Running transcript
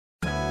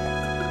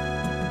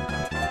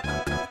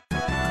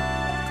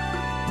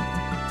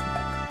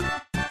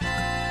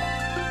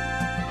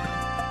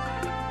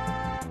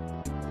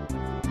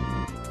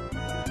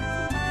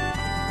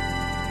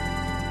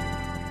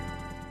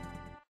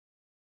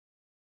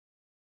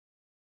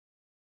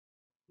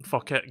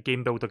fuck it,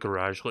 Game Builder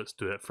Garage, let's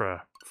do it for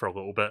a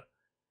little bit.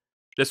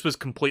 This was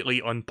completely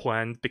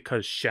unplanned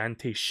because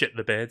Shanty shit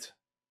the bed.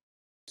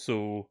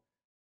 So,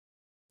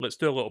 let's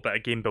do a little bit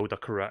of Game Builder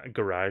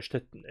Garage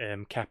to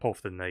cap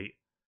off the night.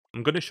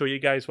 I'm going to show you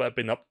guys what I've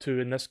been up to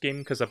in this game,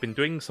 because I've been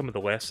doing some of the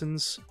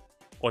lessons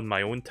on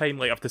my own time.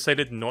 Like, I've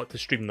decided not to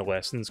stream the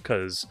lessons,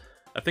 because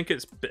I think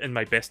it's in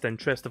my best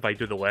interest if I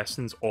do the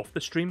lessons off the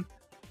stream,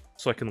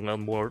 so I can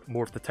learn more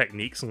of the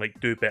techniques and, like,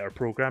 do better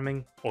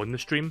programming on the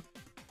stream.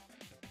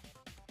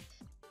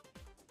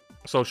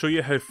 So I'll show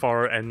you how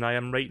far in I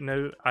am right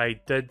now.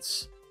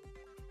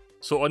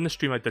 So on the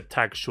stream I did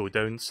Tag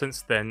Showdown.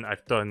 Since then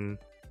I've done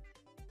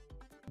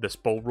this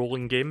ball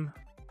rolling game.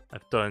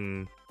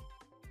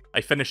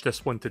 I finished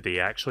this one today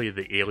actually,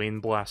 the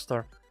Alien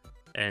Blaster.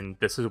 And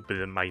this will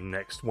be my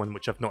next one,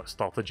 which I've not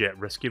started yet,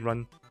 Risky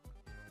Run.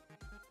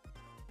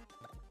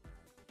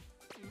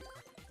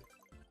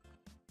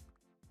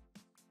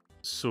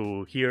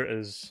 So here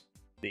is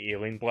the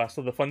Alien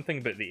Blaster. The fun thing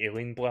about the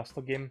Alien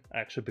Blaster game,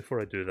 actually before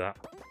I do that,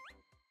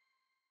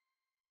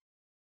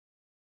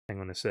 hang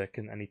on a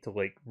second, I need to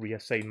like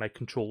reassign my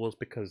controllers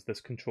because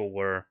this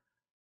controller,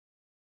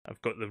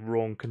 I've got the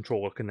wrong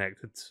controller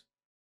connected.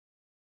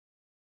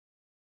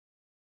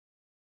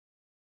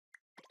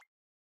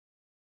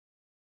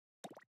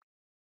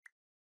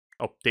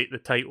 Update the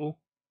title?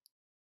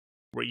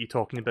 What are you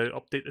talking about?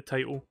 Update the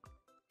title?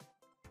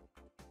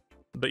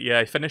 But yeah,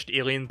 I finished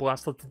Alien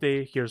Blaster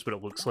today. Here's what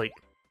it looks like.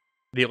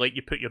 They let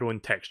you put your own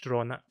texture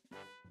on it.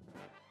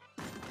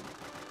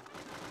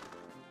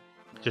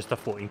 Just a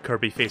floating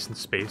Kirby face in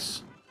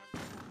space.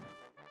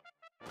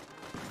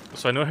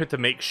 So I know how to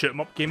make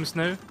shoot-'em-up games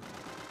now.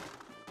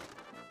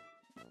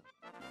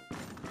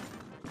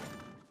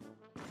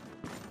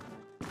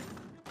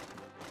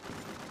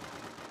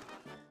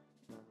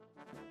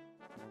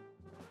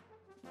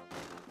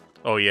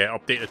 Oh yeah,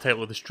 update the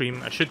title of the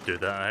stream. I should do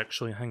that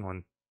actually, hang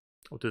on.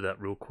 I'll do that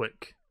real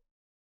quick.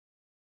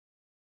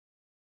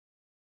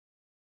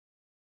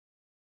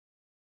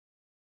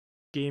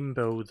 Game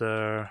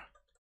Builder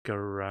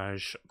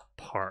Garage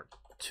Part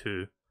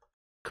 2.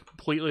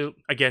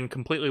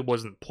 Completely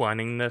wasn't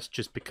planning this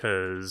just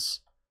because,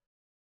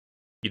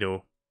 you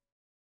know,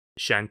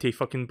 Shanty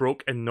fucking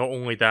broke, and not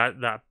only that,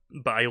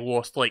 but I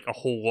lost like a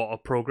whole lot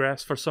of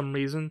progress for some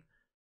reason.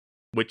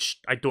 Which,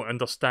 I don't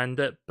understand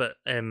it, but,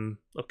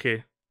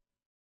 okay.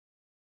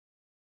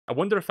 I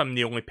wonder if I'm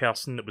the only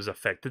person that was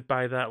affected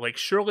by that. Like,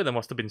 surely there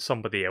must have been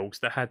somebody else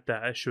that had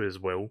that issue as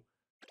well.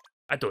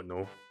 I don't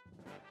know.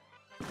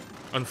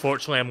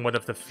 Unfortunately, I'm one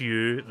of the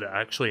few that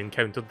actually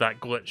encountered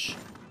that glitch.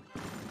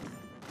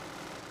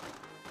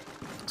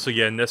 So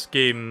yeah, in this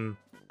game,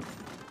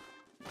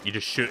 you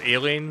just shoot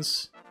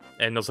aliens,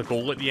 and there's a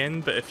goal at the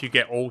end, but if you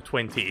get all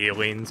 20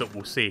 aliens, it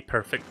will say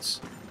perfects.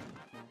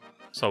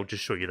 So I'll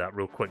just show you that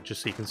real quick,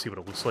 just so you can see what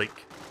it looks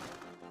like.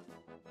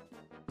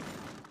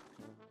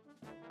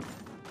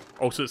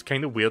 Also, it's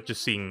kind of weird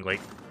just seeing,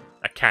 like,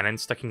 a cannon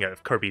sticking out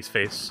of Kirby's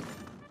face.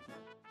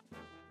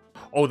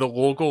 Oh, the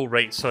logo,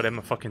 right, sorry, I'm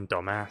a fucking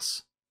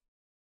dumbass.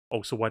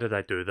 Also, why did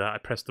I do that? I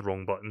pressed the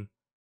wrong button.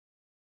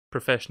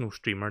 Professional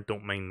streamer,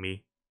 don't mind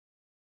me.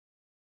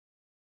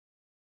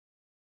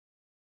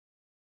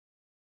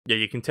 Yeah,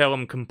 you can tell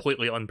I'm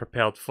completely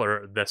unprepared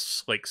for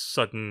this, like,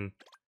 sudden,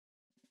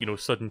 you know,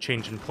 sudden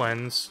change in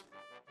plans.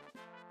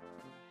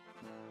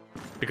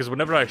 Because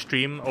whenever I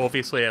stream,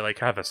 obviously I like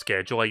have a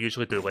schedule. I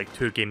usually do like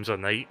 2 games a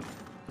night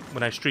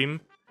when I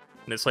stream.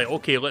 And it's like,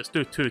 okay, let's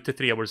do 2 to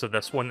 3 hours of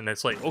this one. And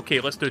it's like,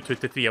 okay, let's do 2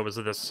 to 3 hours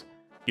of this,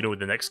 you know,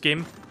 the next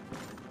game.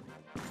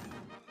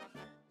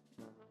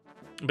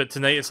 But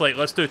tonight it's like,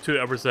 let's do 2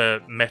 hours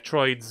of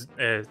Metroid's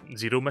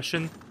Zero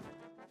Mission.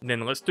 And then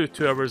let's do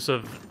 2 hours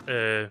of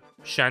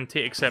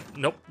Shanty, except,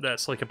 nope,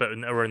 that's like about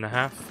an hour and a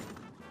half.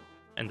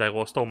 And I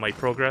lost all my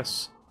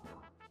progress.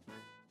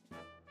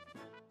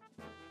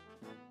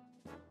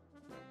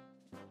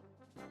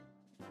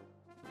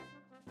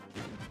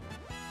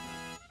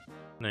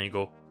 There you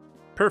go.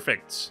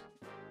 Perfect!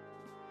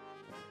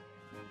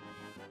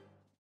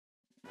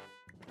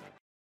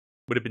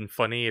 Would have been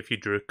funny if you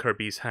drew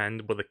Kirby's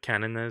hand where the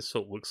cannon is, so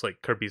it looks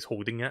like Kirby's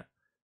holding it.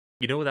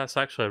 You know, that's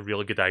actually a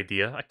really good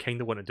idea. I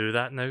kinda want to do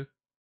that now.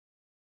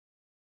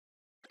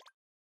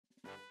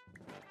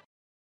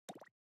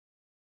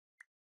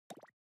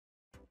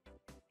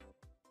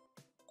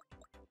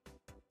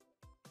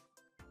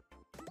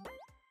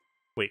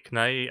 Wait, can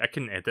I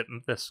can edit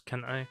this,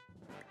 can't I?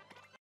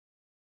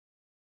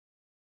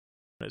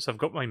 Right, so I've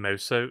got my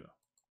mouse out.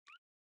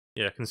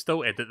 Yeah, I can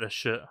still edit this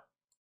shit.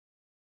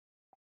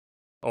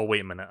 Oh,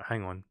 wait a minute,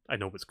 hang on. I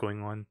know what's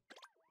going on.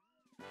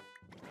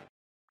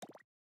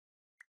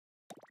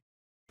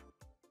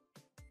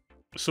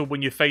 So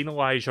when you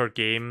finalize your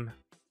game,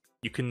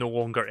 you can no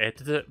longer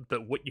edit it,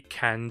 but what you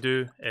can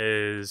do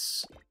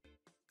is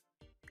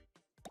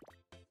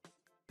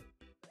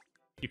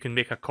you can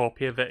make a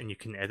copy of it and you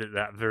can edit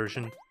that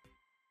version.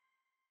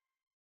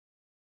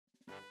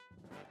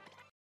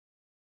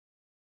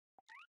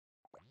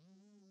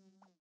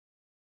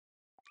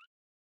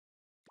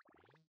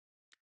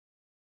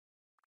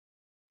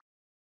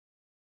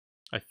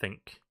 I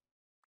think.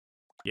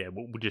 Yeah,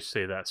 we'll just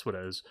say that's what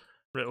it is.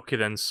 Right, okay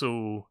then,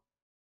 so...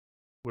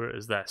 Where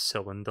is that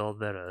cylinder?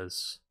 There it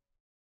is.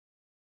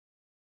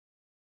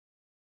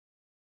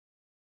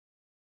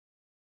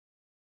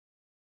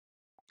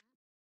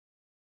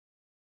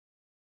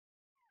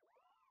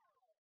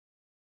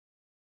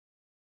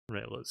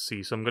 Right, let's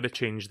see. So I'm going to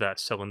change that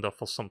cylinder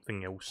for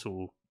something else.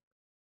 So,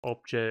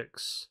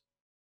 objects,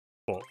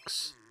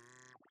 box.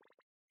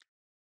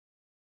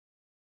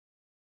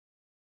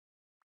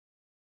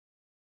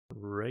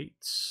 Right.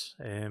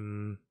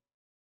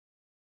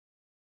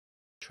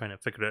 Trying to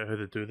figure out how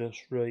to do this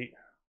right.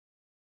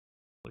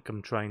 Like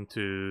I'm trying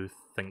to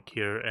think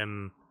here.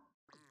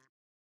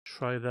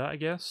 Try that, I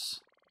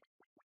guess.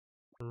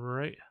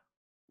 Right.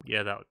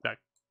 Yeah, that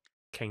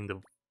kind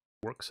of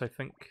works, I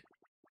think.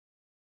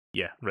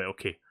 Yeah, right,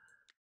 okay.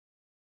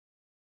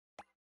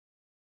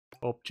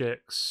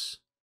 Objects,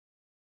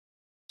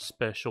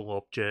 special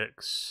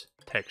objects,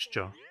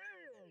 texture.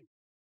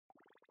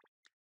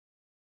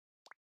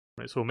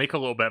 Right, so we'll make a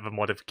little bit of a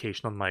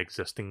modification on my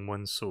existing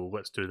one, so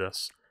let's do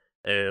this.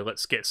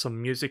 Let's get some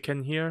music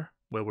in here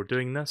while we're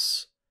doing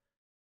this.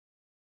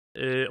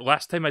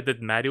 Last time I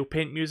did Mario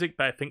Paint music,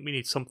 but I think we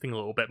need something a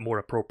little bit more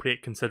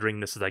appropriate considering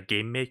this is a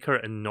game maker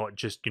and not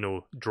just, you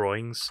know,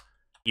 drawings,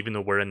 even though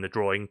we're in the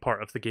drawing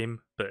part of the game.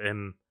 But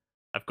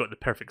I've got the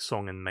perfect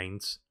song in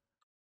mind.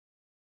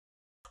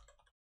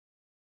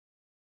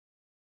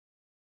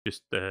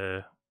 Just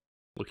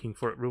looking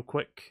for it real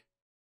quick.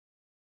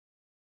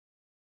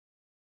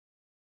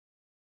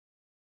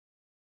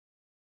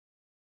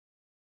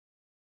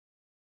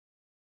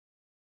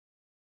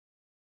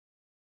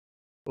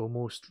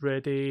 Almost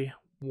ready.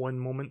 One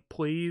moment,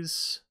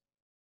 please.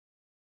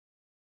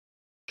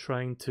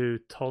 Trying to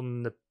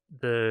turn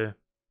the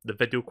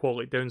video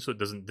quality down so it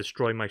doesn't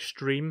destroy my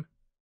stream.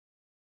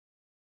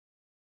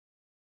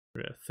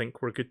 Right, I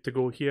think we're good to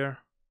go here.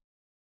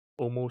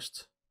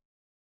 Almost.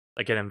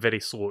 Again, I'm very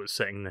slow at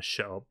setting this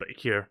shit up, but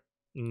here,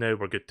 now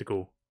we're good to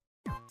go.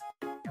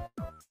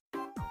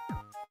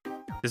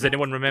 Does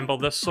anyone remember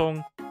this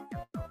song?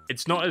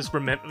 It's not as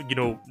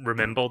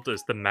remembered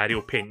as the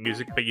Mario Paint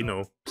music, but you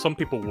know, some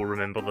people will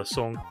remember this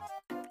song.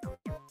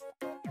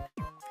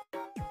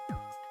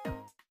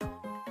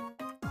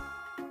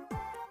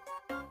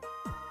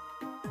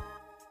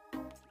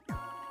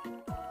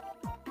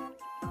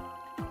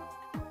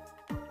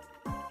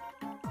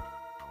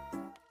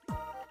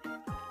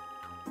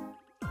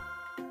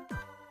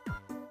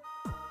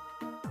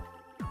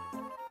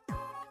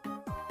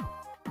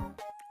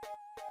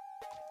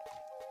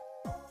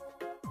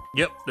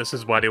 Yep, this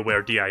is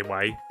WarioWare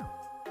DIY.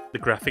 The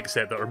graphics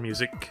editor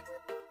music.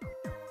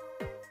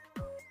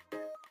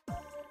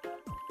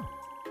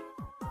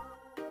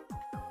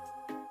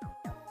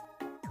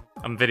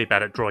 I'm very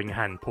bad at drawing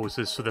hand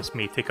poses, so this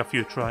may take a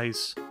few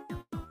tries.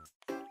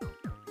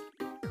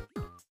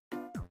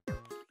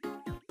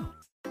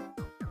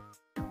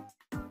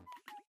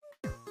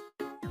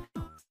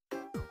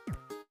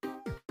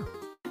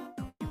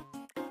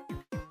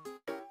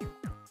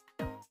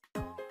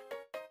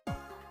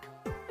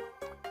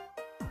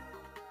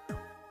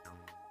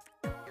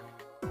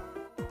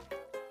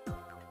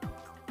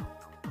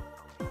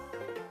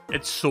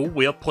 It's so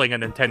weird playing a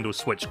Nintendo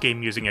Switch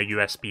game using a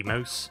USB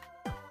mouse.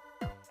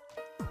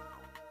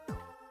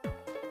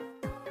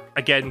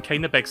 Again,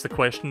 kinda begs the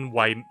question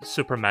why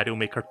Super Mario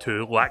Maker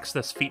 2 lacks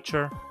this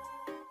feature.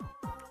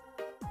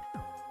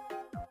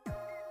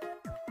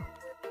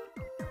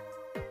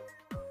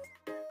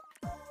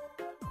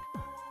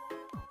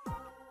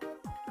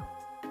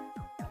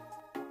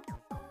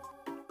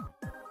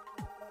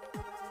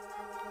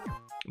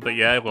 But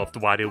yeah, I loved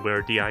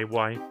WarioWare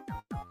DIY.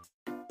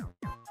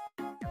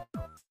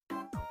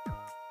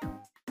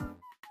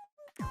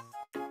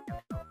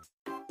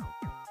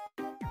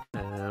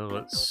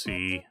 Let's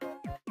see.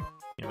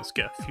 Yeah, let's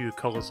get a few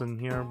colours in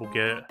here. We'll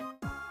get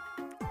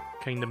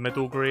kind of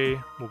middle grey.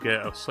 We'll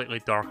get a slightly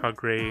darker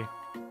grey.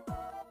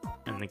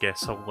 And I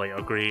guess a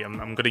lighter grey. I'm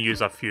going to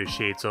use a few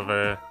shades of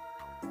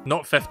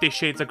not 50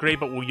 shades of grey,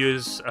 but we'll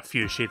use a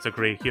few shades of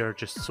grey here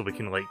just so we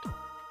can, like,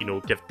 you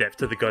know, give depth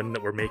to the gun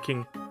that we're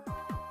making.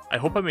 I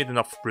hope I made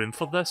enough room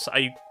for this.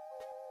 I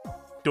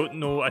don't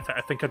know. I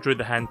think I drew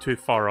the hand too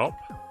far up.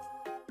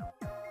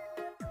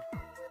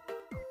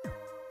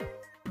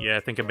 Yeah, I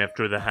think I may have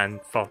drew the hand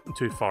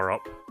too far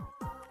up.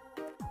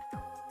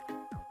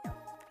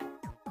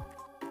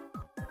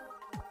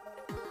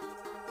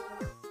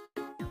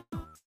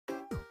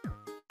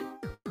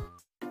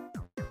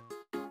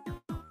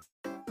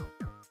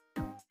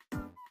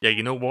 Yeah,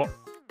 you know what?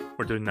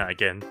 We're doing that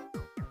again.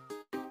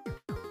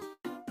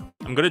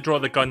 I'm going to draw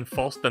the gun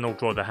first, then I'll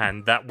draw the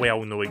hand. That way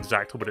I'll know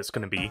exactly what it's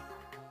going to be.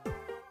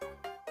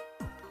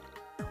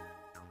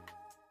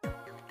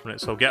 Right,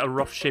 so I'll get a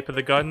rough shape of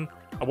the gun.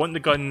 I want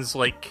the gun's,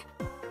 like,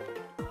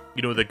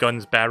 you know, the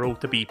gun's barrel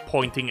to be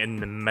pointing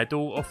in the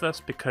middle of this,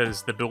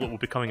 because the bullet will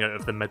be coming out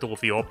of the middle of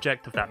the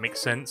object, if that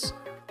makes sense.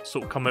 So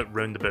it'll come out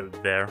round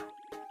about there.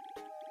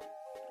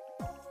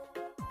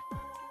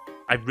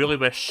 I really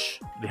wish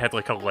they had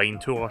like a line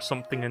tool or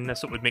something in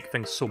this. It would make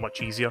things so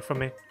much easier for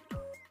me.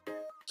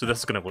 So this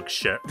is gonna look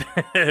shit.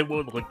 It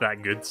won't look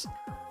that good.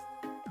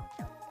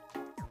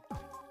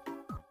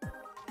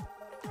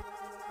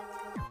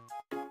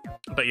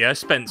 But yeah, I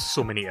spent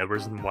so many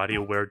hours in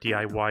WarioWare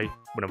DIY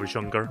when I was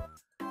younger.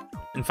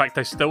 In fact,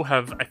 I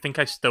think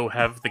I still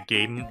have the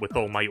game with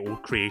all my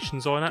old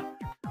creations on it.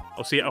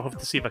 I'll have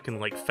to see if I can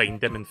like find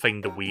them and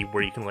find the way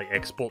where you can like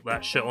export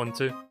that shit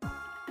onto.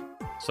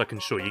 So I can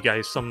show you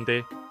guys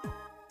someday.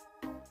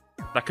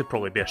 That could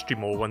probably be a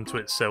stream all unto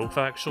itself,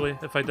 actually,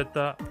 if I did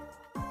that.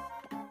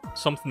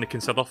 Something to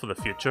consider for the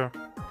future.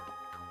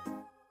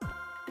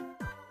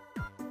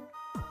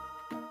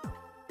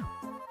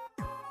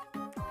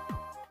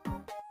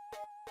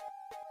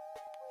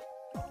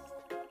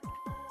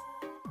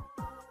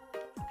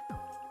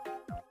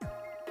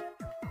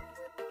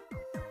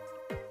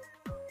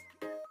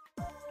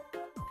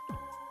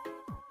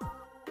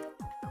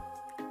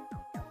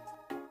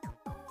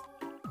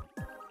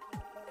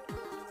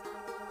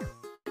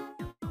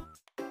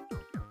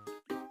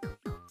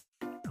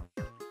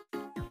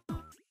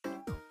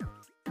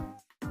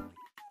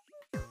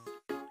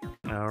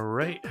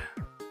 Alright.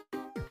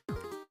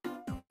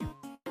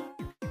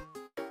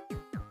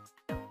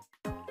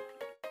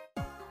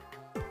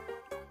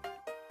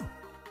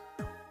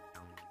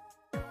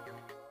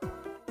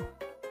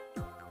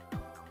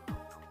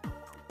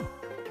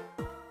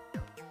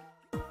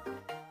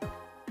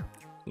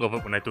 Love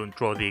it when I don't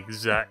draw the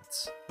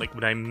exact, like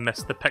when I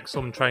miss the pixel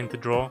I'm trying to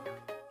draw.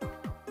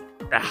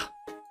 Ah!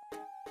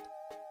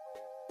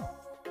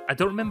 I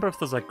don't remember if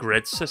there's a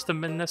grid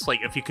system in this, like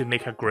if you can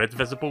make a grid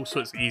visible so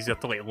it's easier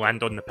to like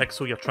land on the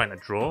pixel you're trying to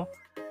draw.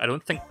 I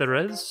don't think there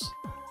is.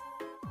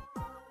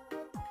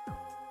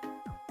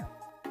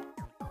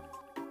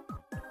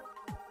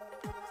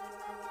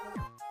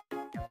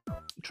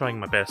 I'm trying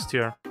my best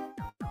here.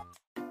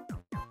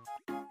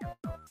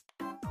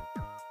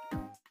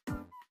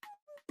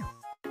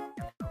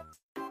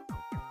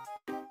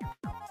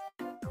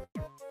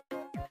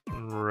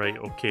 Right,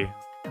 okay.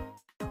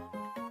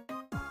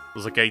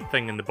 There's a guide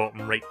thing in the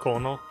bottom right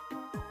corner.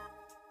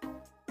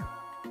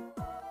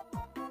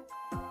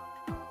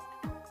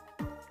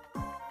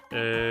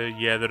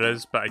 Yeah, there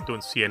is, but I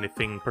don't see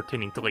anything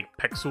pertaining to, like,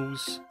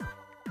 pixels.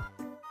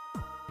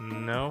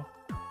 No.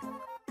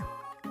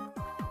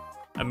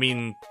 I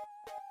mean,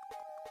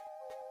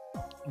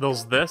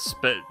 there's this,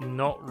 but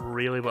not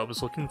really what I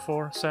was looking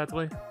for,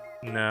 sadly.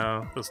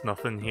 No, there's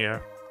nothing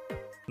here.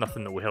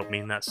 Nothing that will help me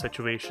in that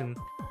situation.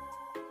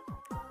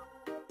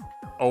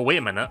 Oh, wait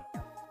a minute.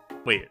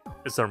 Wait,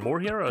 is there more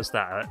here, or is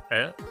that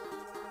it?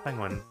 Hang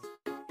on.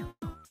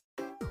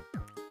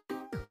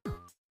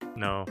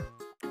 No.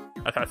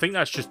 I think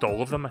that's just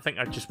all of them. I think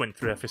I just went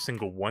through every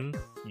single one.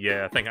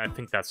 Yeah, I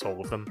think that's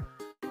all of them.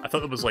 I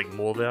thought there was, like,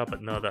 more there,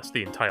 but no, that's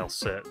the entire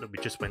set that we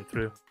just went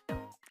through.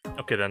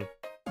 Okay then,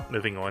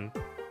 moving on.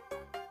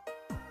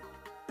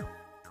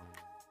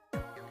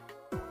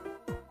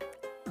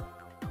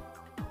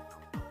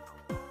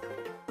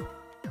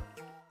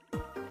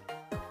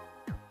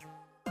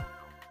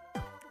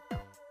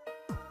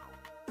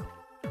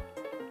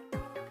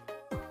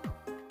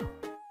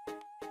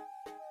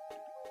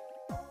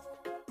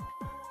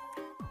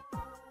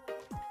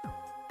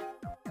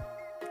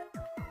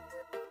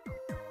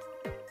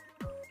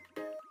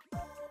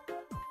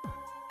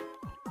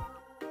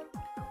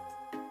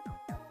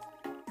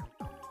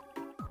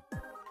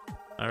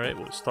 Alright,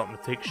 well, it's starting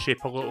to take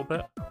shape a little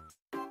bit.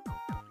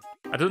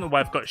 I don't know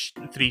why I've got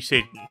three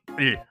shades...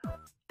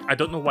 I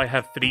don't know why I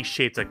have 3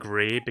 shades of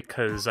grey,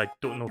 because I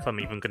don't know if I'm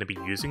even going to be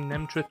using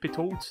them, truth be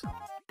told.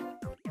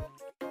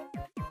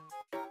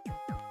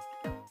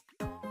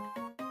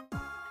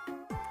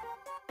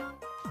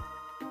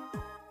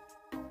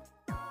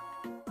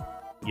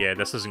 Yeah,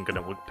 this isn't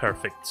going to look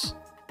perfect.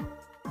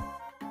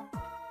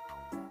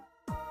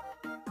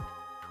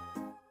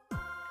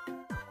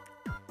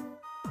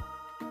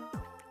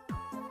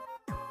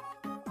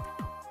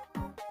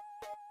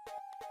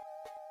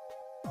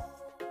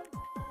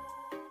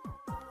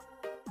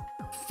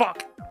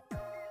 Fuck!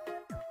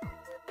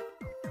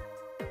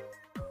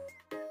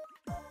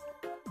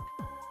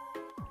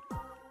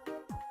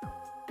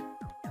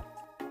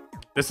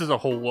 This is a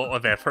whole lot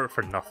of effort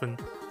for nothing.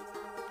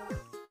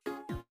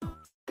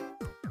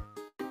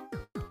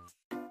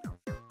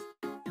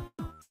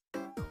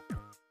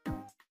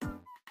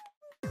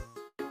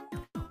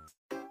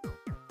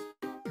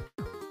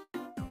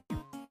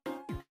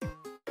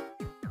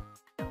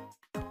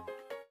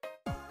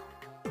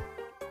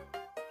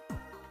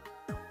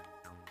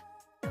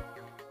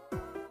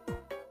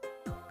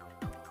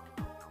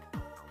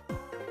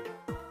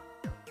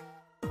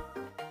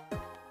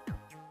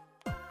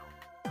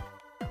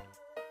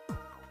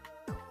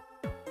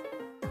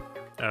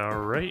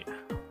 Alright.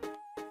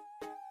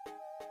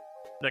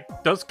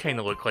 That does kind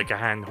of look like a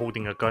hand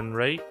holding a gun,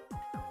 right?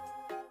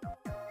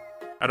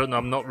 I don't know,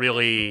 I'm not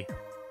really...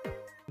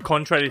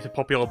 Contrary to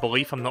popular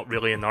belief, I'm not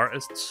really an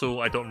artist,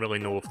 so I don't really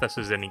know if this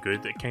is any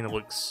good. It kind of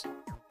looks...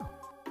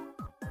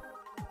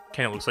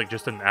 kind of looks like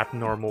just an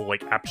abnormal,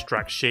 like,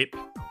 abstract shape.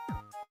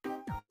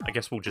 I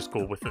guess we'll just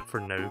go with it for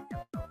now.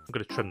 I'm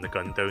gonna trim the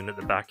gun down at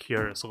the back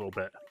here. It's a little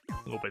bit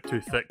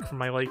too thick for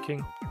my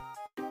liking.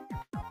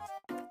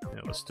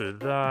 Yeah, let's do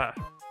that.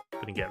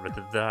 Gonna get rid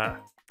of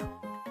that.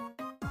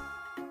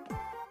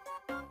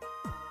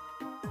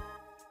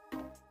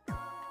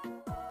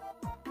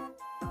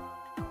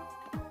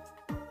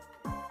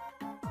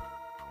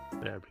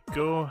 There we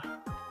go.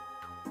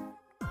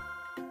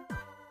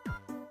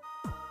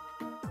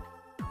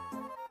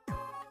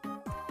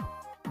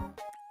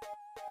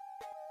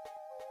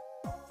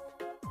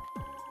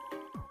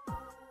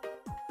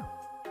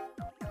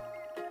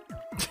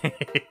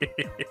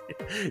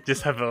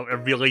 Just have a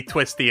really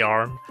twisty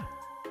arm.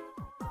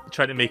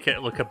 Trying to make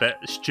it look a bit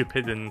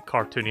stupid and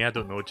cartoony, I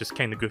don't know, just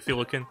kind of goofy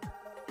looking.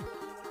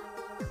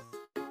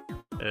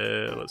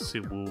 Let's see,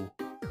 we'll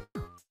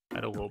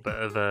add a little bit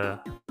of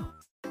a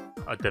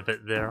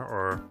divot there,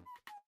 or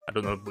I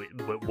don't know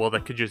what word I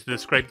could use to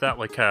describe that,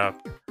 like a...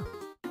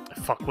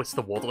 Fuck, what's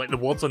the word? Like the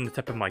word's on the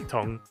tip of my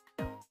tongue.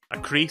 A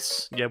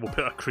crease? Yeah, we'll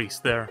put a crease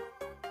there.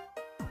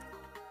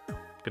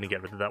 Gonna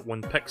get rid of that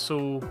 1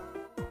 pixel.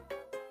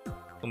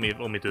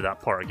 Let me do that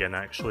part again,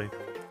 actually.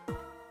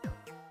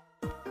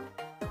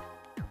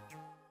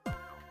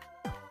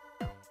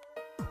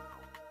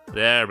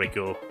 There we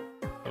go.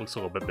 It looks a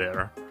little bit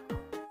better.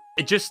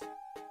 It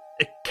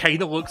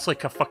kind of looks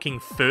like a fucking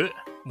foot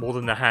more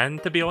than a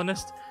hand, to be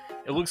honest.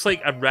 It looks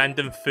like a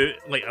random foot,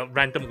 like a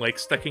random leg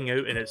sticking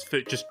out and its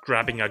foot just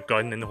grabbing a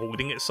gun and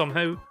holding it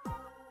somehow.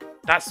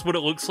 That's what it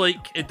looks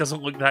like. It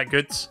doesn't look that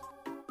good.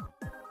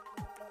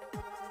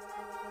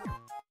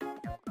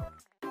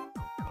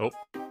 Oh.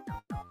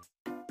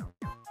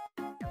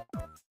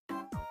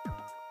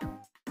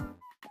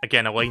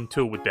 Again, a line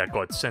tool would be a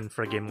godsend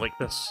for a game like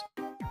this.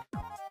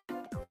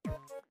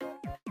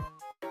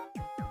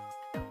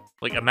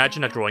 Like,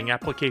 imagine a drawing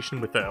application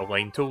without a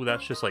line tool,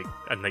 that's just like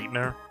a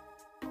nightmare.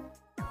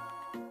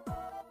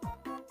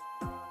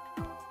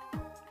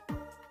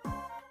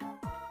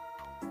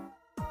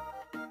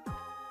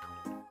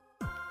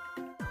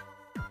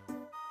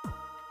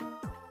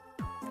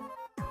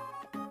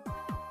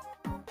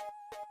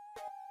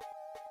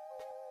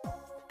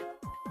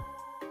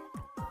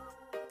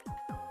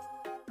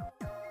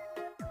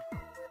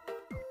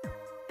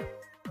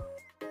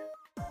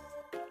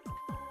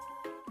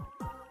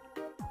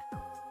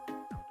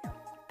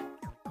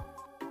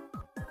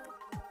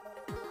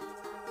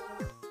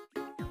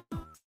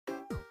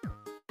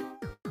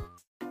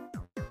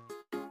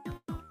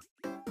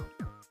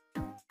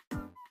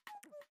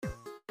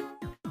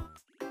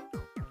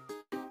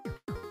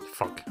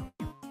 Fuck.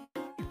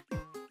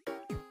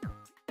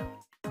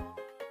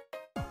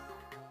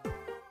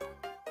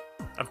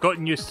 I've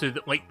gotten used to,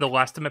 like, the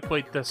last time I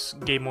played this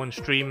game on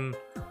stream,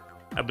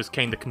 I was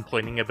kind of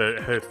complaining about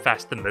how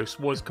fast the mouse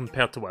was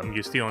compared to what I'm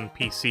used to on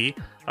PC.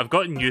 I've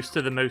gotten used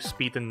to the mouse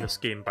speed in this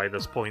game by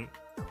this point.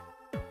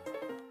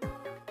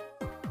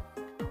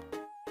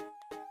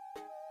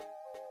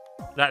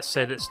 That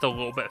said, it's still a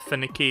little bit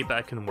finicky, but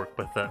I can work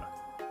with it.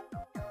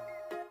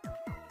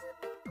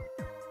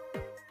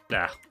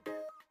 Ah.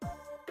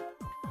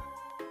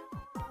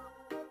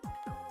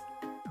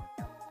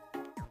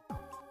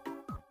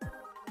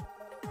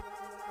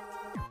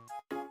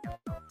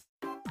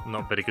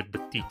 Not very good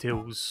with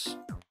details.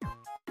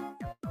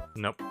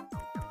 Nope.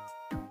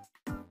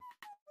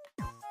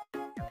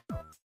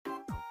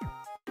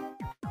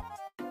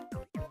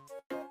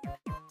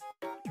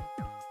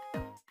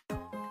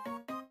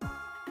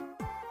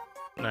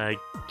 I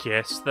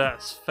guess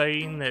that's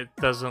fine. It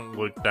doesn't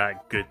look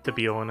that good, to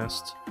be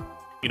honest.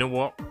 You know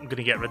what? I'm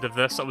gonna get rid of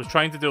this. I was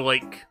trying to do,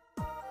 like...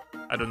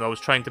 I don't know, I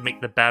was trying to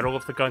make the barrel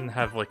of the gun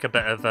have, like, a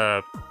bit of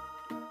a...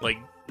 like,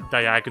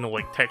 diagonal,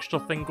 like, texture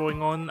thing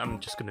going on. I'm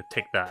just gonna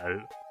take that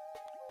out.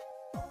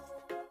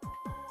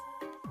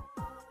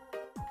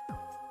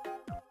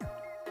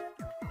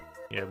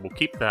 Yeah, we'll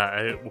keep that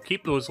out. We'll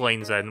keep those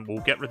lines in.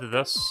 We'll get rid of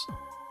this.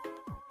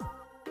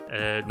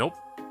 Nope.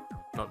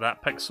 Not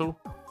that pixel.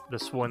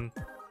 This one.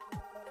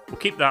 We'll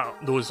keep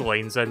those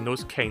lines in.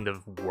 Those kind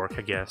of work,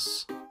 I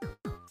guess.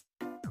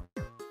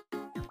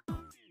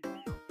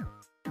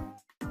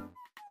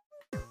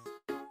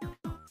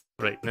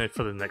 Right, now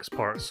for the next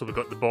part. So we've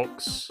got the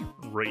box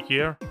right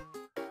here.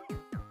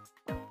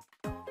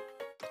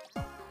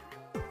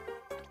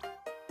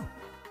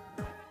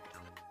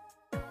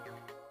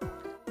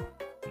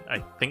 I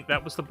think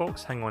that was the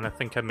box. Hang on, I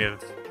think I may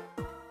have...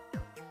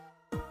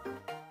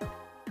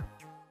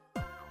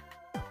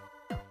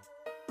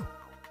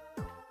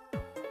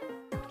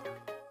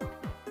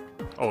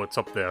 Oh, it's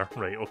up there.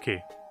 Right,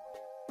 okay.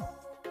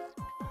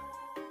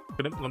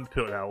 Let me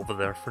put that over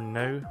there for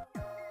now.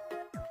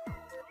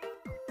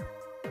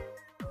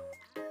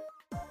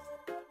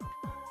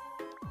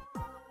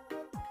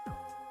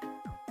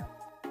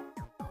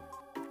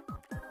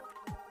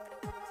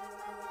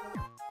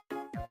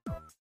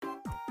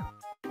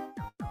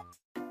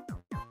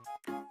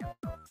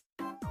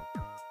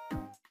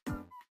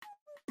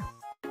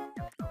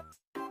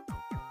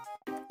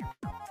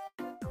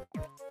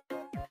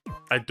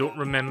 I don't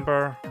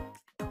remember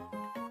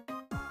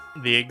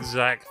the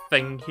exact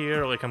thing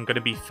here. Like, I'm going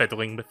to be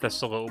fiddling with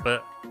this a little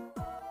bit.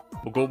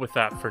 We'll go with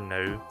that for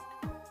now.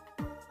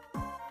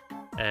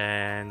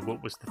 And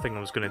what was the thing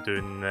I was going to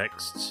do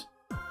next?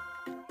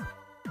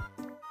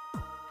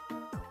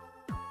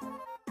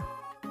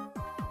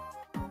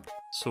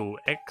 So,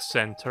 X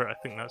center, I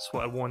think that's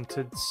what I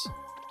wanted.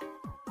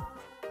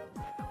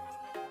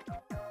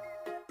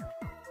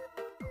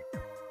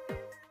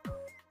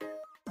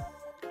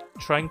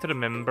 Trying to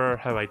remember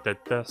how I did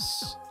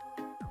this.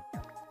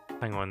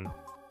 Hang on.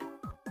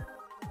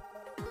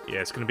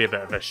 Yeah, it's going to be a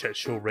bit of a shit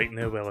show right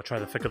now while I try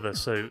to figure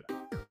this out.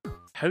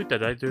 How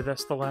did I do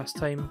this the last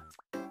time?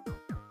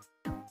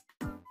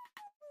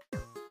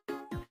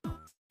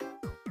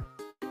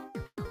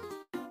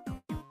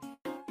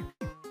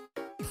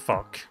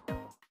 Fuck.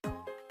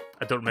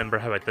 I don't remember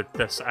how I did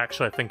this.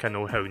 Actually, I think I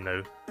know how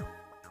now.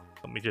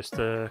 Let me just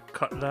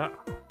cut that.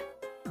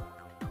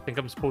 I think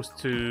I'm supposed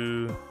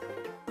to...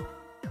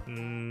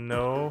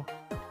 No.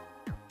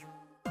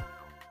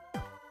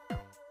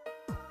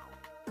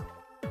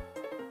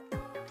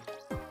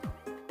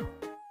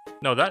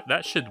 No,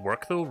 that should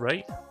work though,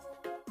 right?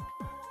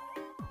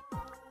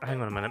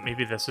 Hang on a minute,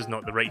 maybe this is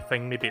not the right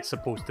thing. Maybe it's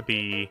supposed to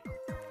be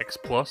X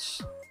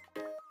plus.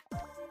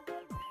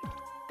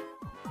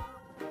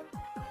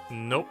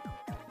 Nope.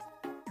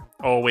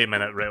 Oh, wait a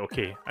minute, right,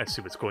 okay. I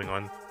see what's going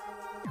on.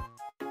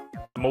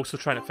 I'm also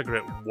trying to figure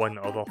out one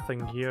other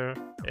thing here.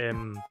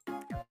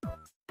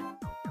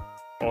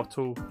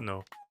 Auto?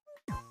 No.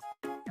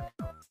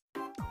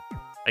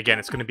 Again,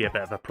 it's going to be a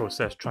bit of a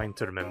process trying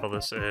to remember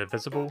this.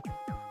 Visible?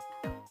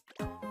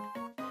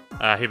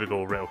 Here we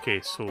go, right, okay,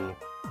 so...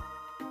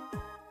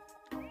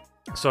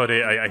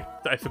 Sorry,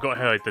 I forgot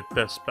how I did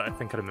this, but I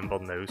think I remember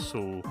now,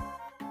 so...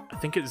 I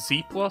think it's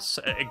Z+.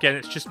 Again,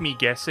 it's just me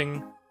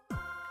guessing.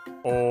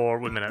 Or,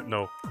 wait a minute,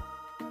 no.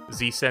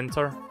 Z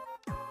center.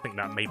 I think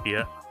that might be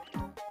it.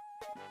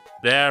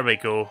 There we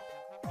go.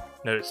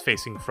 Now it's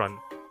facing front.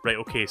 Right,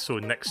 okay, so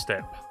next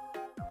step.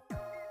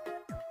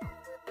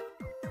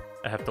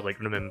 I have to, like,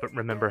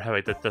 remember how I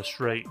did this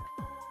right.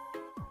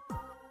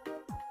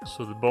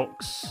 So the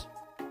box...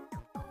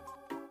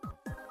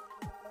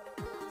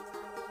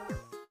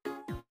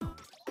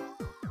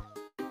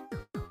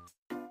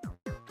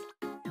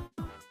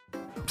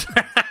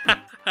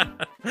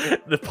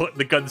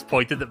 the gun's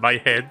pointed at my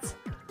head.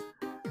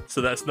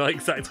 So that's not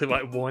exactly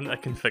what I want. I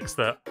can fix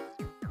that.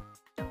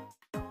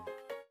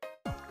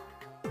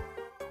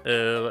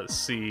 Let's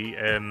see.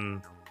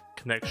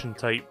 Connection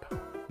type.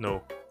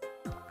 No.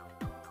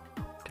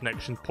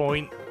 Connection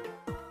point.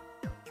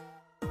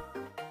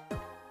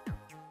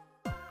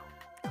 I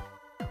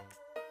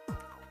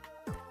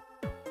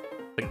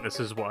think this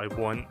is what I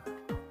want.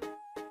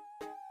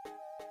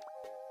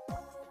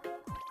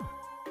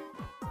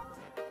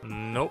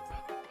 Nope.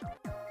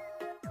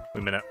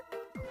 Wait a minute.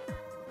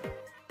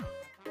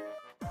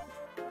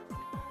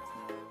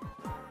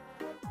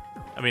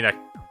 I mean, I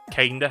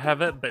kinda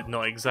have it, but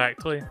not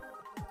exactly.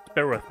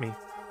 Bear with me.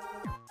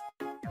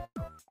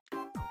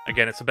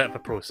 Again, it's a bit of a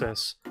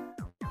process.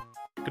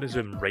 I'm gonna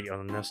zoom right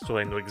on this so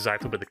I know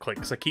exactly where to click,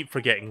 because I keep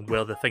forgetting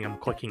where the thing I'm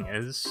clicking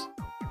is.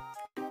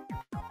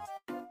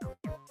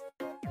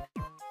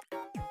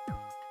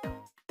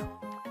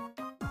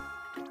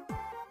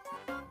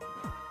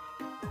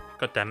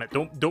 God damn it,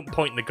 don't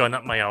point the gun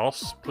at my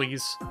arse,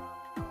 please.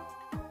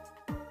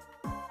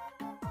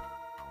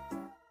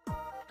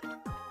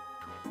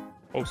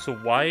 Also,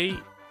 why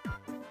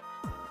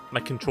my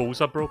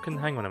controls are broken?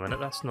 Hang on a minute,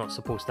 that's not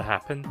supposed to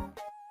happen.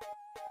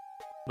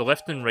 The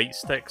left and right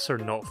sticks are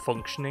not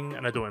functioning,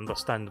 and I don't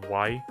understand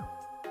why.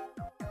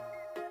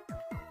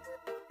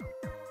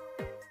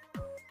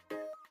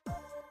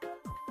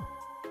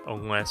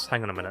 Unless,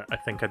 hang on a minute, I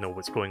think I know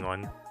what's going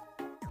on.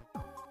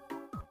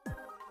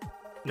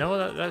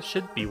 No, that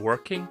should be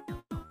working.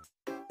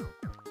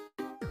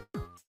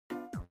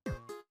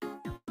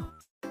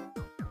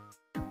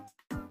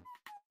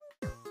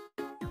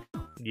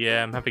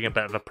 Yeah, I'm having a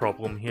bit of a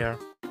problem here.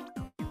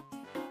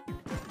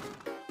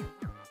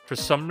 For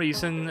some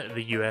reason,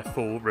 the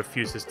UFO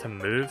refuses to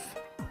move.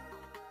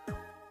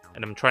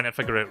 And I'm trying to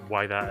figure out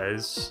why that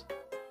is.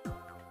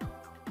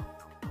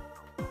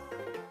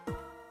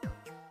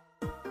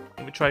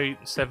 Let me try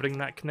severing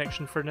that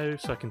connection for now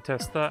so I can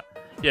test that.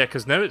 Yeah,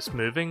 because now it's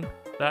moving.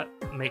 That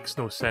makes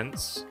no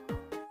sense.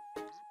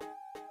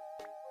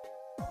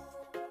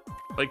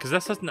 Like, because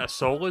this isn't a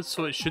solid,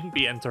 so it shouldn't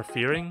be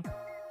interfering.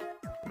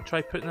 Let me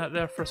try putting that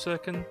there for a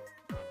second.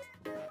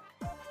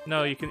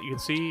 No, you can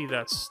see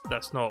that's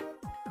not...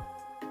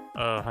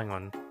 hang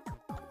on.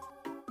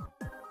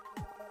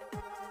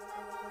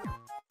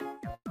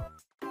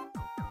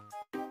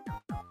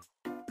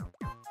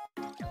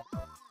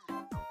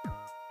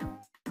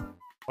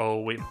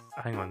 Oh, wait,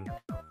 hang on.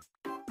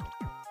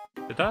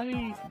 Did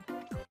I...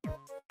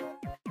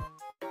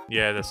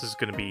 Yeah, this is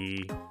gonna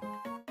be...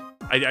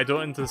 I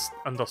don't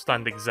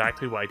understand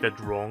exactly what I did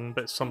wrong,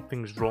 but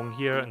something's wrong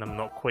here, and I'm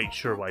not quite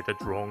sure what I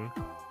did wrong.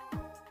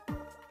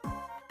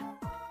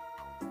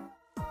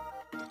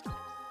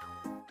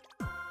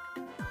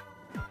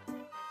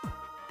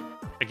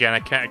 Again, I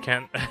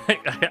can't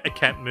I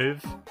can't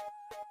move.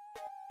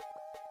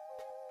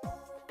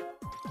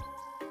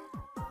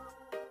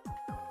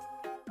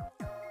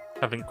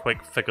 Haven't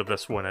quite figured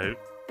this one out.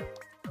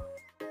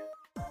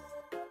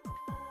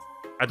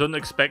 I don't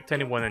expect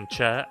anyone in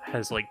chat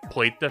has like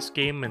played this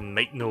game and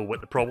might know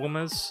what the problem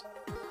is,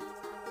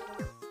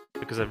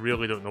 because I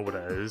really don't know what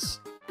it is.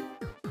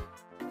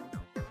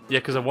 Yeah,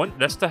 because I want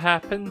this to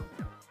happen,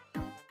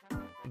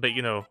 but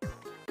you know.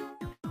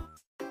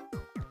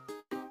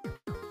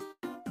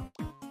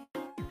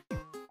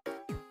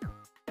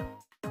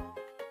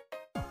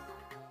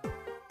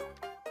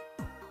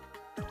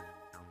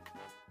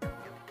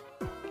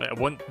 I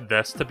want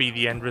this to be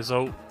the end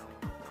result,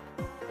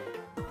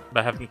 but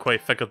I haven't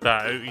quite figured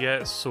that out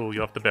yet, so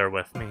you'll have to bear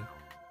with me.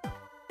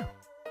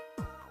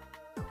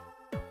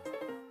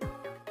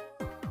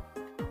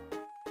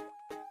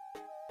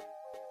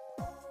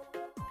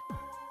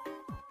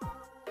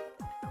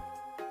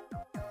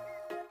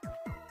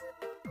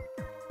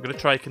 I'm gonna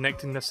try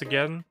connecting this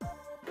again.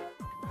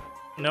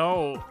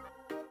 No!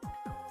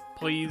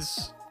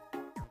 Please.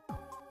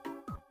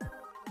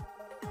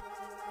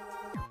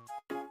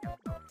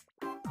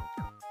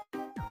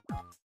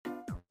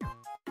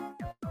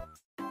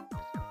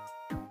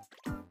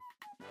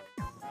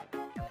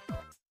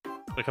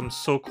 Like, I'm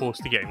so close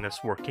to getting this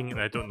working and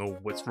I don't know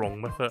what's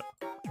wrong with it.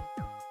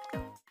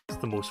 It's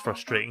the most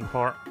frustrating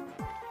part.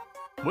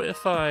 What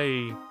if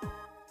I...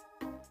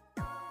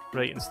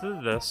 Right, instead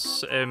of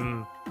this,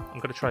 I'm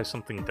gonna try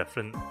something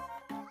different.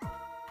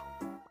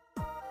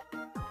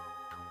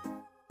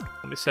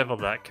 Let me sever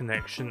that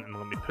connection and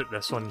let me put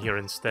this on here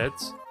instead.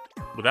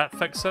 Will that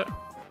fix it?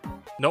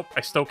 Nope,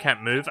 I still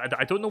can't move.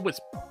 I don't know what's...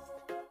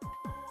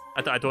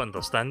 I don't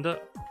understand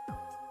it.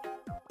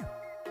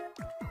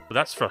 But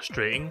that's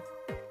frustrating.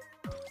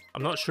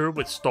 I'm not sure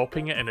what's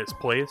stopping it in its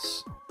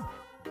place.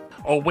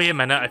 Oh, wait a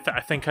minute, I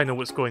think I know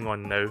what's going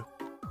on now.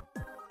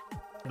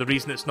 The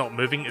reason it's not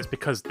moving is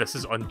because this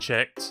is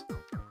unchecked.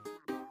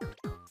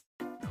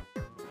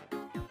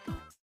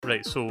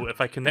 Right, so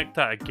if I connect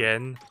that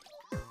again...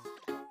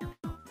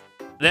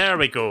 There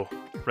we go!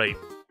 Right.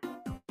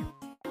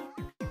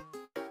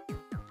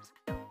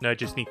 Now I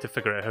just need to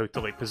figure out how to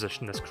like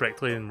position this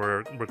correctly and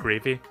we're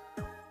gravy.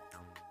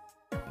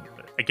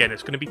 Again,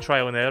 it's going to be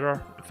trial and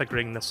error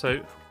figuring this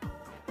out.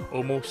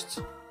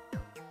 Almost.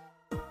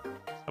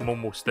 I'm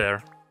almost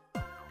there.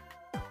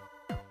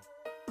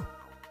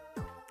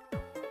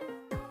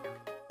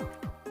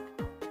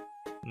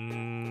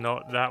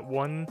 Not that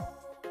one.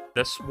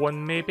 This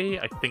one, maybe?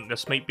 I think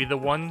this might be the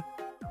one.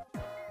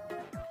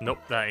 Nope,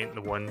 that ain't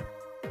the one.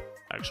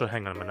 Actually,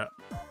 hang on a minute.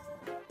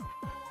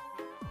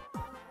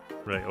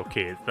 Right,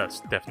 okay, that's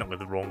definitely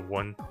the wrong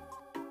one.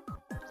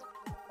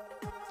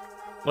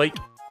 Like,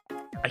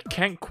 I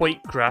can't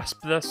quite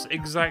grasp this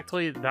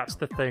exactly. That's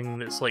the thing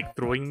that's, like,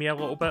 throwing me a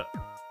little bit.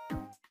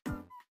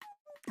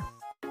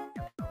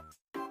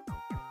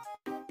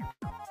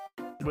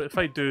 What if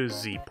I do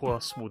Z+,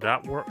 will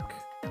that work?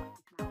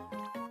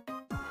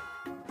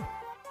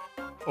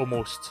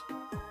 Almost.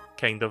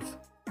 Kind of.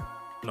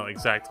 Not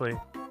exactly.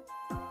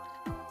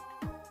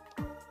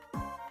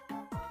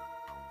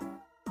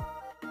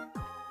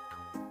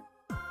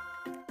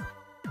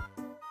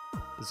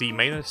 Z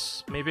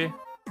minus, maybe?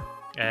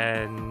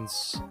 And...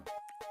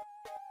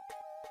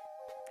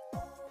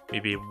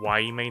 maybe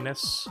Y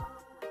minus?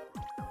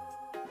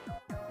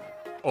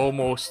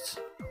 Almost.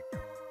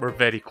 We're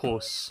very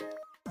close.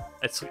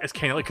 It's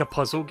kind of like a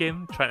puzzle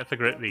game, trying to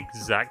figure out the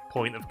exact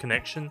point of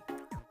connection.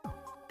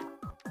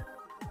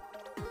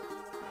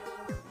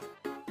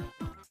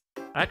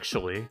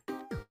 Actually,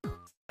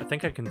 I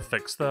think I can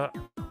fix that.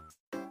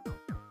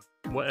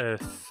 What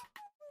if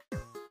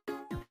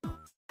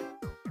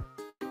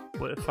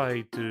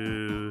I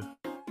do...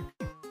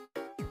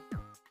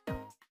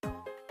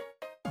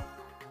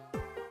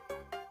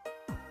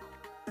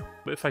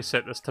 what if I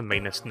set this to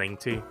minus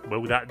 90?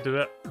 Will that do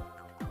it?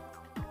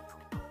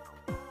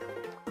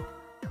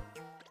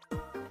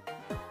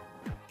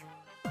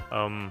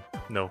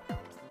 No.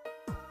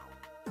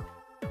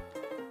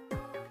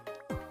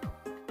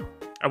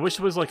 I wish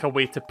there was like a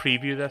way to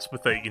preview this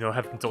without, you know,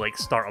 having to like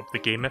start up the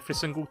game every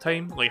single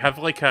time. Like have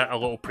like a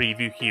little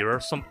preview here or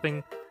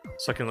something,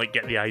 so I can like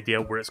get the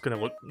idea where it's gonna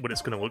look, what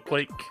it's gonna look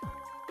like.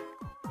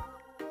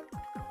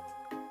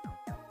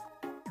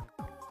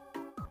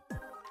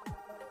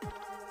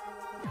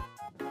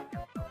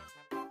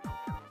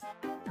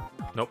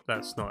 Nope,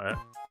 that's not it.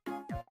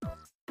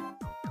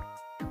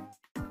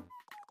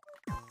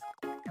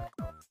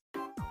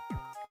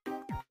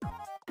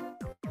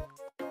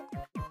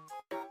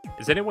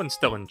 Is anyone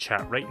still in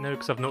chat right now?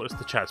 Because I've noticed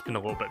the chat's been a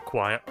little bit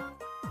quiet. I'm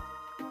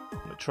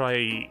gonna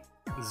try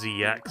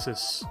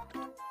Z-axis.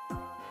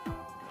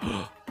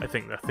 I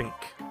think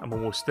I'm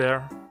almost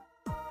there.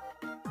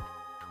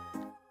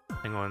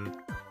 Hang on.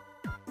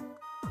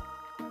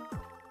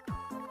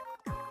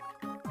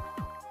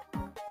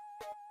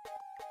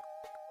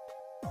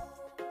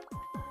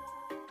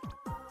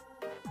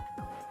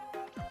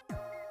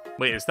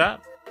 Wait, is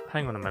that?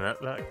 Hang on a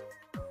minute. That.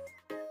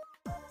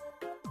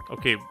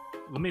 Okay.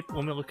 let me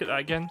look at that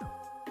again.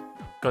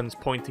 Guns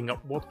pointing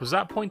upward. Was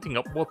that pointing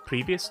upward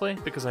previously?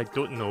 Because I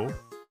don't know.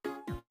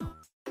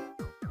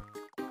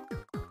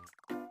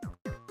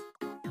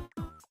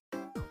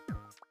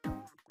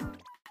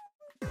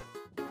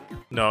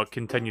 No, it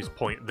continues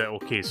point that.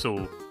 Okay,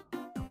 so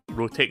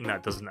rotating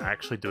that doesn't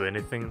actually do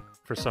anything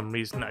for some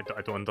reason. I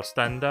don't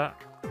understand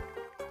that.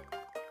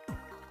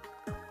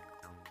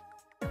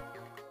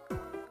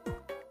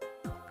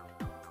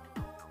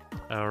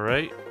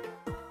 Alright.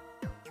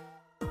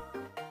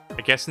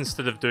 I guess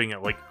instead of doing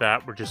it like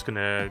that, we're just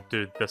gonna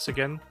do this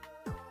again.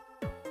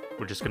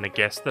 We're just gonna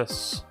guess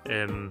this.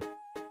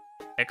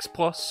 X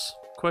plus?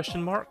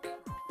 Question mark?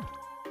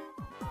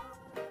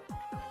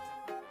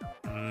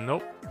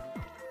 Nope.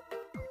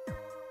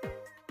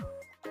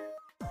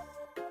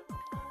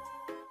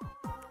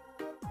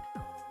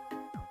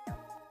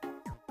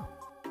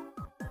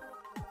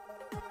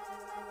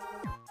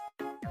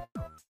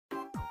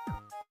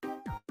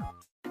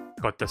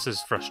 God, this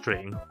is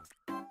frustrating.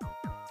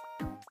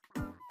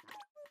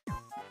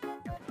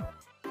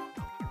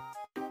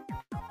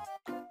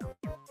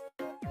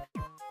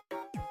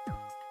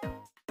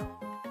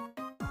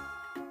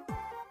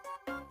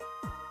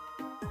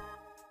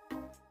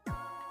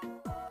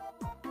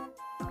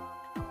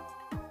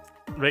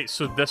 Right,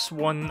 so this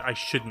one I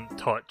shouldn't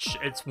touch.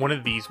 It's one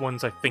of these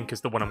ones I think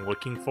is the one I'm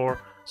looking for.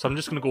 So I'm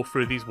just going to go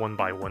through these one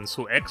by one.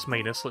 So X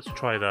minus, let's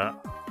try that.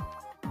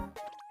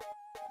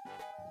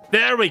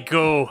 There we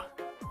go!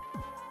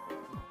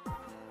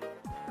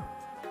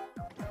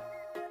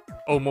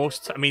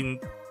 Almost. I mean,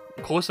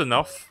 close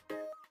enough.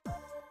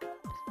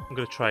 I'm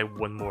going to try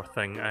one more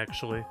thing,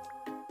 actually.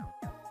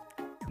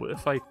 What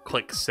if I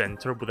click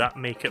center? Would that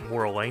make it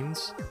more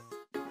lines?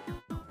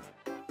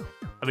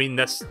 I mean,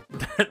 that's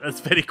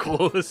very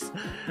close.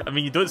 I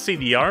mean, you don't see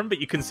the arm, but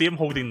you can see him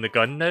holding the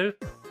gun now.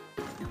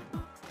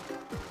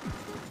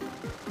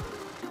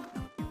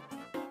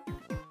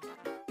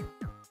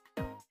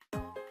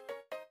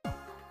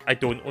 I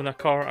don't own a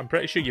car. I'm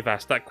pretty sure you've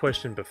asked that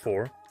question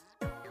before.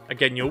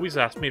 Again, you always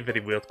ask me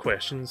very weird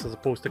questions as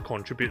opposed to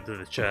contribute to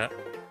the chat.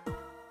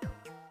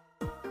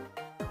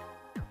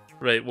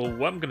 Right, well,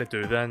 what I'm going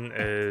to do then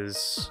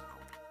is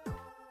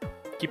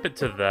keep it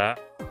to that.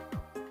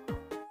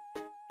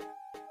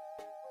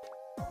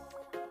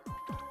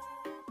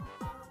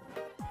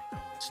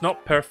 It's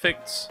not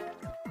perfect,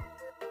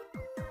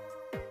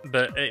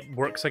 but it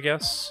works, I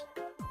guess.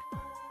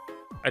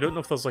 I don't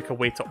know if there's like a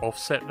way to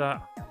offset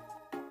that.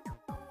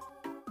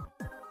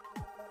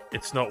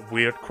 It's not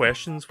weird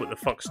questions. What the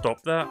fuck,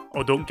 stop that?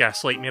 Oh, don't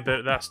gaslight me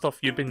about that stuff.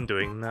 You've been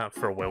doing that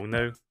for a while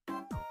now.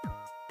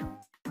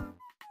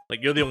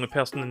 Like, you're the only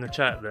person in the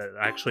chat that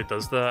actually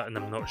does that, and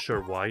I'm not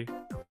sure why.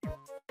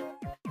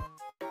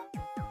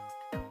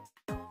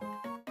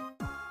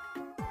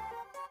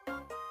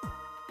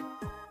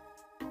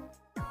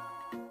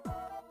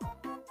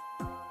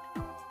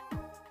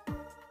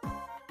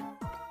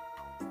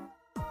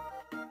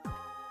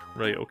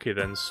 Right, okay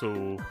then,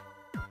 so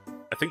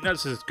I think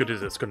that's as good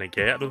as it's gonna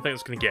get. I don't think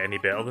it's gonna get any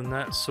better than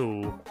that,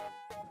 so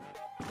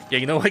yeah,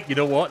 you know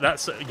what,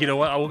 that's, you know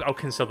what, I'll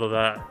consider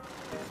that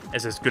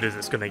as good as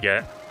it's gonna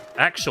get.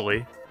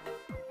 Actually,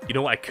 you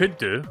know what I could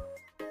do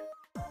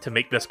to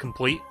make this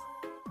complete?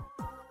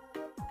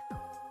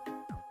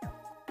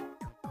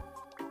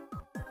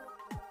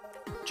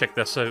 Check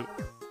this out.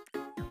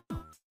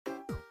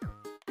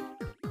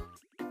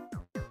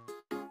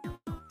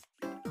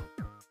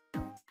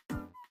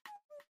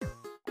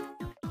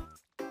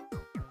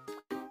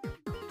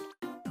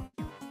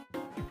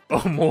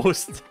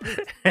 Almost.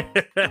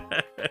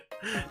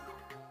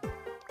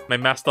 My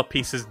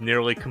masterpiece is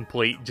nearly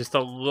complete. Just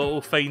a little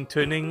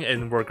fine-tuning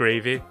and we're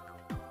gravy.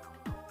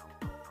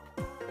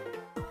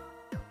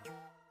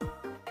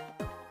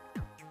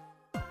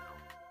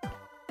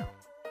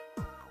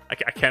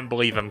 I can't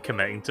believe I'm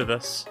committing to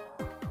this.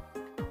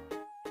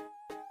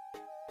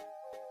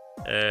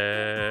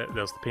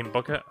 There's the paint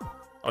bucket.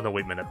 Oh no,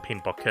 wait a minute,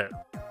 paint bucket.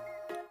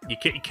 You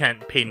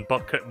can't paint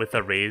bucket with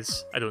a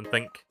raise, I don't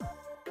think.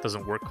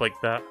 Doesn't work like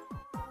that.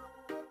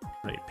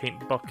 Right,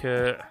 paint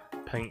bucket,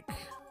 pink.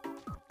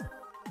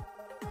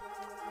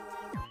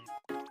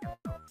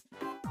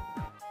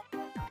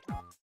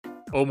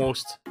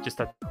 Almost. Just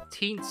a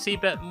teensy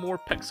bit more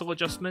pixel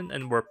adjustment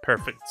and we're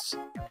perfect.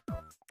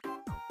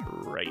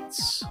 Right.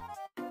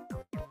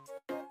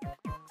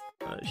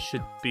 That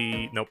should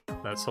be... Nope,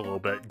 that's a little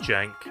bit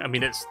jank. I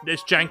mean, it's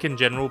jank in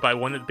general, but I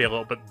want it to be a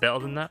little bit better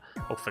than that.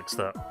 I'll fix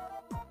that.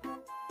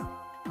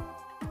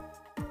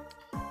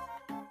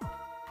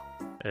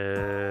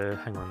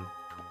 Hang on.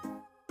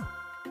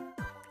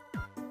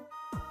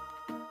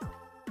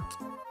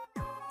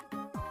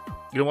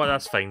 You know what,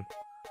 that's fine.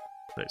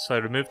 Right, so I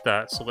removed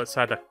that, so let's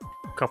add a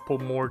couple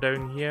more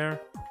down here.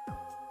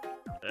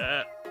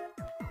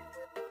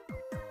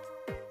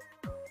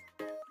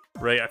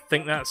 Right, I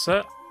think that's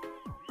it.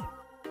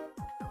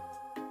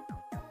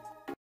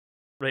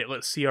 Right,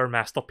 let's see our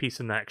masterpiece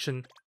in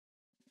action.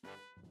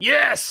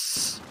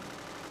 Yes!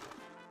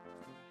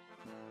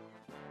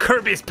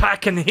 Kirby's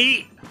packing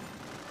heat!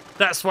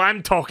 That's what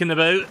I'm talking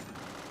about.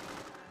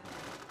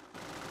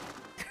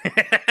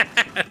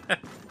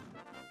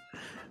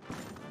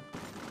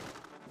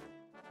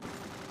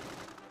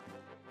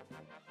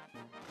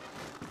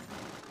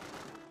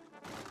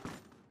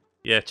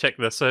 Yeah, check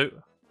this out.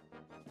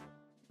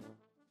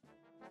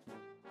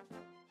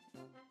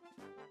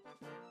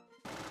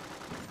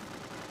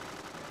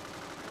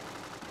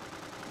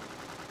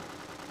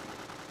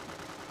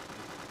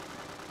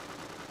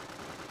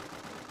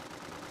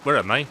 Where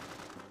am I?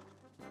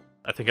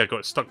 I think I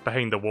got stuck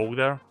behind the wall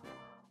there.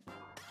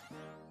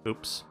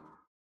 Oops.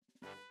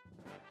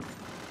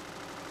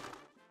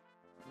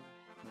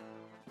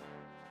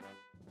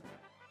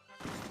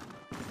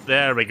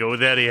 There we go,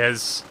 there he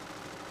is.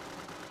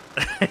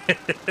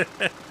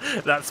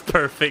 That's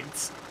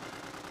perfect.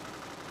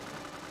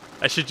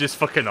 I should just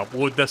fucking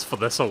upload this for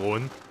this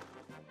alone.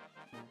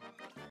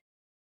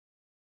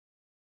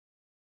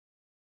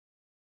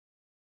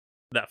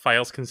 That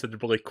file's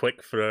considerably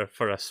quick for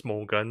a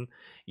small gun.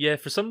 Yeah,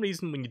 for some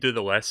reason when you do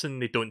the lesson,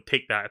 they don't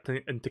take that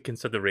into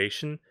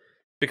consideration.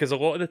 Because a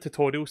lot of the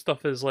tutorial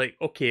stuff is like,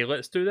 okay,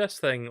 let's do this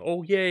thing.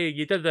 Oh yeah,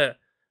 you did it.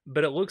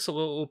 But it looks a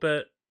little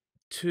bit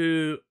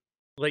too,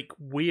 like,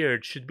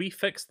 weird. Should we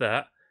fix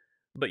that?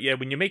 But yeah,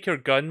 when you make your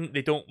gun,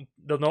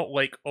 they're not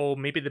like, oh,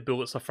 maybe the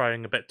bullets are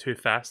firing a bit too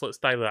fast. Let's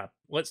dial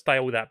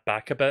that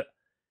back a bit.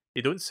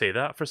 They don't say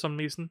that for some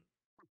reason,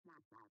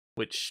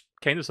 which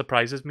kind of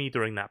surprises me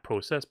during that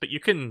process, but you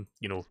can,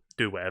 you know,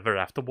 do whatever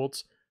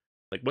afterwards.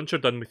 Like, once you're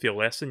done with your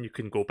lesson, you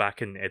can go back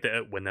and edit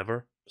it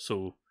whenever.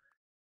 So,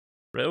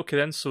 right, okay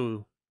then,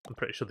 so I'm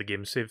pretty sure the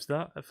game saves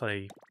that if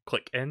I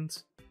click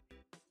end.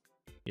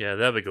 Yeah,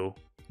 there we go.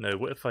 Now,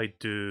 what if I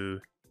do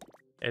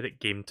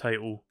edit game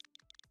title?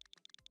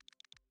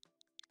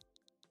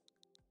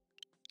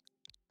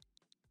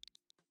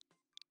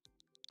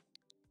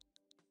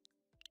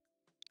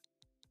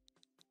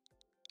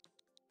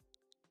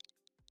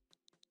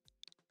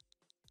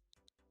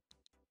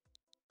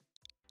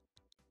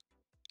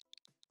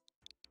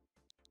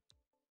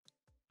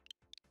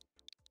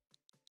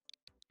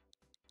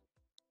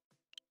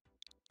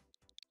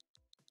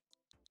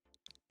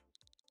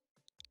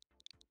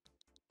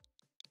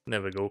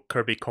 There we go,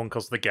 Kirby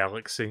conquers the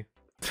galaxy.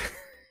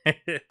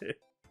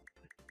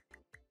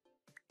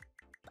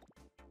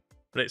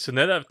 Right, so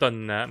now that I've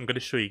done that, I'm going to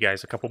show you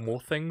guys a couple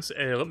more things.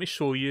 Let me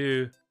show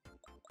you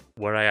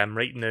where I am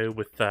right now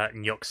with that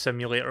Nyuk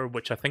Simulator,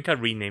 which I think I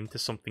renamed to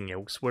something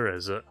else. Where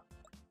is it?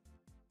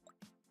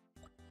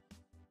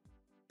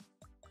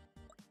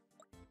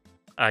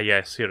 Ah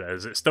yes, here it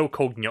is. It's still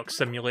called Nyuk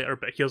Simulator,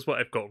 but here's what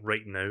I've got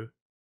right now.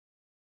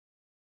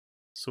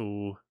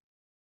 So,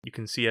 you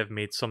can see I've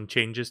made some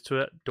changes to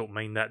it. Don't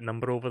mind that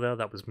number over there,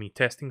 that was me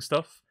testing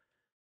stuff.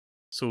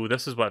 So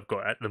this is what I've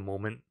got at the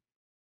moment.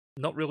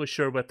 Not really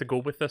sure where to go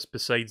with this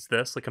besides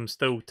this, like I'm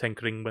still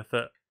tinkering with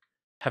it.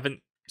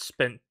 Haven't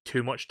spent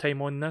too much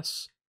time on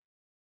this.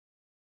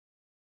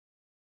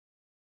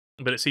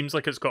 But it seems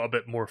like it's got a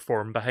bit more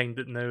form behind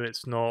it now.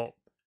 It's not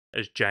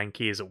as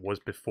janky as it was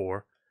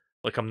before.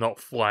 Like, I'm not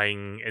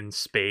flying in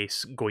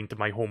space, going to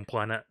my home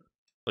planet.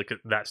 Like,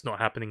 that's not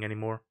happening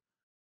anymore.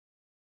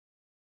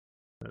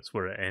 That's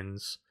where it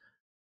ends.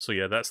 So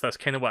yeah, that's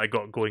kind of what I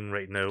got going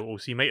right now. Oh,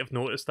 so you might have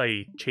noticed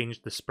I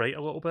changed the sprite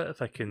a little bit,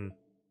 if I can...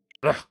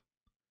 Ugh!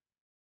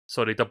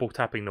 Sorry, double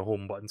tapping the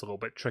home button's a little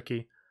bit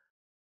tricky.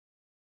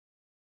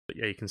 But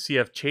yeah, you can see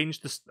I've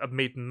changed this. I've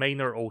made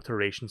minor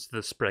alterations to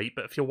the sprite,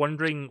 but if you're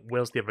wondering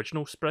where's the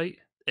original sprite,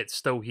 it's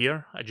still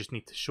here. I just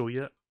need to show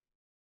you it.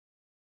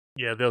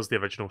 Yeah, there's the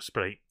original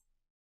sprite.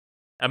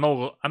 I am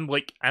all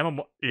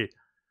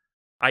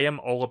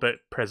about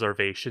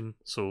preservation,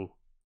 so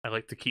I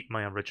like to keep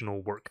my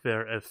original work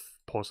there if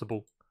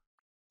possible.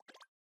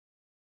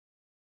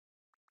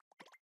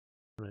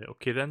 Right,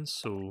 okay then,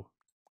 so...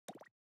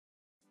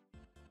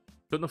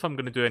 Don't know if I'm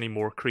going to do any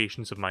more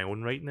creations of my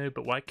own right now,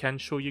 but what I can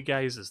show you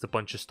guys is the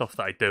bunch of stuff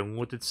that I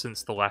downloaded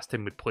since the last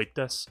time we played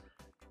this.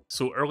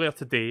 So earlier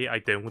today, I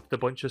downloaded a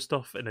bunch of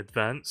stuff in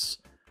advance.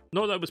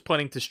 Not that I was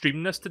planning to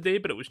stream this today,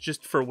 but it was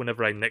just for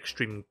whenever I next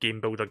stream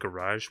Game Builder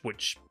Garage,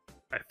 which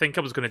I think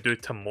I was going to do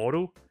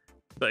tomorrow.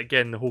 But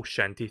again, the whole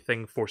shanty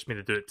thing forced me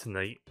to do it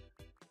tonight.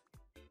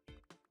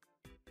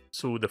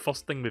 So the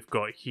first thing we've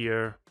got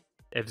here,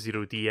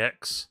 F-Zero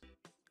DX.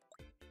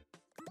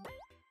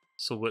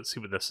 So let's see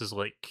what this is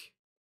like.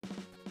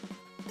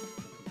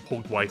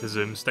 Hold Y to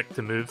zoom, stick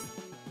to move.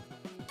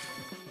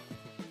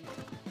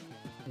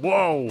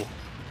 Whoa!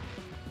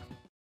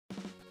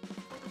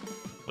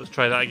 Let's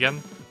try that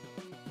again.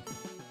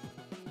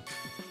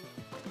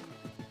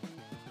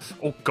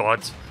 Oh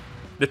god.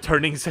 The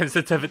turning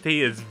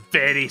sensitivity is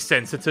very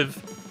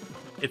sensitive.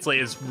 It's like,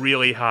 it's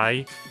really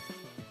high.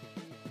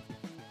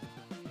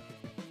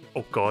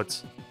 Oh god.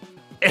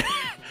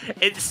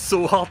 It's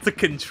so hard to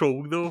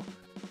control though.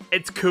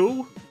 It's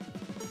cool,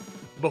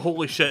 but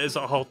holy shit, is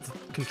it hard to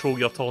control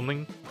your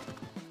turning.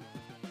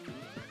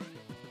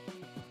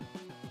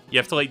 You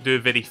have to like do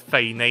very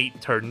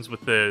finite turns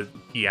with the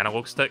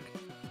analog stick.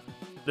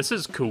 This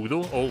is cool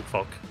though. Oh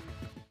fuck.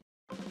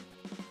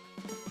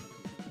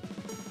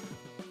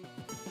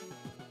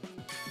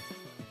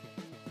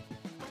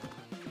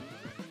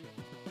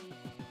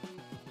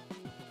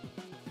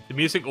 The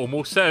music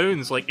almost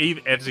sounds like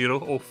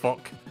F-Zero. Oh,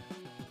 fuck.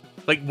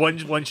 Like,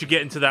 once you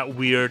get into that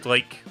weird,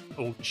 like...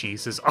 Oh,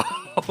 Jesus.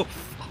 Oh,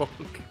 fuck.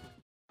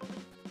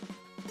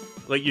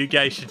 Like, you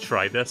guys should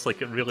try this.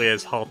 Like, it really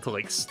is hard to,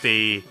 like,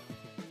 stay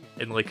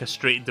in, like, a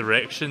straight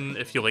direction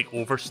if you, like,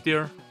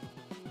 oversteer.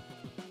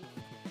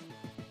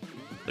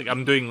 Like,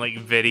 I'm doing, like,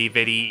 very,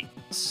 very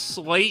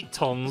slight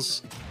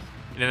turns,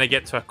 and then I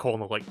get to a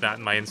corner like that,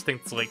 and my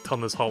instinct is, like,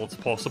 turn as hard as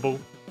possible.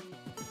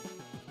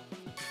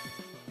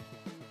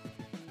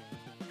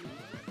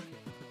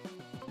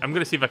 I'm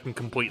gonna see if I can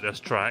complete this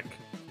track.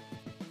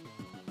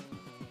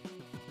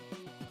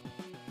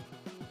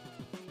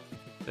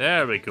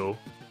 There we go.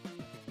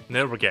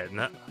 Now we're getting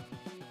it.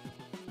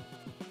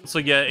 So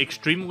yeah,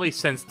 extremely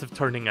sensitive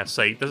turning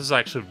aside, this is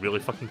actually really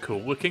fucking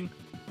cool looking.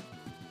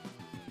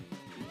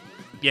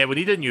 Yeah, we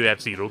need a new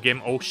F-Zero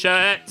game. Oh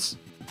shit!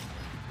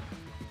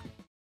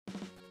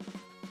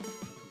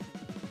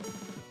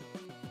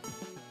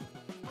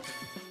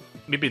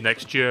 Maybe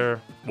next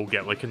year we'll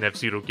get like an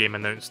F-Zero game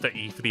announced at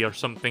E3 or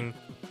something.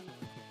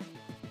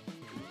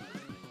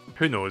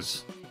 Who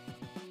knows?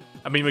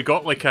 I mean, we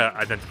got like an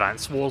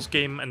Advance Wars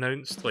game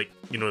announced, like,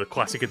 you know, the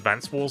classic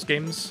Advance Wars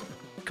games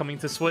coming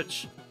to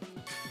Switch.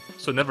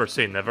 So never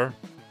say never.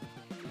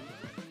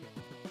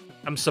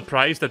 I'm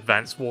surprised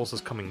Advance Wars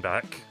is coming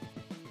back.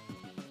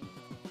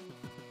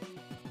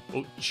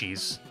 Oh,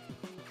 jeez.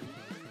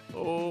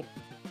 Oh.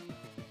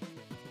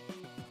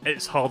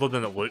 It's harder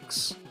than it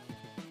looks.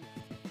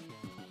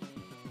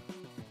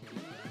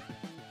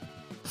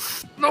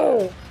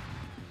 No!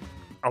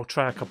 I'll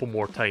try a couple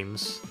more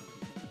times.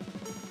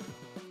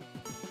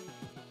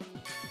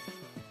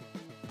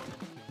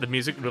 The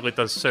music really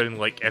does sound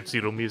like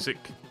F-Zero music.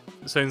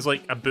 It sounds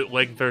like a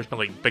bootleg version of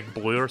like Big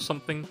Blue or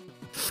something.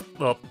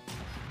 Well,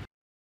 I'm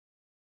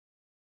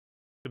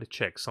gonna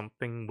check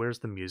something. Where's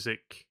the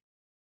music?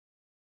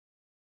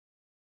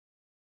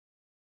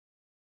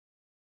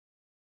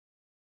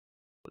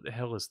 What the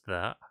hell is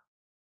that?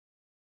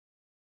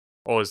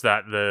 Oh, is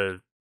that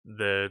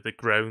the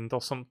ground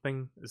or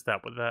something? Is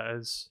that what that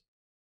is?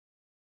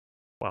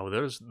 Wow,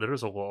 there's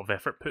a lot of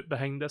effort put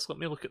behind this. Let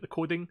me look at the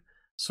coding.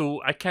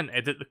 So I can't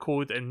edit the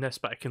code in this,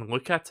 but I can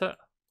look at it.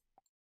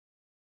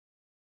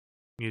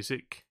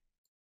 Music.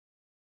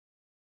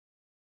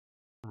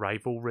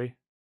 Rivalry.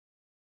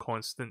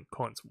 Constant.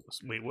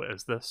 Wait, what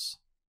is this?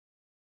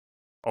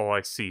 Oh,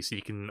 I see. So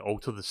you can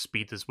alter the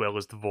speed as well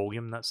as the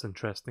volume. That's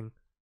interesting.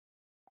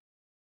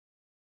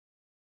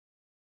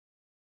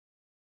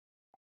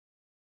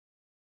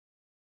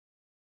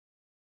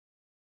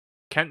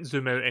 Can't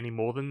zoom out any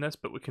more than this,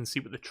 but we can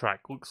see what the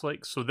track looks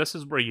like. So this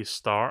is where you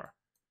start.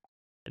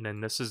 And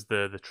then this is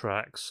the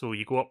track. So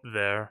you go up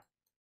there.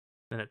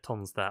 Then it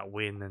turns that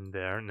way and then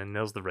there. And then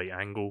there's the right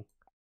angle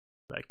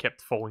that I kept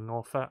falling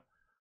off at.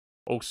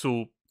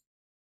 Also,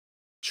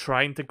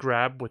 trying to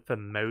grab with the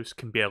mouse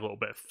can be a little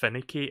bit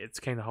finicky. It's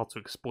kind of hard to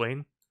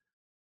explain.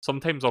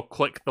 Sometimes I'll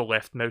click the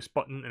left mouse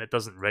button and it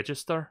doesn't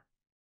register.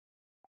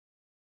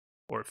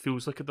 Or it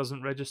feels like it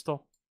doesn't register.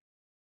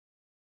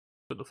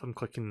 Don't know if I'm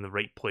clicking in the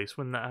right place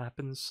when that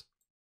happens.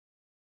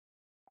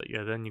 But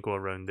yeah, then you go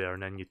around there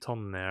and then you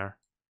turn there.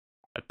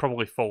 I'd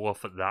probably fall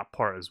off at that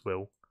part as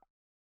well.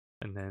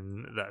 And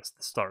then that's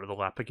the start of the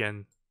lap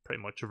again, pretty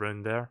much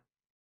around there.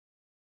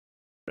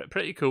 But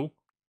pretty cool.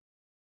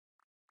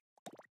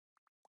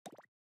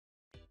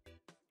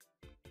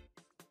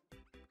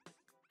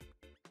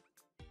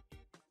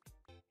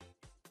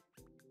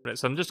 Right,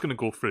 so I'm just going to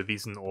go through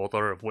these in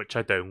order of which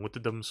I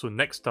downloaded them. So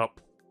next up,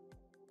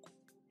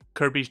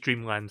 Kirby's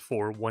Dream Land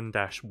 4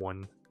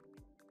 1-1.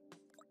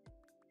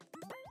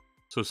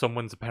 So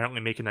someone's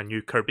apparently making a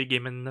new Kirby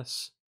game in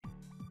this.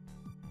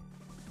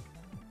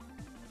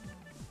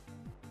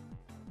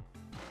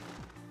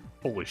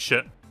 Holy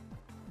shit.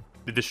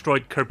 They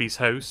destroyed Kirby's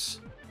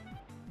house.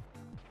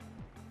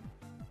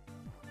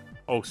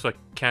 Oh, so I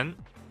can't?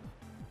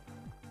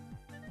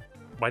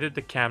 Why did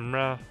the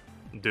camera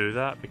do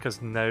that?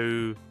 Because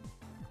now...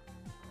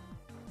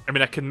 I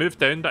mean, I can move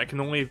down, but I can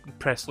only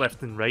press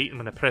left and right, and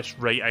when I press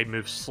right, I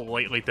move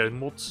slightly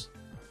downwards.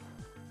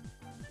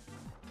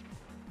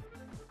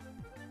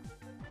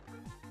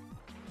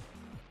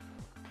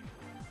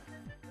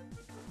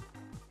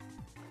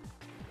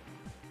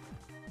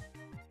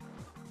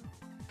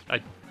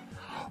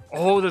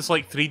 Oh, there's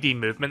like 3D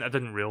movement, I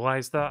didn't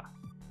realise that.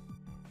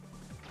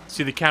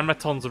 See, the camera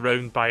turns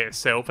around by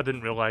itself, I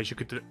didn't realise you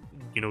could,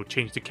 you know,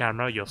 change the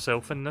camera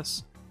yourself in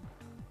this.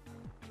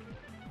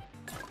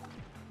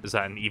 Is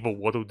that an evil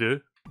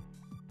waddle-doo?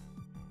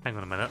 Hang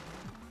on a minute.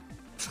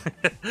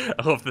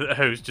 I love that the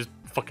house just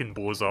fucking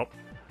blows up.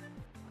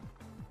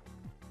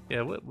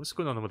 Yeah, what's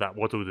going on with that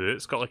waddle-doo?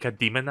 It's got like a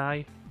demon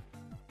eye.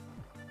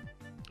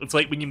 It's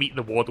like when you meet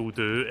the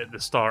waddle-doo at the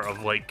start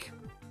of like...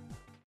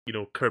 You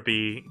know,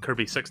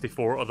 Kirby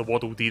 64, or the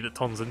Waddle Dee that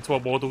turns into a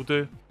Waddle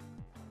Doo.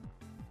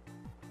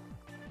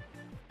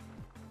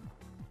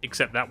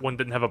 Except that one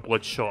didn't have a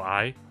bloodshot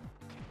eye.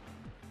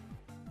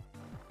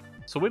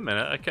 So wait a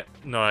minute, I can't.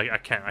 No, I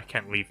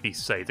can't leave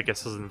these sides. I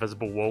guess there's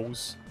invisible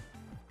walls.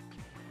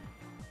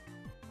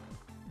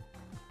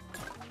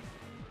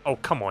 Oh,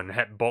 come on,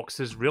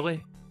 hitboxes,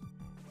 really?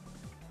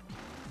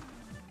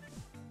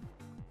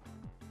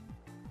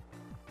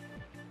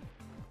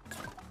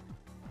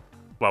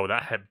 Wow,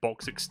 that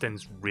hitbox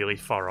extends really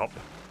far up.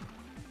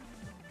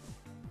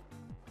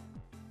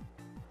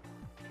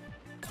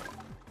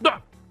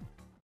 Ah!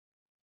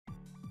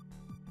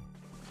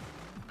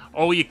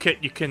 Oh, you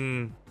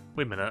can...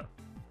 Wait a minute.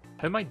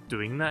 How am I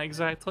doing that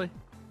exactly?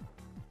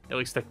 At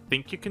least I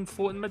think you can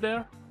float in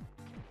midair.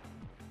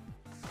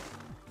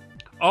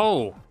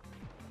 Oh!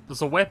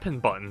 There's a weapon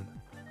button.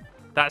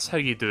 That's how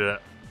you do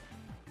it.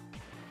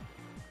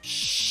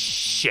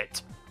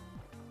 Shit.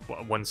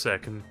 What, 1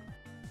 second.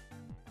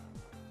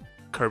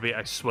 Kirby,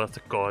 I swear to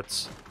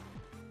gods.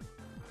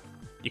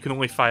 You can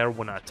only fire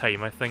one at a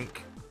time, I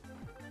think.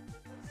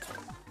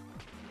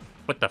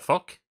 What the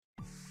fuck?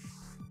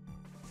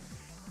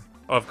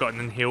 Oh, I've got an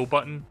inhale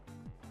button.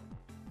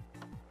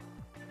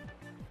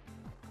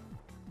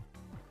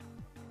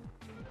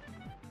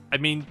 I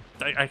mean,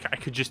 I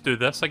could just do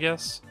this, I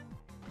guess.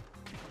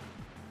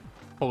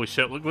 Holy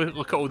shit,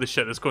 look at all the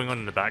shit that's going on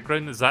in the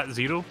background. Is that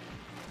Zero?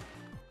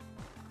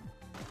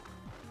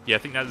 Yeah, I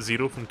think that's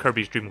Zero from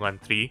Kirby's Dream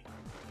Land 3.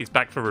 He's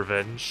back for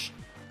revenge.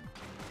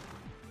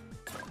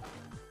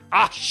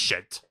 Ah,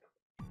 shit!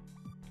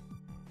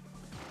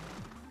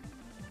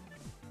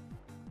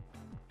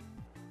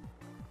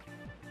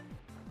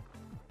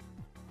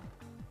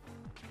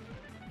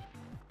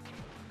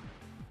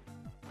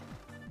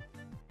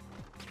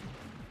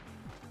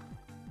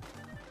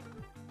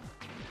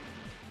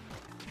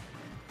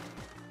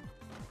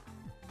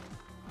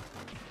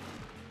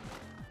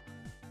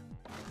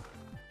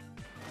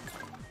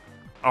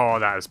 Oh,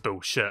 that is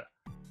bullshit.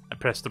 I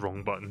pressed the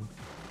wrong button.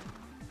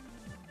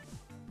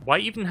 Why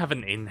even have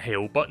an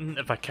inhale button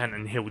if I can't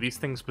inhale these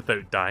things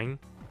without dying?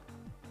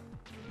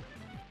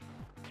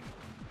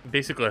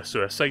 Basically a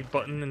suicide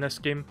button in this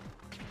game.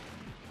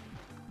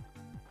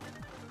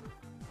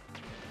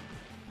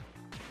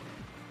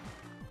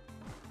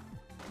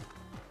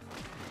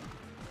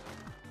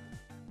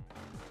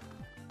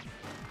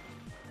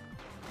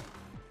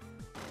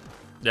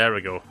 There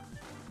we go.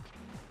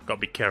 Gotta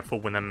be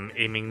careful when I'm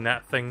aiming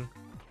that thing.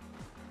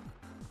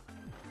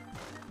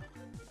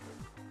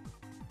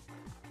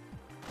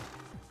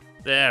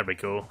 There we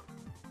go.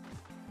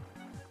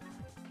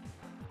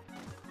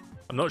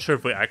 I'm not sure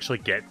if we actually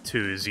get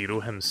to Zero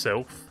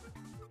himself.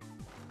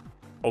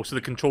 Also,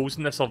 the controls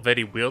in this are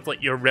very weird.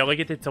 Like, you're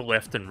relegated to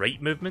left and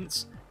right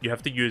movements. You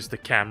have to use the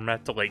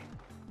camera to, like,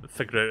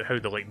 figure out how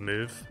to, like,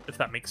 move, if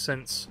that makes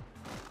sense.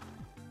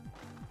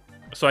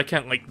 So I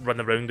can't, like,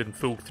 run around in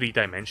full 3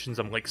 dimensions.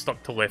 I'm, like,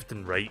 stuck to left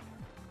and right.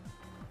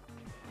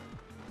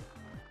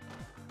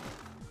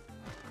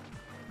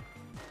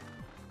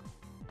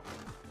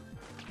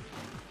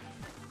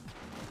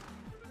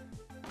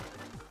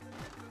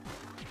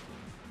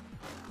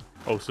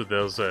 Also,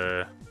 there's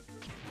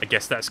I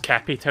guess that's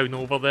Cappy Town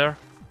over there.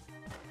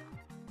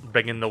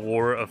 Bringing the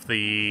lore of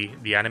the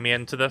anime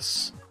into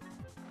this.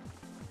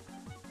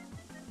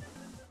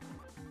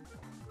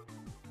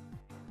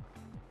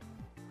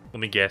 Let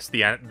me guess,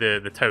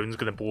 the town's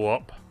gonna blow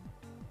up.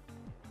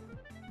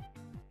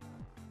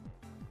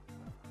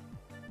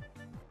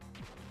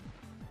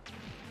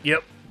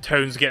 Yep,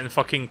 town's getting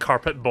fucking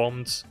carpet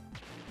bombed.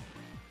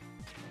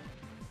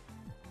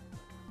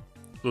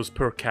 Those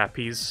poor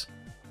Cappies.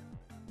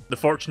 The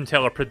fortune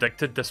teller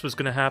predicted this was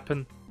gonna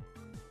happen.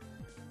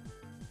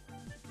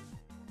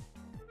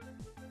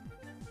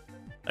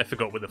 I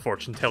forgot what the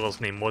fortune teller's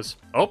name was.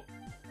 Oh!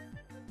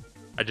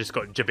 I just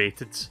got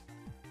debated.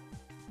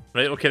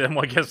 Right, okay then,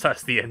 well, I guess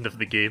that's the end of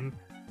the game.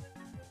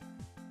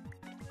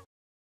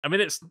 I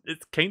mean, it's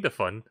kind of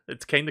fun.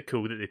 It's kind of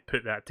cool that they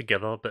put that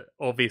together, but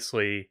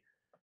obviously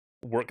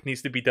work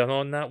needs to be done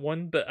on that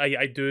one. But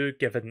I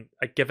give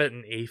it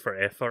an A for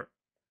effort.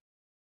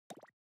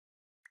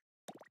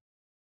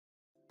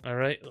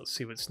 Alright, let's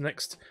see what's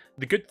next.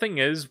 The good thing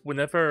is,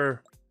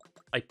 whenever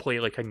I play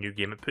like a new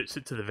game, it puts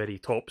it to the very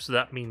top, so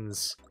that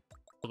means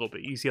a little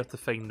bit easier to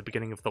find the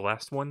beginning of the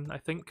last one, I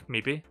think,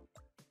 maybe.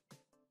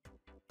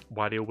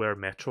 WarioWare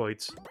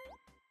Metroids.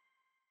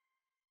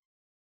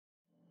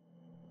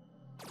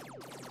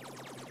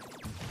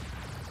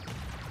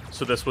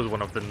 So this was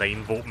one of the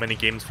 9-volt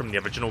minigames from the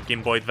original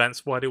Game Boy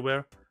Advance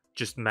WarioWare.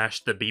 Just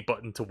mash the B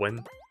button to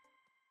win.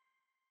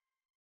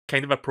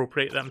 Kind of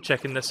appropriate that I'm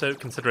checking this out,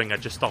 considering I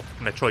just started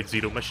Metroid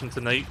Zero Mission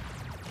tonight.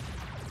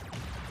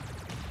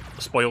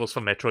 Spoilers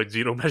for Metroid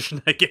Zero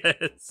Mission, I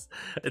guess.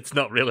 It's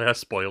not really a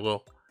spoiler.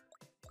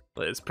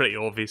 But it's pretty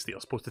obvious that you're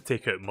supposed to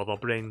take out Mother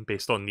Brain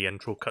based on the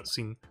intro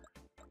cutscene.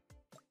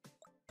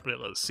 Right,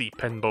 let's see,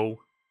 pinball.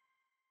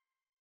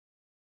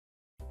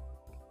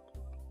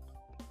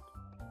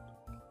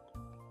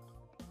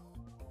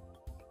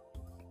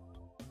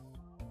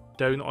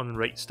 Down on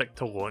right stick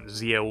to launch,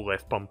 ZL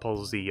left bumper,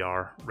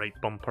 ZR right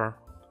bumper.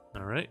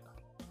 Alright.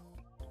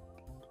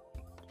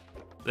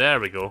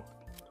 There we go.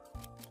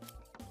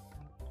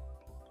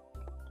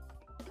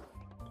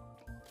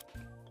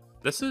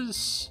 This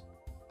is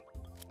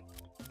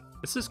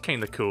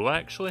kind of cool,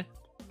 actually.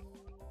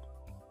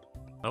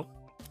 Oh.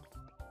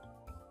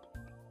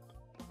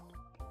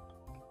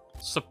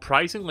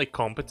 surprisingly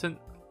competent.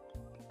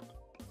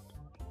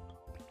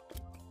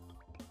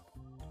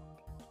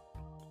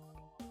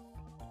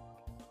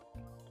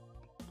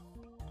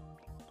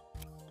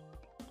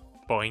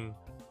 Boing.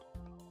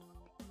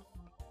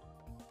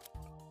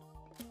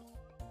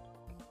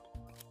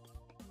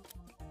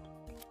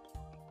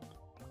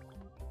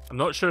 I'm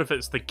not sure if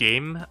it's the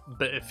game,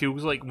 but it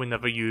feels like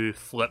whenever you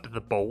flip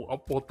the ball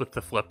upward with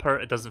the flipper,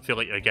 it doesn't feel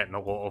like you're getting a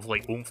lot of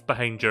like oomph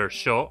behind your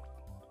shot,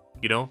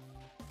 you know?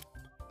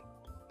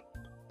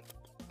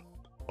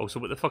 Also,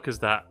 what the fuck is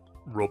that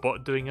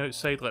robot doing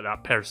outside? Like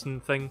that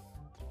person thing?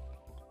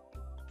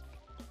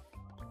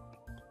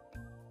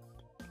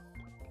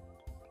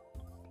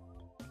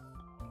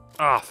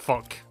 Ah,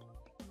 fuck.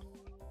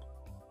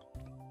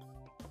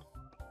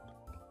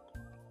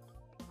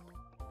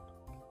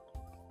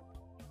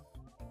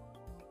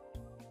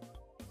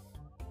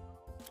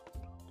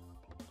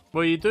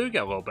 Well, you do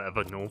get a little bit of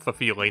an oomph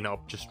if you line it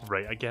up just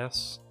right, I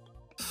guess.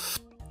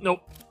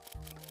 Nope.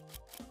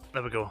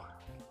 There we go.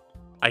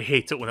 I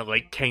hate it when it,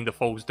 like, kind of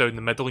falls down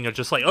the middle and you're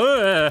just like,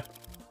 ugh!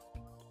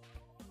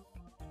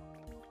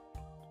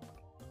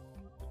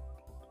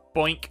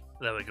 Boink.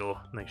 There we go.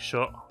 Nice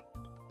shot.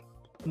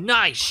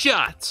 Nice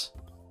shot!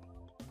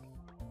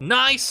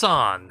 Nice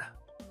on!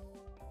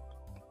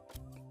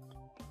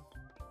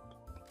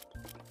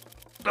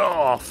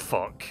 Oh,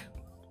 fuck.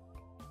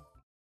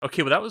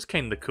 Okay, well that was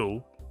kind of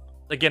cool.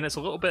 Again, it's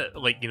a little bit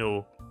like, you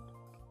know,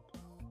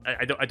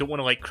 I don't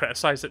want to like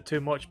criticize it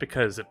too much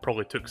because it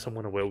probably took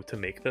someone a while to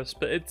make this,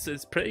 but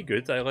it's pretty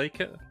good. I like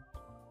it.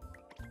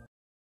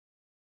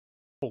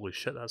 Holy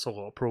shit, that's a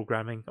lot of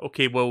programming.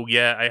 Okay, well,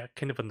 yeah, I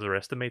kind of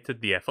underestimated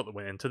the effort that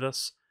went into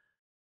this.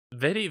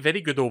 Very,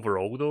 very good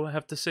overall, though, I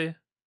have to say.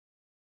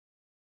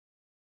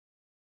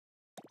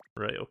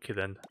 Right, okay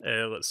then.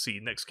 Let's see,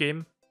 next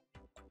game.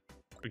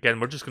 Again,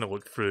 we're just going to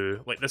look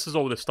through, like, this is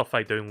all the stuff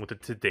I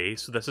downloaded today,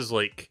 so this is,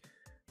 like,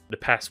 the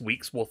past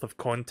week's worth of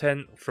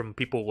content from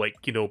people,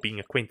 like, you know, being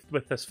acquainted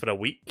with this for a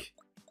week.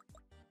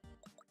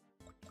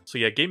 So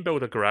yeah, Game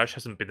Builder Garage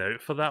hasn't been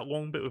out for that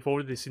long, but we've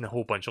already seen a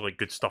whole bunch of, like,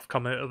 good stuff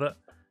come out of it.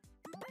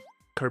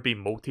 Kirby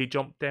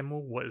multi-jump demo,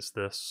 what is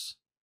this?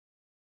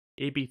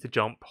 AB to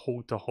jump,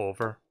 hold to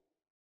hover.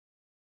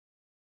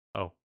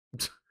 Oh.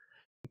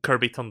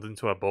 Kirby turned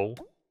into a ball.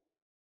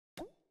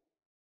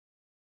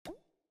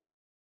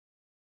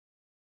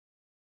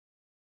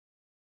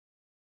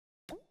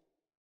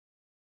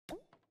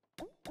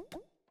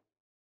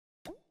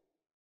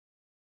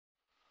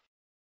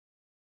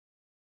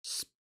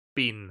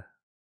 Spin.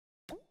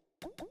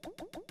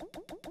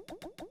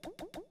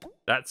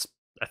 I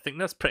think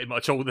that's pretty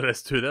much all there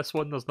is to this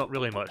one. There's not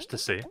really much to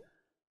say.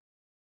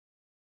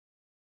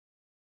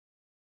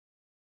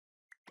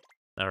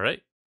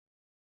 Alright.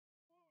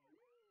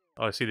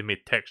 Oh, I see they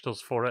made textures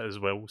for it as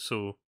well,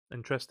 so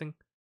interesting.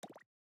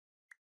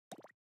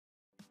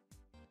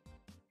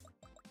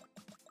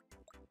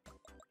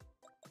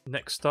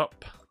 Next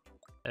up,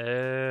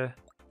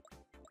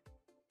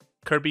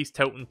 Kirby's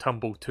Tilt and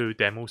Tumble 2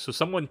 demo. So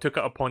someone took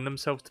it upon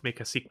themselves to make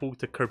a sequel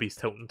to Kirby's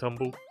Tilt and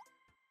Tumble,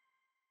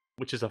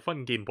 which is a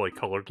fun Game Boy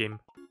Color game.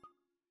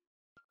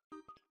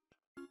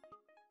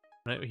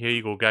 Right, here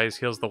you go, guys.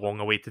 Here's the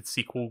long-awaited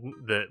sequel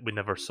that we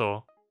never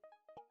saw.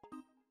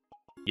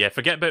 Yeah,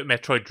 forget about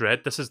Metroid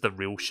Dread. This is the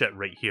real shit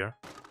right here.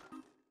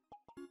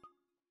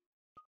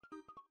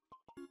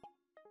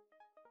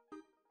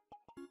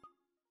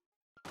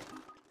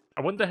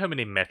 I wonder how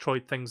many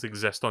Metroid things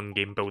exist on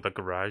Game Builder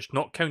Garage,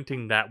 not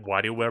counting that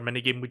WarioWare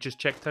minigame we just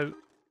checked out.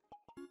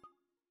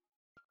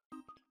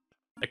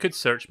 I could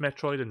search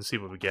Metroid and see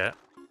what we get.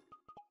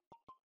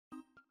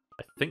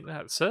 I think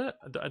that's it.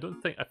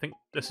 I think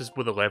this is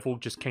where the level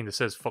just kind of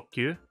says fuck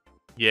you.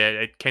 Yeah,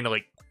 it kind of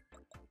like...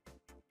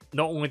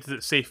 Not only does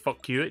it say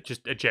fuck you, it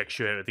just ejects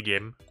you out of the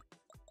game.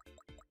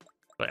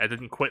 Like, I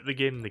didn't quit the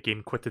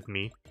game quitted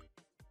me.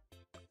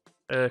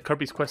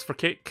 Kirby's Quest for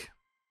Cake.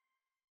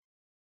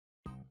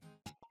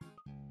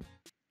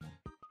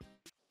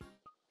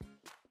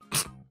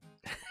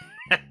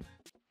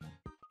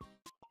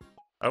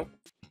 Oh.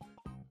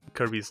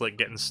 Kirby's like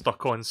getting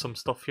stuck on some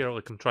stuff here,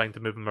 like I'm trying to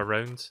move him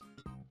around.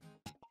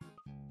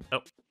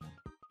 Oh.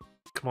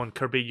 Come on,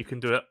 Kirby, you can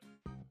do it.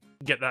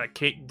 Get that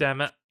cake,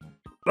 damn it.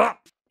 Ah!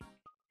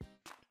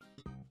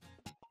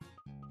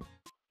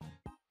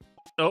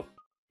 Oh.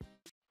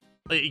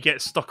 Like, you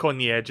get stuck on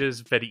the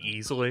edges very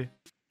easily,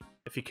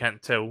 if you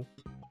can't tell.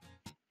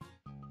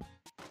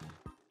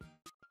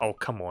 Oh,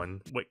 come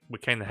on.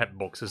 What kind of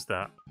hitbox is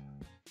that?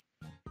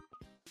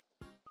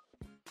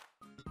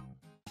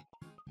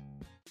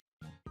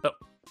 Oh,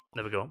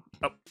 there we go.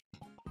 Up.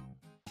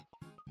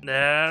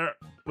 There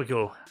we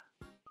go.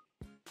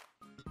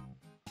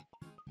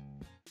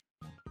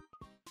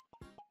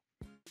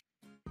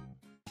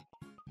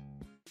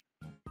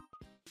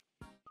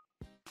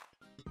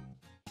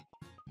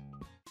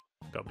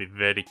 Gotta be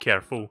very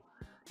careful,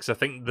 because I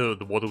think the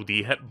Waddle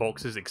Dee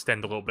hitboxes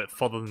extend a little bit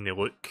further than they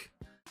look.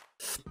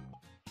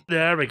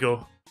 There we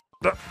go.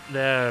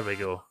 There we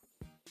go.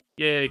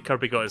 Yay,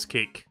 Kirby got his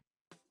cake.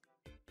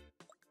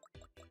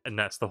 And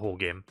that's the whole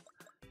game.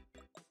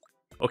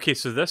 Okay,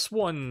 so this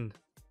one...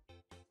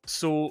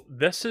 So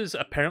this is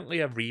apparently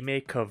a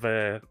remake of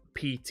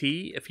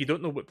PT. If you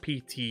don't know what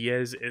PT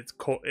is,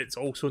 it's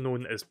also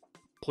known as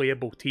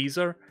Playable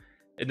Teaser.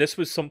 And this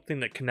was something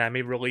that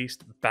Konami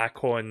released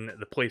back on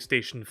the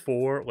PlayStation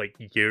 4, like,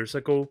 years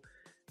ago.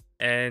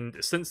 And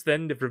since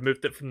then, they've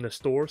removed it from the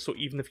store, so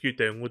even if you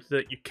downloaded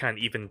it, you can't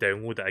even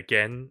download it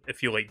again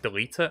if you, like,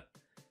 delete it.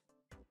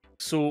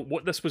 So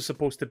what this was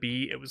supposed to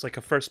be, it was like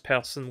a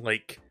first-person,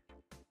 like,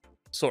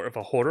 sort of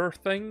a horror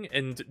thing,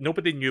 and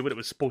nobody knew what it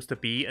was supposed to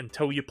be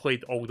until you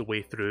played all the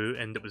way through,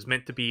 and it was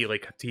meant to be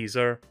like a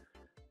teaser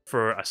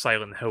for a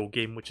Silent Hill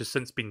game, which has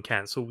since been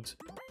cancelled.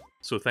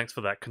 So thanks for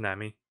that,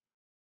 Konami.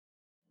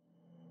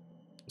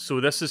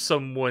 So this is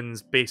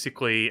someone's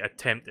basically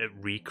attempt at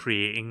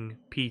recreating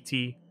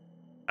PT.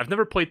 I've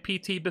never played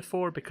PT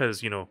before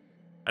because, you know,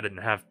 I didn't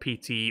have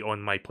PT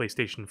on my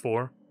PlayStation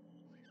 4.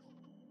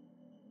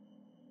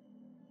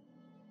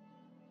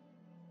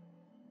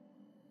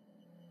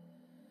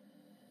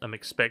 I'm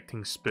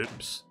expecting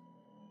spoops.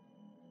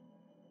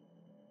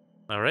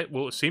 Alright,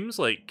 well it seems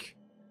like...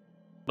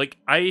 Like,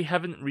 I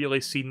haven't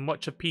really seen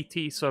much of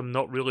PT, so I'm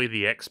not really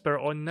the expert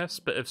on this,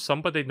 but if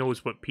somebody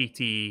knows what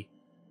PT,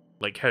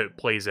 like, how it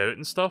plays out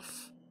and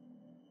stuff...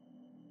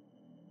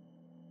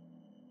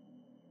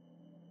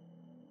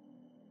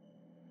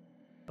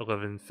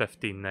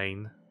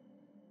 11:59. I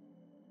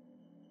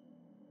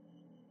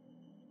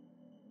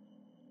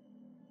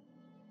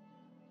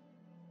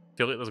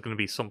feel like there's going to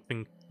be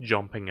something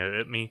jumping out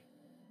at me.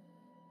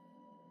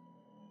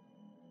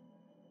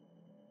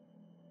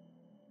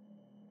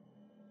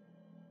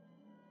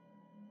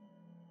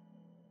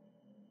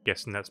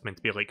 Guessing that's meant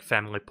to be like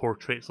family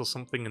portraits or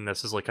something, and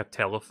this is like a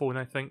telephone,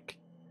 I think.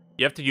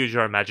 You have to use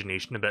your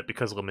imagination a bit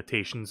because of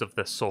limitations of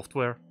this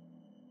software.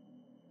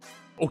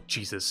 Oh,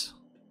 Jesus.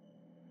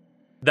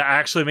 That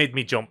actually made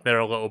me jump there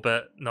a little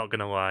bit, not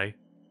gonna lie.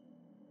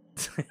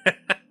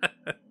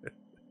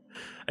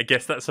 I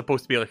guess that's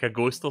supposed to be like a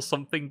ghost or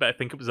something, but I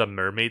think it was a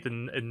mermaid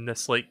in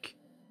this, like...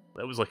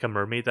 It was like a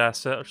mermaid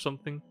asset or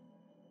something.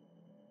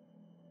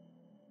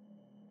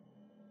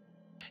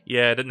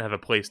 Yeah, I didn't have a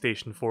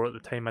PlayStation 4 at the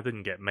time. I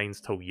didn't get mine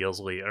till years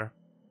later.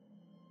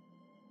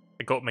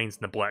 I got mine in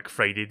the Black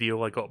Friday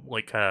deal. I got,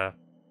 like, the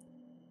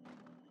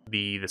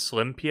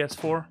Slim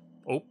PS4.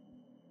 Oh.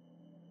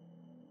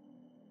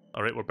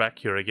 Alright, we're back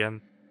here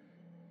again.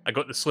 I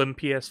got the Slim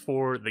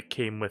PS4 that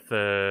came with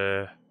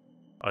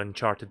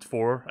Uncharted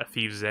 4, A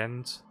Thief's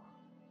End.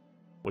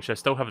 Which I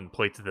still haven't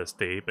played to this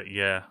day, but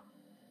yeah.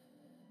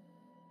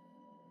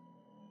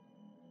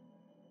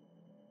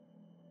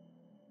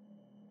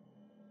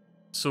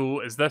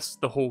 So, is this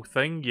the whole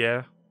thing?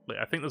 Yeah. Like,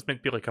 I think there's meant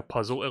to be like a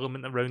puzzle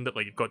element around it,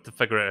 like you've got to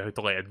figure out how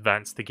to like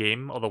advance the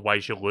game,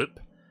 otherwise you loop.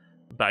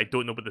 But I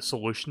don't know what the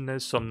solution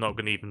is, so I'm not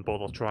going to even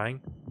bother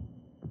trying.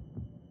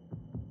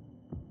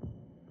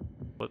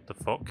 What the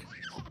fuck?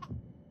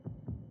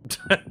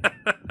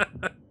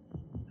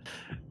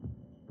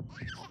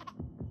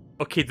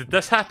 Okay, did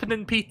this happen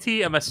in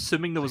PT? I'm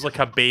assuming there was like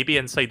a baby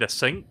inside a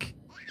sink?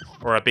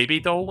 Or a baby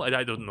doll?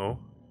 I don't know.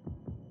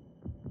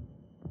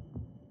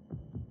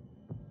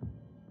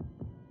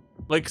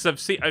 Like,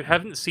 cause I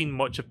haven't seen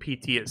much of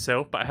PT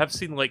itself, but I have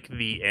seen like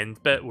the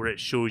end bit where it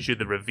shows you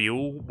the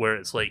reveal, where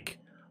it's like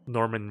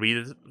Norman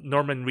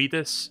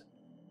Reedus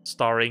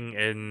starring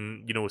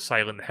in, you know,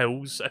 Silent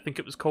Hills, I think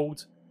it was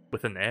called,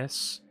 with an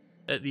S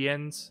at the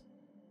end.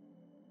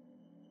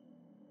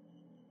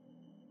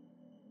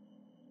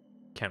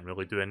 Can't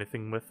really do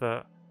anything with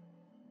that.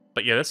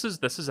 But yeah, this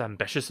is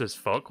ambitious as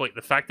fuck. Like,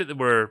 the fact that they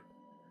were...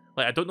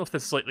 Like, I don't know if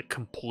this is, like, the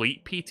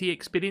complete PT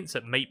experience.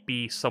 It might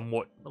be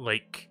somewhat,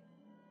 like,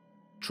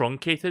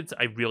 truncated.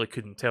 I really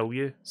couldn't tell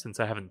you, since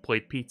I haven't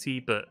played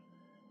PT, but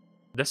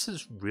this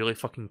is really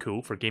fucking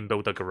cool for Game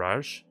Builder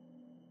Garage.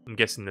 I'm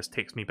guessing this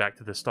takes me back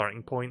to the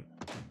starting point.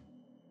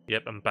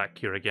 Yep, I'm back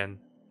here again.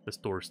 This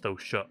door's still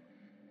shut.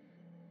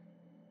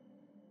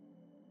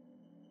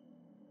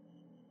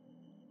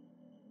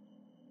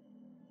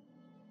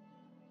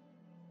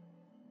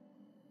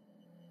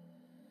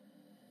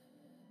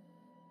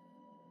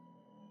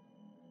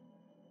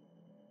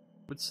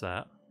 What's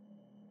that?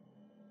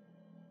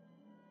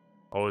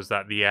 Oh, is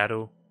that the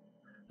arrow?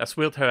 That's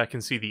weird how I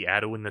can see the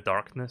arrow in the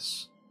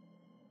darkness.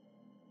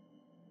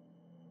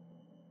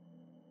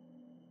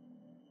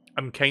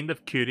 I'm kind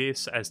of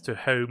curious as to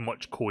how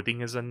much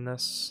coding is in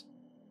this.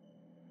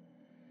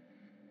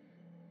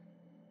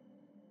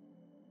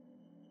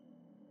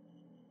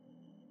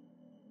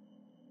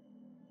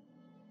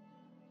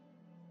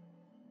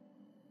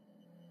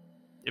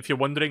 If you're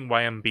wondering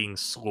why I'm being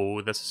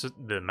slow, this is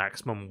the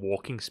maximum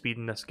walking speed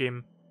in this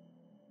game.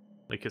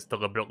 Like, it's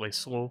deliberately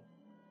slow.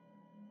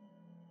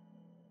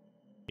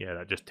 Yeah,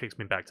 that just takes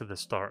me back to the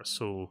start,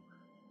 so...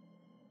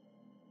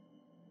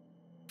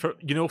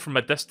 You know, from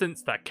a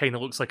distance, that kind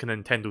of looks like a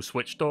Nintendo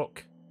Switch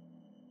dock.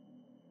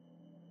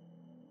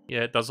 Yeah,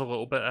 it does a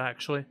little bit,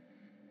 actually.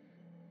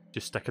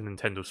 Just stick a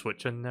Nintendo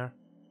Switch in there.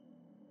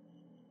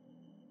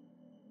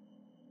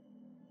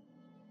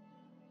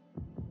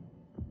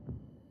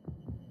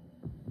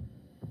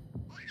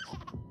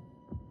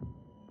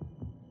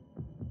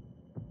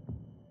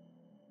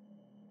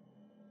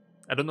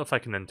 I don't know if I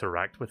can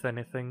interact with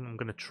anything. I'm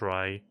gonna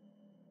try.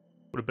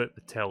 What about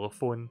the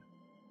telephone?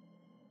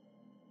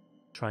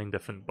 Trying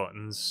different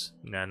buttons.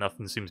 Nah,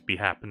 nothing seems to be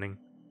happening.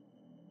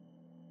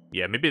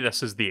 Yeah, maybe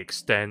this is the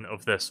extent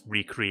of this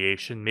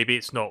recreation. Maybe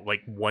it's not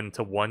like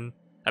one-to-one.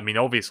 I mean,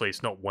 obviously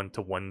it's not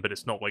one-to-one, but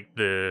it's not like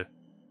the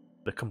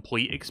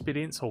complete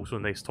experience. Also,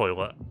 nice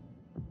toilet.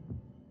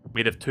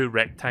 Made of 2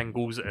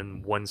 rectangles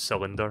and 1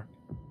 cylinder.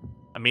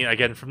 I mean,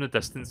 again, from the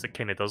distance, it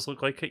kind of does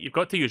look like it. You've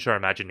got to use your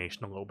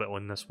imagination a little bit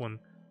on this one.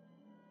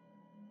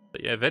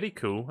 But yeah, very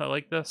cool. I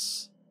like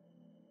this.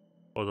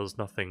 Oh, there's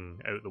nothing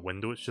out the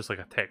window. It's just like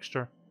a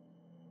texture.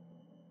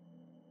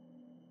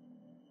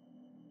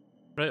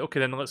 Right, okay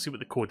then, let's see what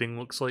the coding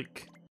looks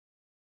like.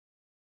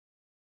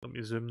 Let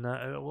me zoom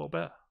that out a little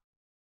bit.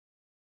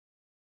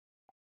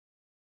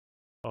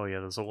 Oh yeah,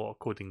 there's a lot of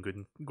coding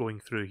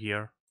going through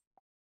here.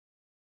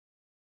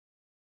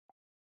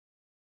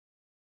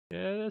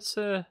 Yeah, that's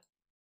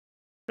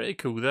pretty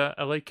cool, that.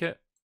 I like it.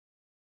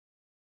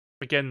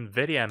 Again,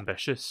 very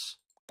ambitious.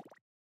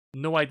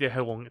 No idea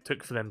how long it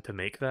took for them to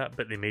make that,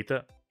 but they made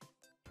it.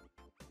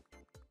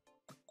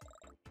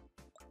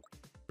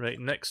 Right,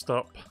 next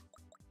up.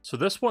 So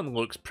this one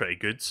looks pretty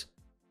good.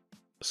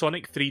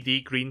 Sonic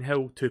 3D Green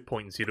Hill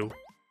 2.0.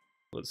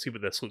 Let's see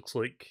what this looks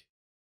like.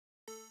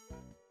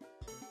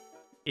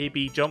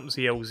 AB jump,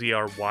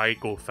 ZLZRY,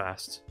 go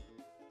fast.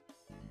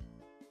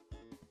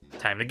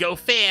 Time to go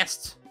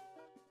fast!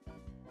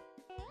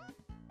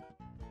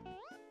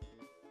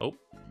 Oh.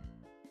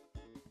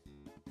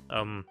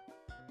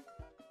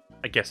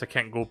 I guess I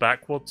can't go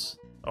backwards.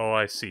 Oh,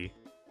 I see.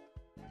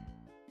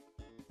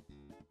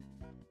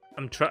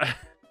 I'm trying...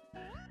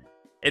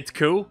 It's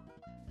cool,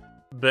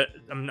 but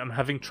I'm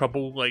having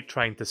trouble, like,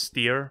 trying to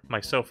steer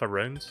myself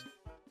around.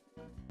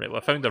 Right,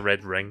 well, I found a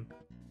red ring.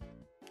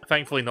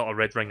 Thankfully not a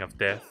red ring of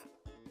death.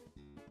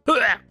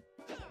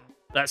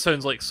 That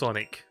sounds like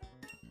Sonic.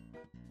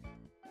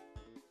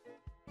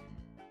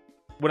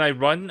 When I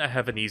run, I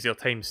have an easier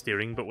time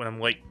steering, but when I'm,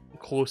 like,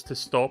 close to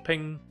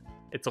stopping,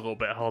 it's a little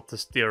bit hard to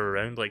steer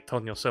around, like,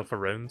 turn yourself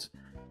around.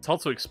 It's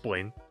hard to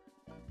explain.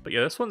 But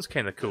yeah, this one's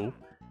kind of cool.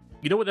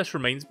 You know what this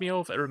reminds me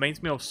of? It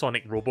reminds me of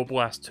Sonic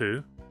Roboblast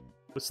 2.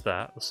 What's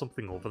that? There's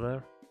something over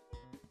there.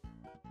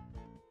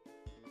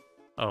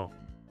 Oh.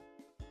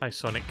 Hi,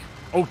 Sonic.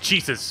 Oh,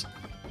 Jesus!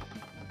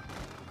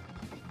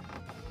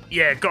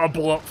 Yeah, gotta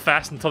blow up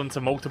fast and turn into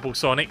multiple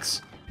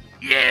Sonics.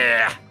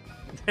 Yeah!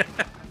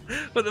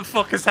 What the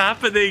fuck is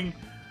happening?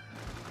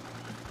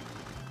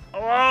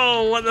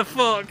 Oh, what the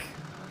fuck?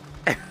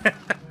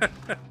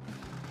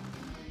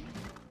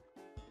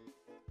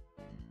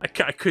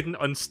 I couldn't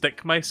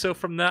unstick myself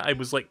from that. I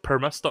was like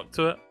perma-stuck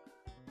to it.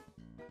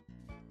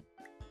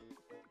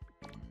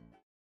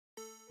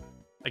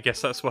 I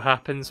guess that's what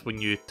happens when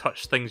you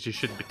touch things you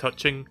shouldn't be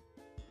touching.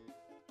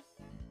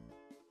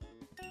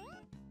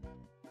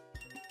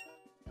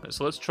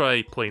 So let's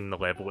try playing the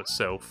level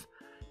itself.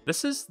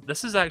 This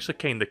is actually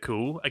kind of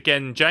cool.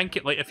 Again,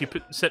 janky. Like if you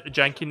set the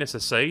jankiness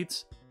aside,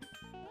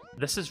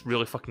 this is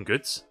really fucking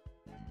good.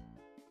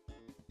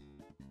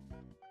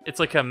 It's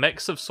like a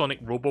mix of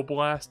Sonic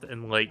Roboblast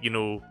and, like, you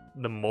know,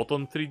 the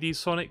modern 3D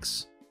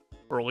Sonics.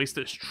 Or at least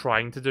it's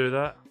trying to do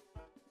that.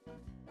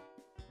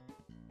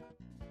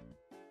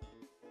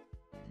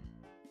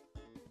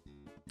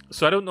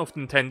 So I don't know if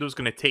Nintendo's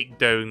going to take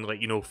down,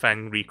 like, you know,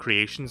 fan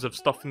recreations of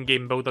stuff in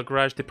Game Builder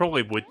Garage. They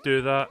probably would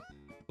do that.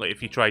 Like,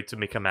 if you tried to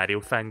make a Mario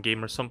fan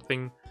game or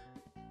something.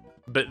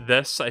 But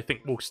this, I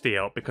think, will stay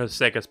up because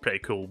Sega's pretty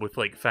cool with,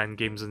 like, fan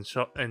games and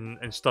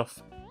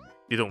stuff.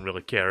 They don't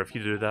really care if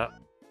you do that.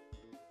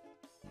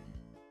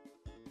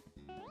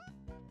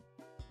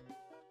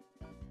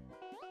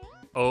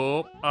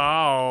 Oh,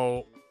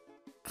 ow.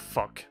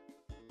 Fuck.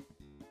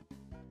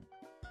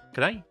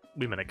 Can I?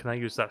 Wait a minute, can I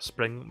use that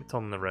spring? Let me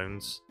turn the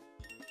rounds.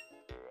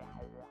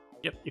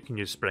 Yep, you can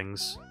use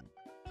springs.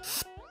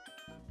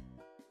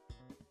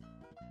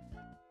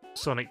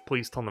 Sonic,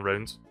 please turn the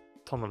rounds.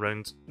 Turn the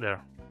rounds.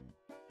 There.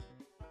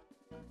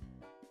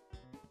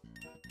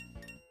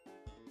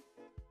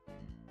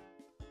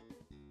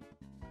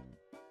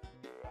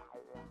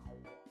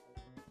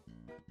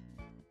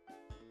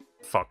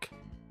 Fuck.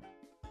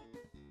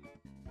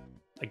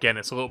 Again,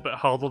 it's a little bit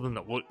harder than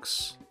it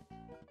looks.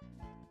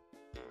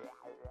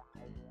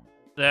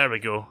 There we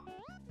go.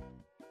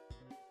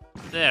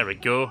 There we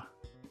go.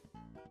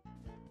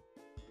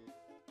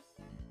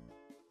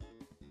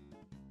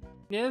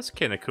 Yeah, it's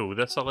kind of cool,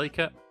 this. I like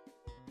it.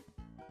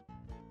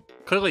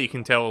 Clearly you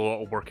can tell a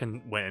lot of work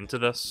went into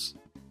this.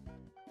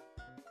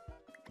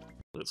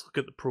 Let's look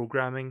at the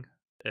programming.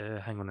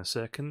 Hang on a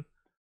second.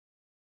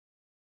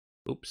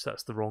 Oops,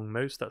 that's the wrong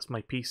mouse. That's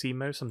my PC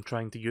mouse I'm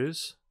trying to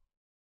use.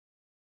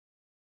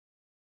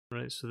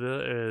 Right, so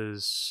there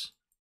is...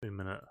 Wait a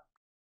minute.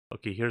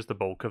 Okay, here's the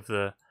bulk of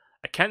the...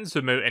 I can't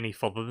zoom out any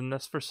further than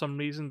this for some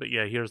reason, but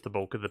yeah, here's the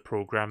bulk of the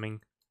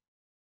programming.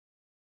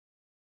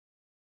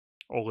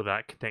 All of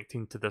that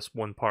connecting to this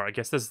one part. I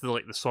guess this is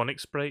like the Sonic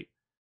sprite.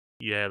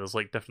 Yeah, there's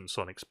like different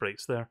Sonic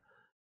sprites there.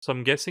 So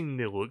I'm guessing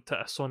they looked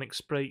at a Sonic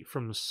sprite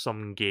from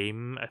some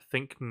game. I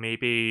think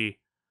maybe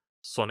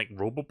Sonic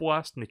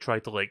Roboblast, and they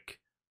tried to like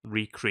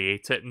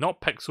recreate it,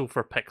 not pixel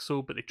for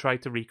pixel, but they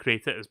tried to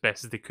recreate it as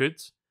best as they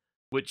could.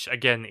 Which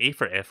again, A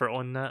for effort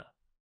on that.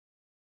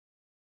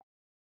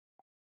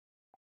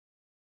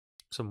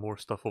 Some more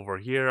stuff over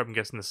here. I'm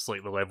guessing this is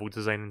like the level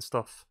design and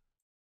stuff.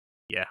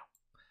 Yeah.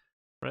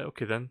 Right,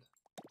 okay then.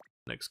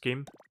 Next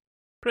game.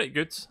 Pretty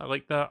good. I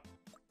like that.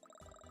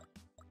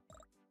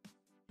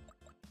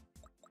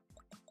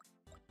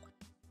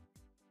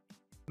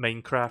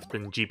 Minecraft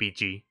and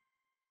GBG.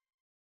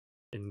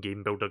 In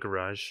Game Builder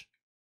Garage.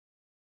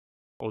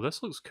 Oh,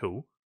 this looks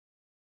cool.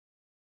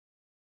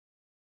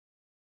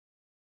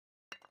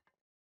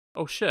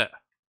 Oh shit.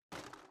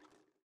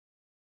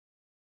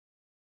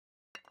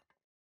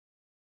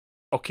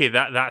 Okay,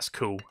 that's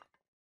cool.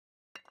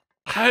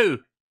 How?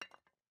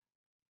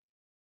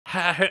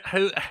 How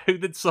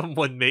did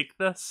someone make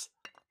this?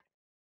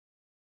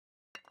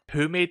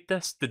 Who made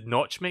this? Did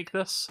Notch make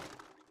this?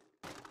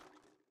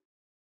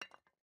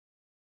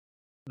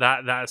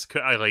 That's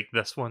cool. I like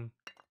this one.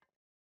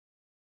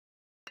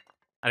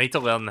 I need to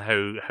learn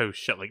how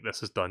shit like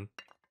this is done.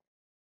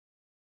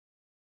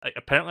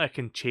 Apparently I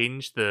can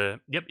change the...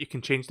 Yep, you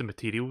can change the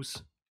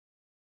materials.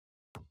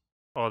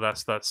 Oh,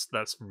 that's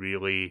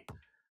really...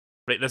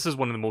 Right, this is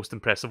one of the most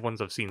impressive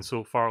ones I've seen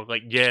so far.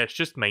 Like, yeah, it's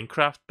just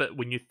Minecraft, but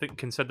when you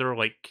consider,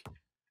 like,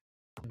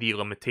 the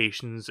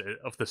limitations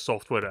of the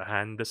software at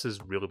hand, this is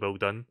really well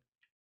done.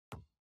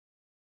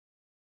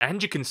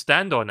 And you can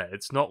stand on it.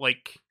 It's not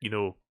like, you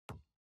know,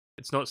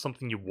 it's not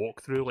something you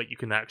walk through. Like, you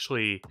can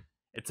actually...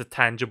 It's a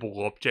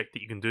tangible object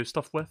that you can do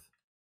stuff with.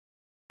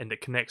 And it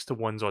connects to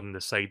ones on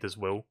the side as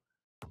well.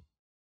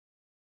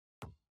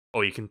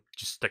 Oh, you can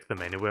just stick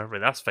them anywhere. Right,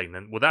 that's fine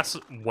then. Well, that's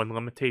one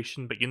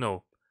limitation, but you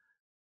know,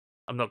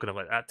 I'm not going to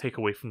let that take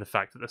away from the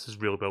fact that this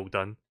is really well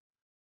done.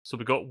 So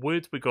we got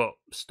wood, we got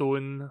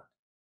stone.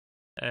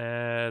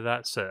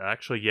 That's it.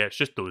 Actually, yeah, it's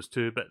just those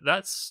two, but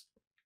that's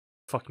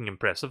fucking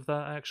impressive,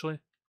 that, actually.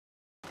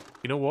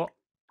 You know what?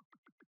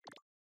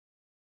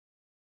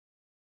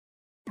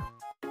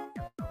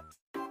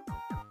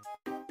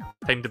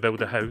 Time to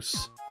build a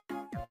house.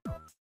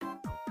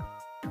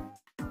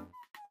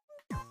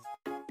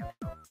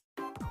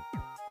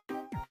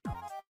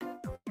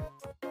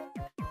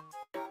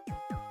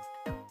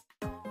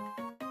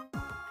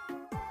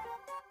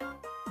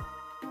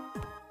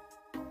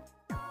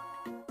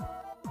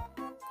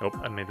 Oh,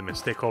 I made a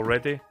mistake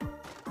already.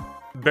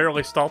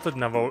 Barely started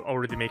and I'm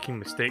already making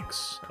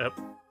mistakes. Yep.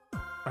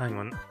 Hang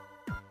on.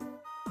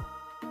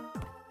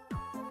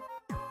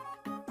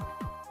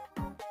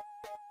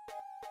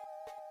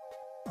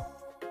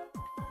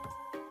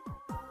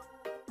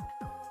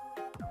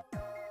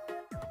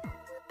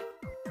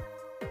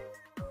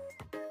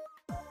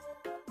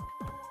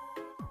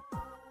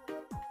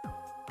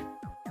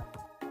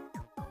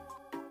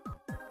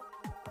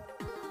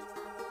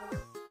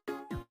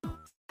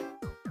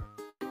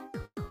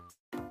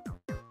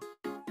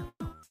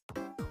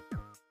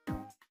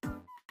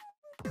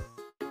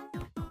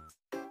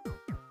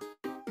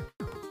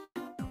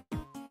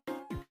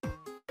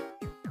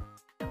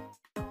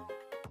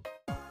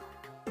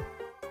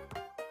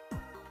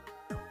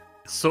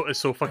 It's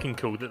so fucking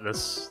cool that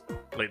this,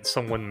 like,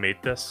 someone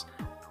made this.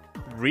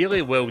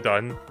 Really well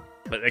done.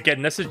 But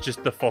again, this is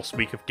just the first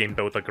week of Game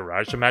Builder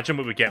Garage. Imagine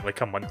what we get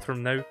like a month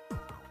from now.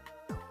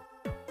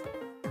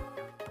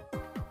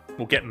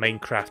 We'll get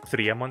Minecraft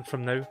 3 a month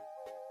from now.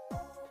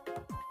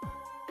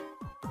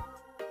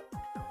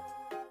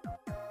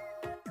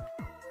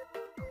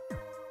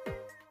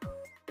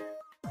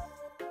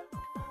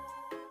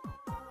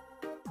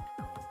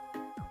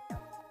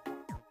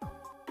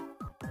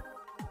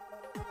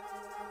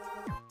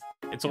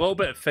 It's a little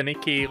bit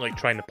finicky, like,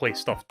 trying to place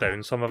stuff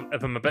down, so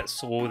if I'm a bit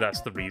slow,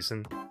 that's the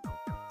reason.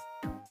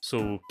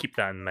 So keep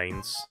that in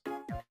mind.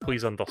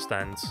 Please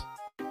understand.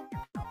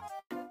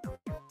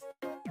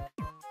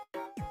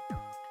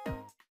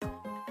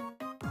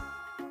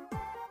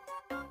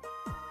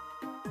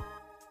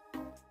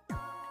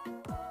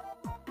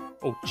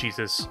 Oh,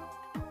 Jesus.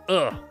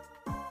 Ugh!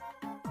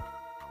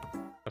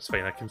 That's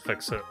fine, I can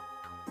fix it.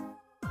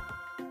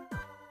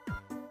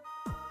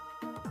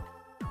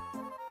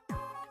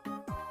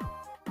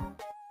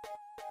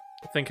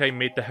 I think I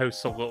made the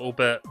house a little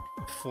bit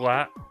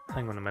flat.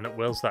 Hang on a minute,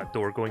 where's that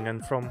door going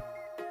in from?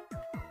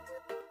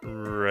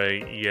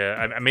 Right, yeah,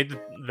 I made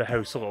the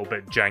house a little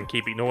bit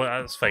janky, but you know what,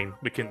 that's fine.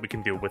 We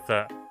can deal with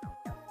that.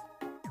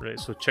 Right,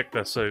 so check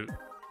this out.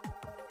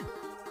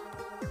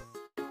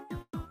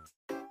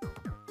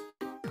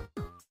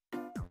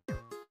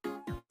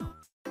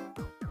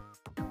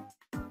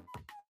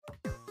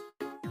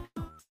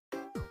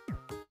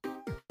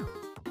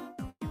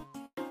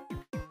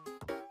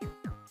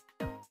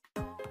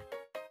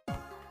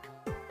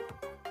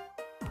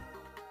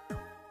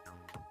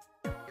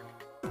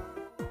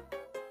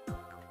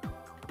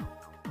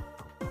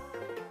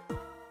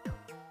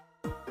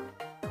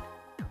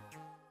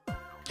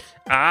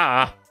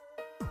 Ah!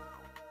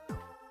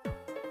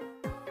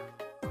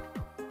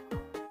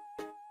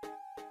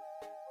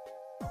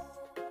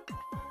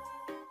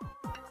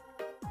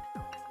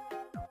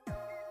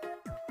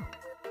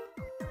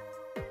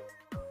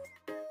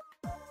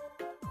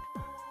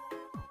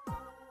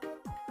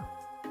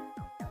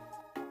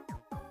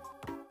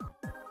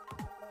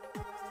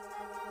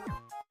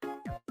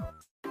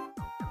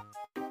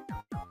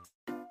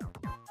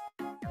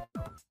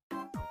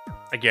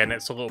 Again,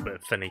 it's a little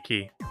bit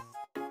finicky.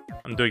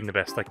 I'm doing the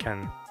best I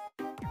can.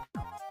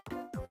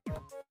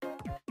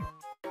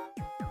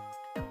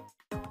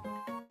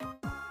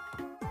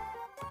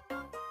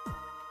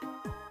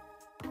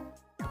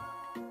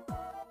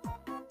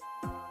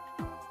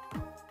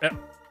 Yep.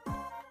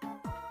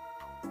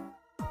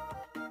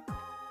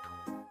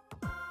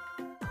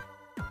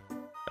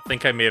 I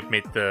think I may have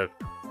made the...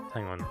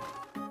 Hang on.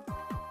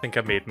 I think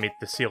I may have made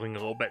the ceiling a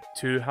little bit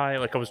too high.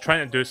 Like, I was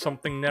trying to do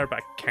something there, but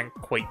I can't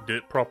quite do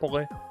it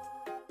properly.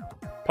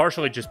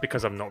 Partially just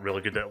because I'm not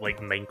really good at, like,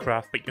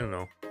 Minecraft, but you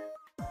know.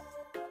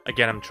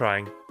 Again, I'm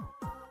trying.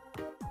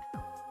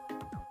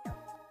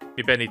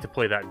 Maybe I need to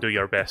play that Do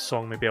Your Best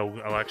song. Maybe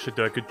I'll actually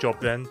do a good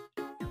job then.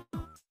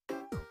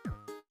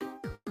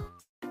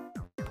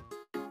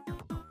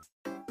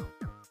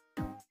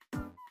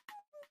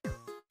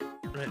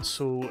 Right,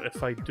 so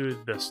if I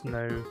do this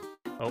now...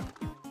 Oh.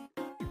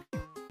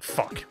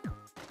 Fuck.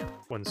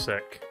 1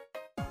 sec.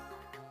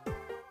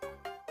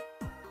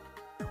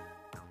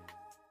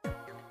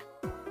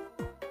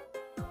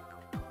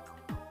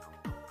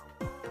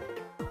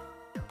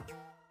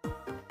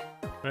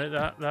 Right,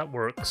 that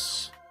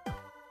works.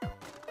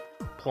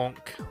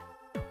 Plonk.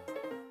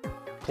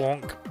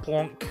 Plonk,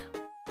 plonk,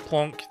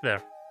 plonk.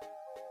 There.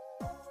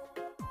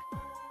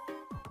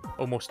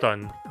 Almost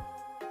done.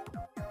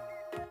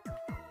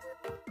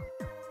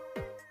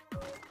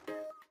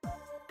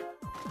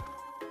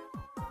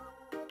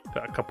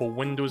 Put a couple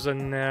windows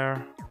in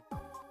there.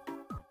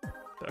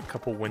 Put a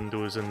couple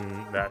windows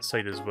in that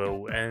side as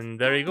well. And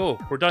there you go.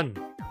 We're done.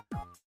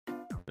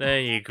 There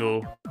you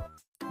go.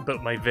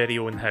 Built my very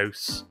own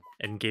house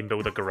in Game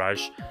Builder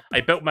Garage.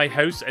 I built my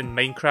house in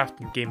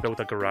Minecraft in Game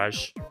Builder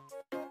Garage.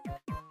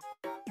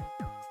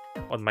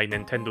 On my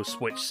Nintendo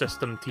Switch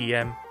system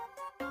TM.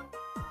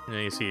 And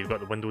you see you've got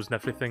the windows and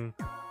everything.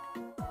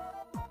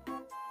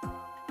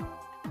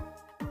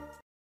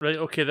 Right,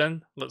 okay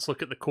then. Let's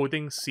look at the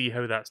coding, see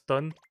how that's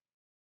done.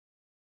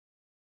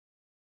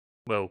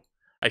 Well,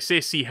 I say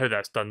see how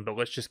that's done, but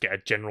let's just get a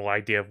general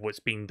idea of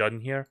what's being done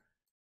here.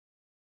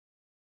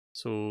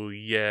 So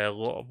yeah, a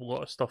lot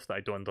of stuff that I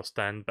don't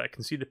understand, but I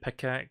can see the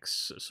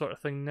pickaxe sort of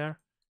thing there.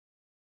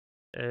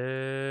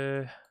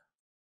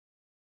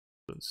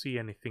 Don't see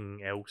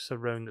anything else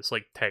around. It's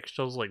like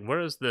textures. Like,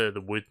 where is the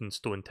wood and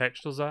stone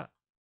textures at?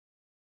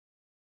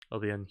 Are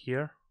they in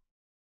here?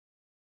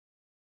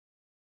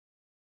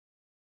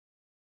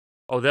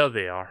 Oh, there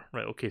they are.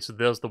 Right, okay, so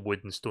there's the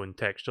wood and stone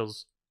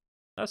textures.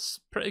 That's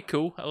pretty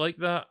cool. I like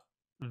that.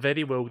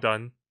 Very well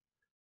done.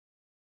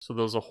 So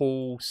there's a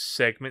whole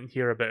segment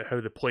here about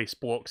how they place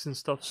blocks and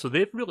stuff. So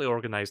they've really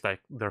organised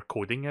their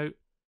coding out.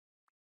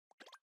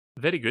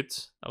 Very good.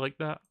 I like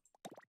that.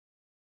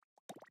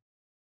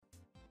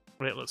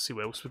 Right, let's see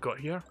what else we've got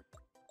here.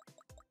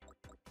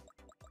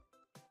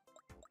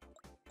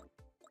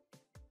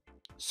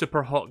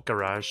 Super Hot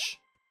Garage.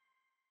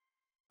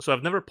 So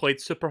I've never played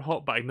Super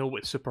Hot, but I know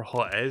what Super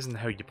Hot is and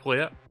how you play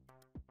it.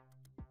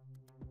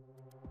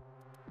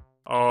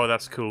 Oh,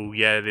 that's cool.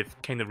 Yeah,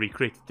 they've kind of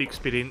recreated the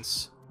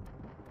experience.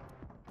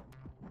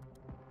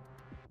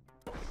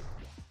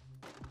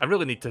 I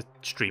really need to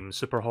stream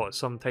Super Hot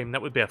sometime.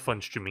 That would be a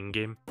fun streaming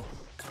game.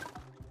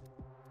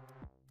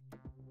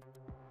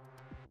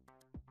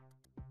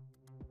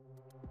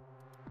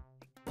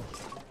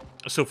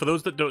 So for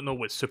those that don't know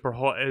what Super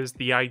Hot is,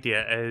 the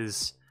idea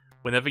is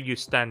whenever you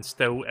stand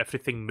still,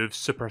 everything moves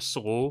super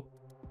slow.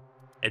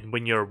 And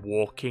when you're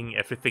walking,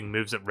 everything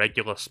moves at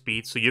regular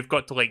speed. So you've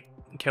got to, like,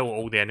 kill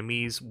all the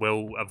enemies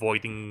while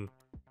avoiding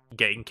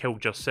getting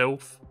killed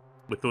yourself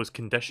with those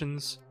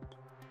conditions.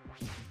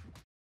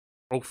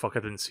 Oh fuck,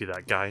 I didn't see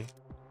that guy.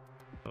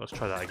 Let's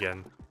try that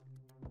again.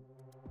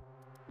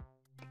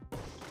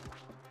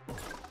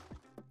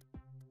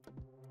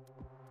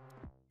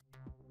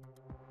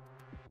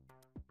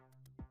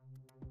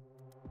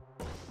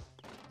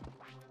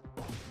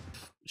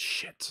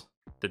 Shit.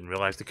 Didn't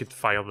realise they could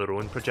fire their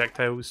own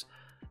projectiles.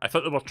 I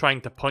thought they were trying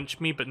to punch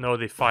me, but no,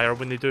 they fire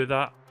when they do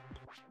that.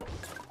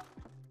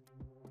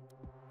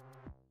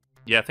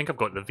 Yeah, I think I've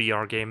got the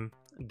VR game,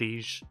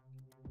 Deej.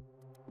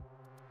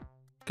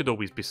 Could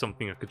always be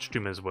something I could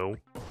stream as well.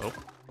 Oh.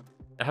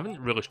 I haven't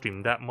really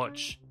streamed that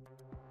much.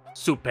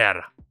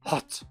 Super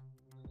hot.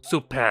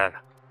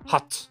 Super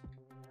hot.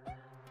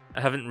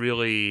 I haven't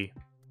really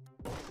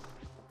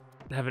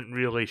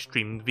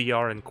streamed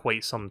VR in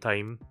quite some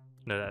time,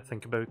 now that I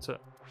think about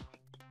it.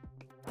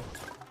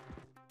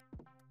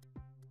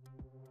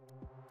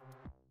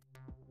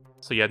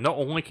 So yeah, not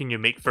only can you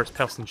make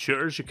first-person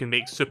shooters, you can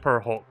make super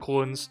hot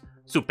clones.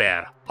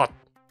 Super hot.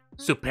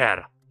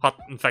 Super hot.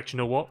 In fact, you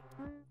know what?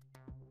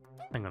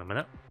 Hang on a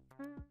minute.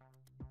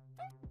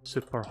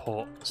 Super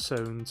hot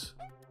sound.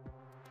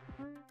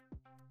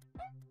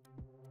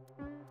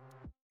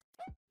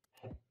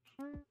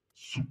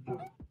 Super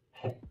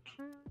hot.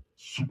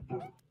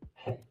 Super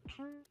hot.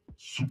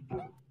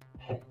 Super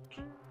hot.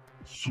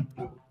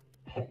 Super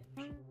hot.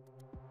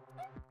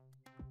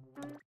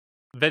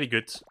 Very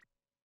good.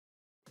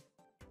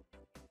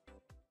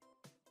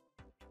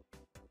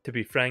 To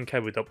be frank, I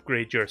would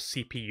upgrade your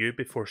CPU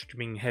before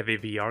streaming heavy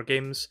VR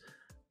games.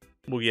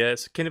 Well, yeah,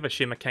 it's kind of a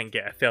shame I can't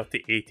get a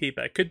 3080,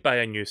 but I could buy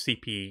a new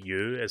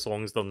CPU as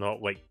long as they're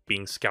not, like,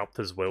 being scalped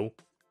as well.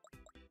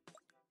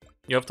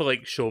 You have to,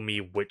 like, show me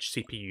which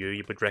CPU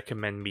you would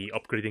recommend me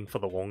upgrading for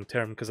the long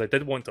term, because I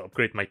did want to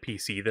upgrade my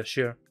PC this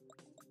year.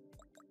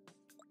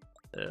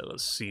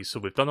 Let's see, so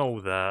we've done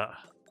all that.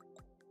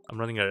 I'm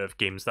running out of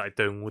games that I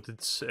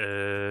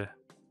downloaded.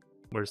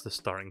 Where's the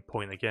starting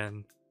point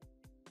again?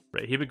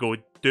 Right, here we go.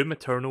 Doom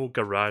Eternal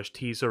Garage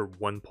Teaser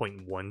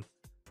 1.1.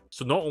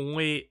 So not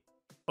only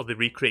are they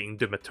recreating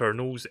Doom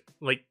Eternal's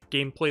like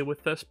gameplay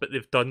with this, but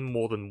they've done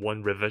more than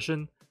one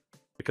revision,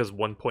 because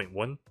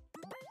 1.1.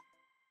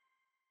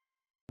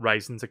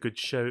 Ryzen's a good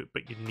shout,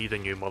 but you need a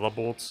new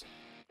motherboard.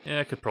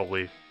 Yeah, I could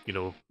probably, you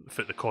know,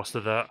 fit the cost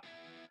of that.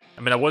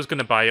 I mean, I was going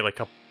to buy like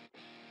a...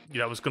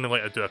 Yeah, I was going to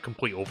like do a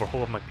complete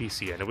overhaul of my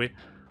PC anyway.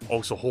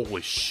 Also,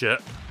 holy shit.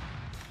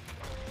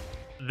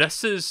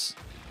 This is...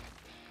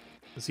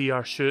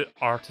 ZR shoot,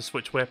 R to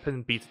switch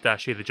weapon, B to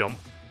dash A the jump.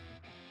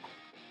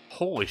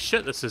 Holy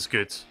shit, this is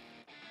good.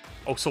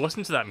 Also,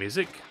 listen to that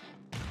music.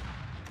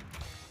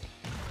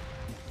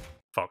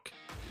 Fuck.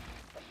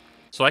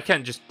 So I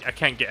can't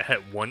get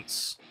hit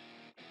once.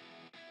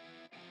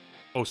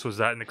 Also, is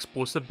that an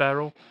explosive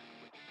barrel?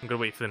 I'm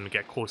gonna wait for them to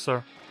get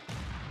closer.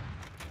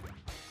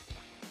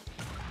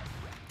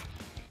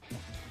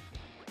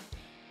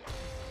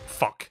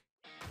 Fuck.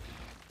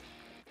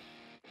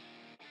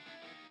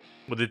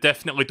 Well, they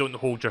definitely don't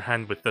hold your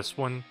hand with this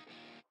one.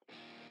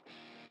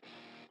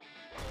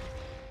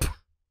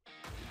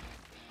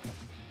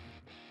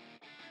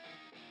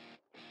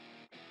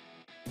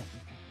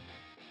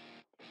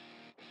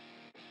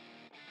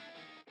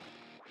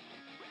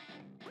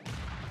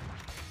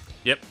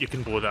 Yep, you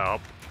can blow that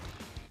up.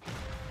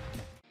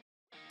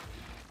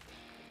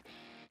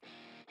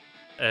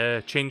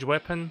 Change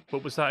weapon?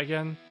 What was that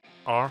again?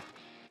 R?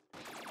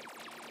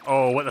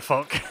 Oh, what the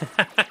fuck?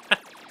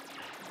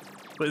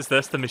 What is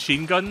this? The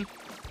machine gun?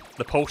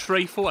 The pulse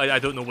rifle? I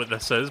don't know what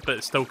this is, but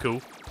it's still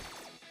cool.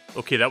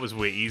 Okay, that was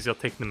way easier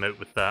taking them out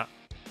with that.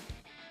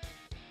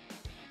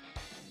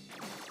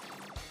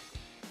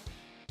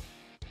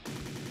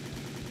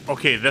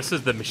 Okay, this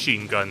is the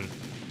machine gun.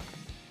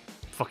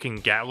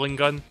 Fucking Gatling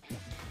gun.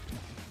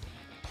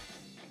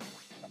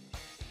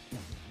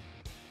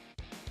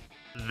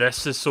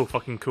 This is so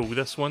fucking cool,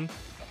 this one.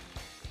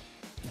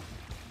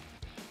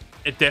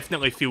 It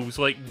definitely feels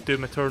like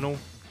Doom Eternal.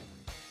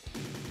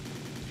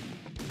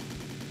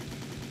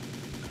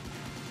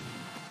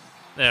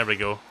 There we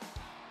go.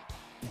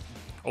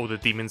 All the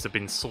demons have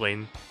been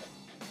slain.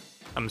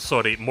 I'm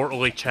sorry,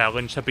 mortally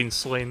challenged have been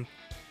slain.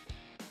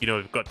 You know,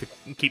 we've got to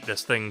keep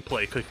this thing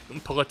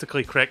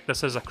politically correct.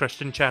 This is a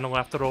Christian channel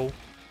after all.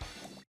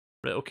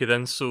 Right, okay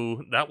then,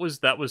 so that was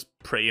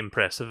pretty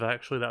impressive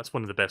actually. That's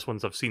one of the best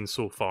ones I've seen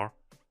so far.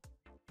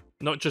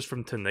 Not just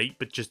from tonight,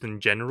 but just in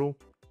general.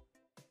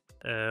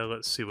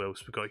 Let's see what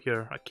else we got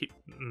here. I keep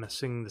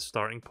missing the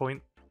starting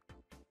point.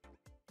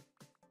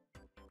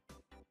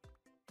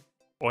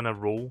 On a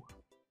roll.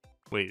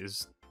 Wait,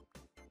 is...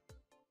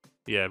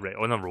 Yeah, right,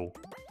 on a roll.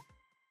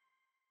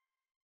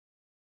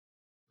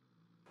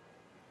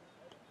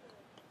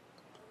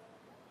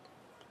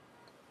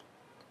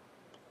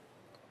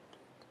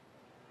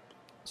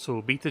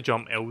 So B to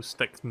jump, L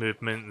stick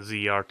movement,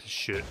 ZR to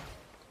shoot.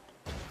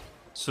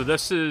 So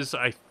this is,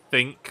 I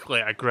think,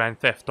 like a Grand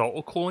Theft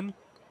Auto clone.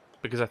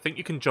 Because I think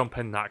you can jump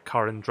in that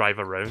car and drive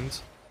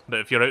around. But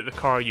if you're out the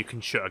car, you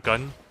can shoot a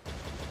gun.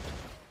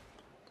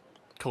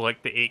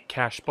 Collect the 8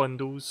 cash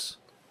bundles.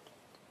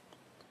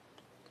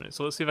 Right,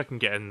 so let's see if I can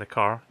get in the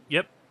car.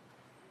 Yep.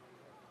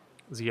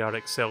 ZR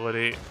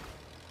accelerate.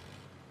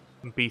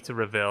 B to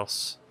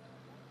reverse.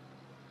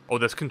 Oh,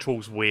 this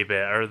controls way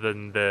better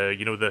than the,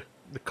 you know, the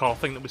car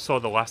thing that we saw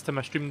the last time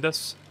I streamed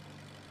this.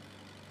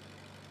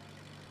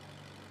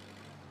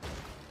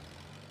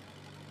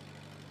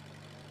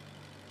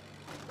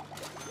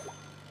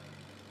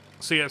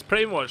 So yeah, it's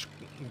pretty much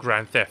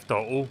Grand Theft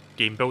Auto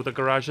Game Builder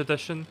Garage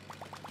Edition.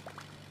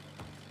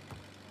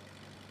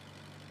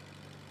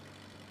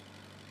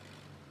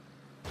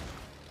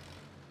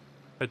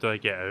 How do I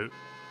get out?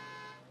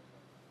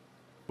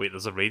 Wait,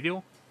 there's a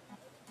radio?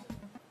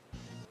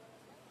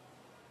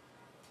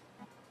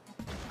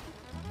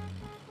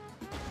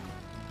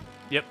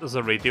 Yep, there's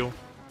a radio.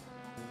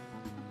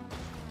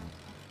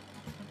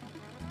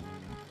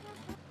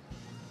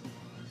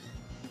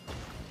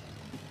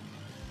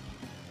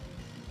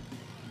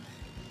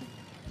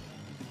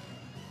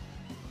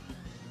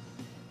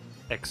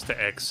 X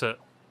to exit.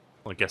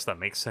 Well, I guess that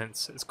makes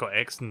sense. It's got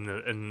X in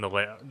the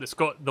letter. It's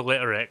got the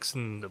letter X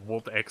in the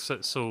word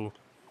exit, so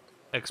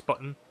X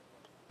button.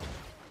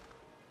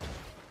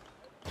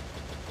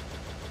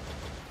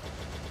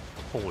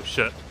 Holy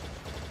shit.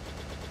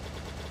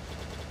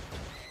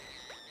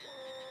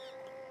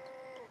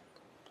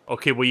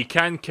 Okay, well you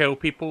can kill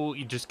people,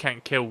 you just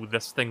can't kill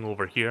this thing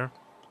over here.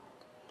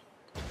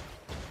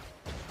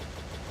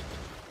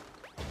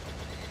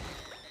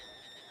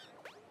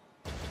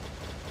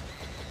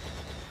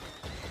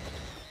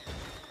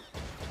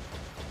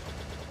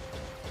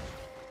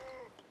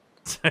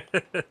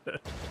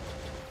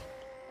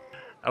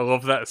 I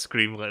love that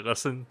scream, like,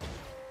 listen.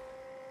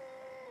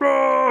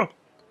 Bro!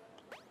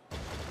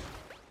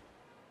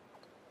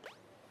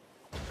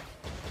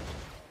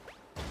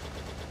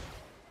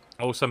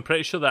 Also, I'm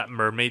pretty sure that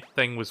mermaid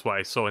thing was what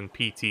I saw in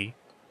PT.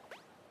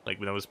 Like,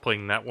 when I was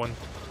playing that one.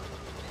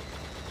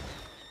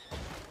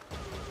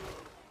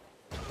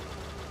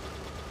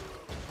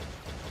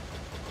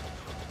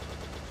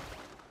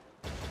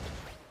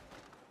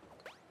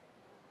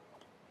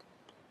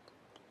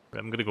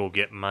 I'm gonna go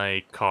get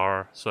my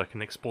car so I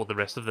can explore the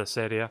rest of this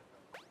area.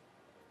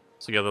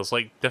 So yeah, there's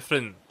like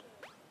different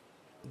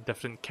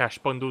cash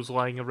bundles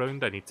lying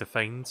around I need to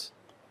find.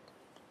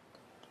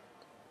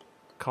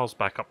 Car's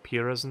back up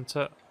here, isn't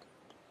it?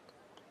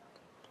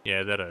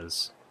 Yeah, there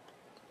is.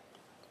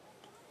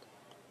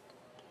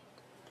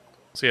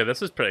 So yeah,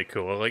 this is pretty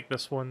cool. I like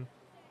this one.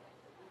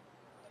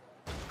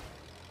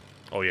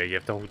 Oh yeah, you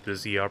have to hold the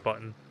ZR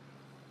button.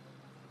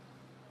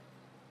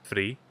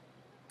 Free?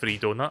 Free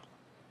donut?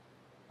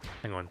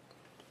 Hang on.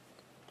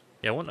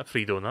 Yeah, I want a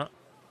free donut.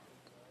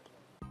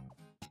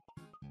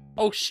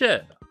 Oh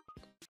shit!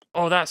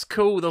 Oh, that's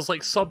cool. There's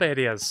like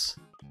sub-areas.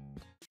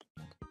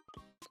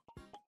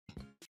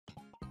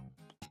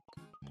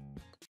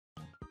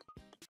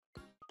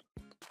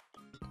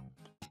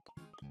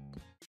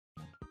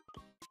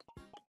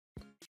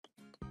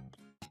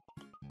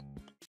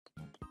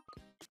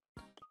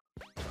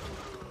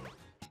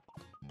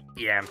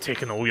 Yeah, I'm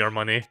taking all your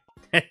money.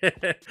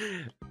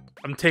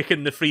 I'm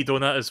taking the free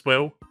donut as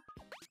well.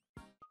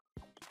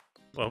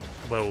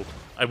 Well,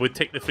 I would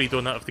take the free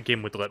donut if the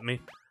game would let me.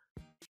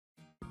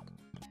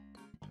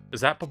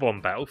 Is that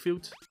Bob-omb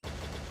Battlefield?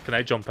 Can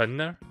I jump in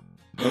there?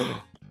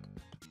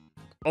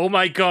 Oh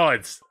my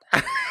god!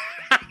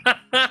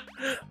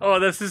 Oh,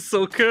 this is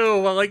so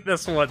cool! I like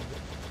this one.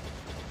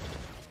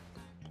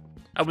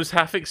 I was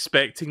half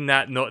expecting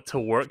that not to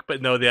work,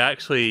 but no, they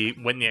actually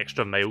went the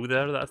extra mile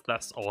there.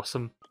 That's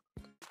awesome.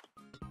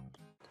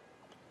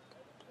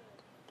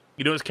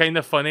 You know, it's kind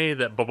of funny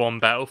that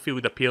Bob-omb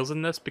Battlefield appears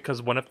in this,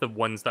 because one of the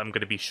ones that I'm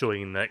going to be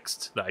showing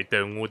next that I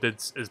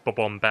downloaded is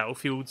Bob-omb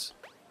Battlefield.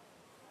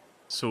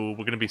 So we're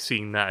going to be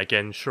seeing that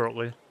again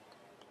shortly.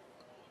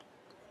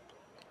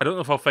 I don't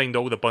know if I'll find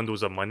all the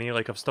bundles of money,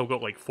 like I've still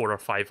got like 4 or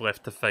 5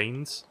 left to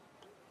find.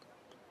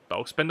 But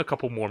I'll spend a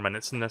couple more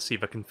minutes in this, see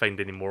if I can find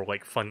any more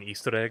like fun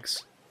Easter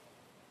eggs.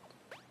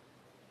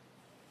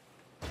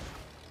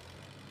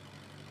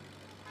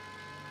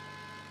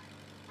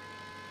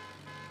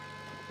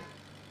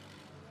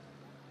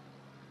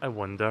 I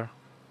wonder.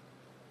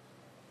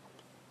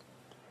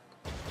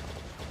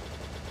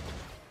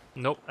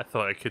 Nope, I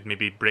thought I could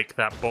maybe break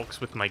that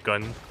box with my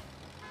gun.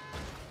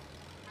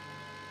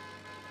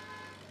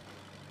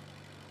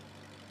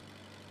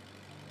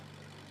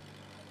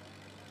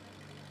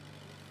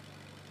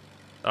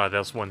 Ah,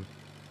 there's one.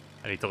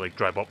 I need to like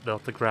drive up there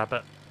to grab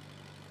it.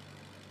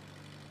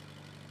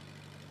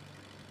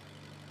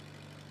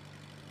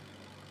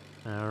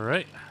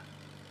 Alright.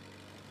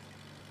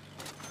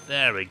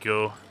 There we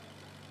go.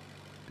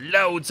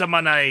 Loads of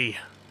money!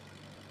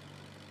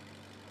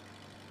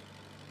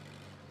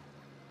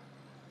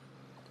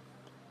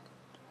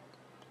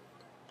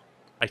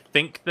 I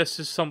think this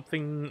is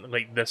something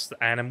like this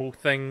animal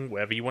thing,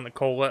 whatever you want to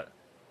call it,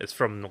 is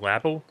from the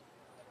Labo.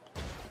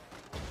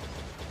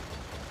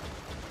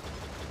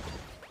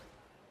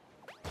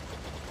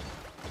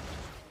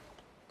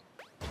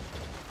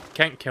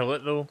 Can't kill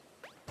it though.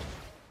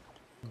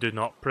 Do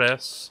not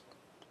press.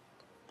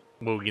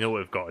 Well, you know what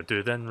we've got to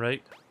do then,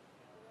 right?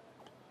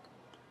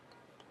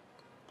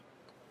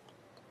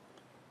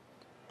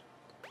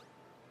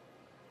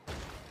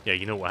 Yeah,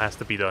 you know what has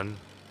to be done.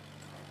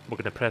 We're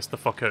gonna press the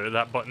fuck out of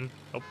that button.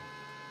 Oh.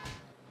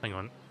 Hang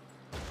on.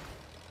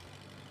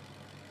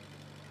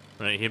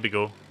 Right, here we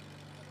go.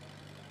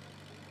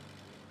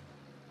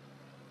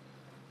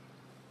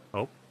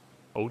 Oh.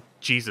 Oh,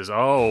 Jesus.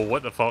 Oh,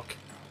 what the fuck?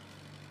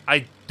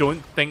 I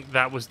don't think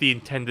that was the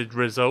intended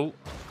result.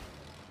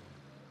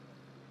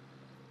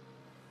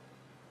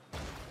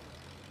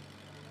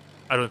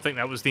 I don't think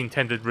that was the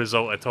intended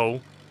result at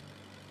all.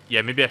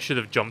 Yeah, maybe I should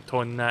have jumped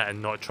on that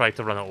and not tried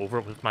to run it over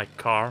with my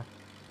car.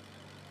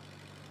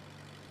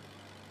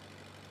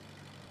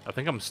 I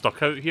think I'm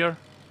stuck out here.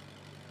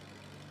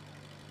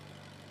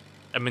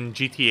 I'm in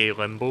GTA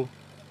Limbo.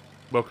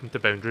 Welcome to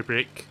Boundary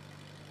Break.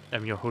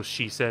 I'm your host,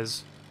 She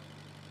Says.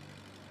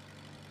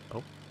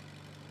 Oh.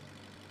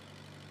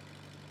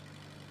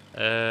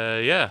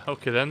 Yeah,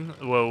 okay then.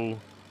 Well,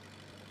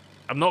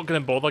 I'm not going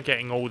to bother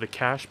getting all the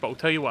cash, but I'll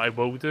tell you what I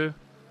will do.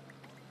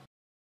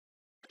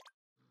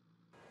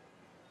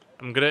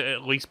 I'm going to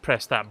at least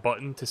press that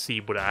button to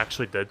see what it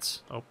actually did.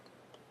 Oh.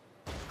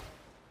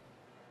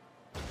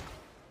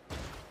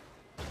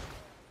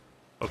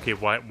 Okay,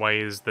 why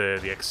is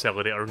the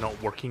accelerator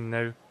not working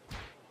now?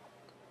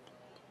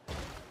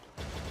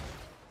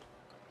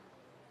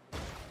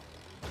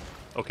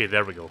 Okay,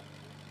 there we go.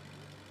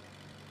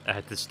 I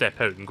had to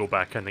step out and go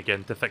back in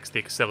again to fix the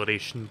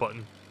acceleration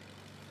button.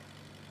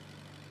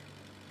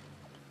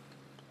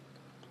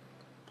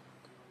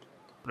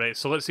 Right,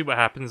 so let's see what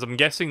happens. I'm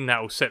guessing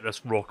that'll set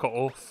this rocket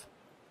off.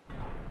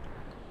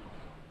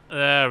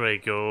 There we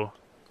go.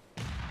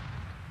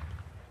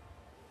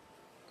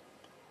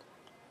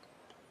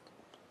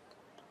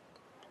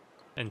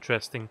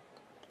 Interesting.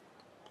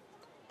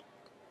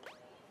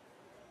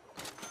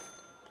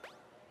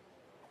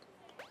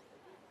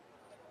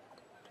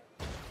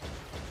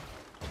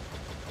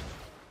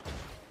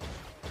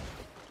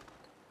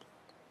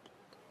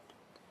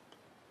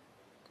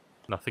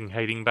 Nothing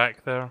hiding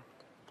back there.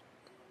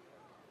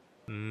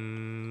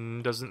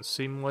 Doesn't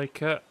seem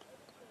like it.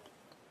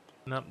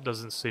 Nope,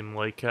 doesn't seem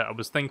like it. I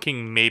was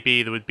thinking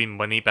maybe there would be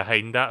money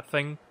behind that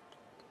thing.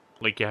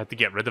 Like you had to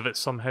get rid of it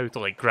somehow to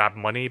like grab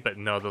money, but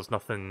no, there's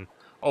nothing.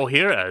 Oh,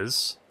 here it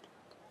is.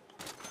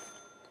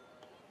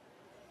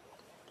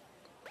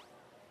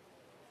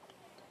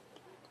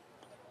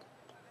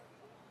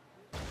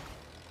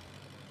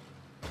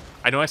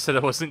 I know I said I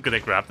wasn't going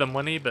to grab the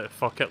money, but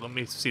fuck it, let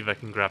me see if I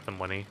can grab the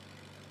money.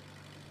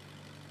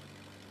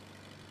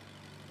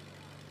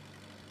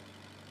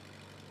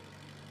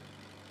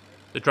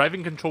 The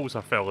driving controls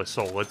are fairly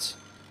solid.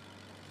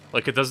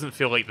 Like, it doesn't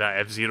feel like that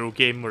F-Zero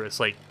game where it's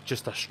like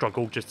just a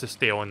struggle just to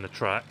stay on the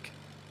track.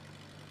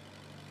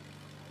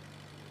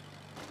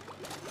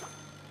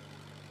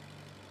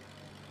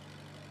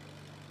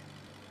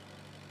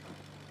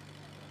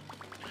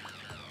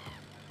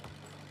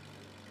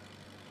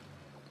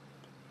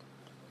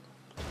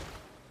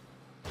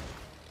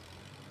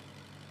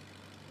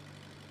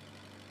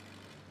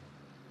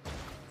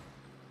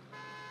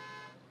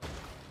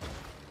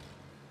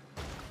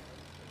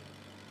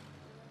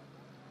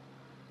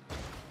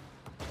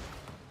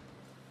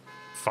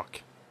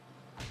 Fuck.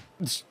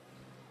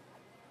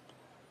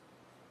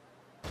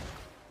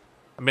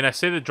 I mean, I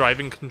say the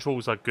driving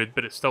controls are good,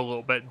 but it's still a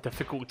little bit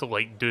difficult to,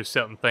 like, do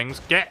certain things.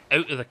 Get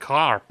out of the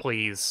car,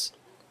 please.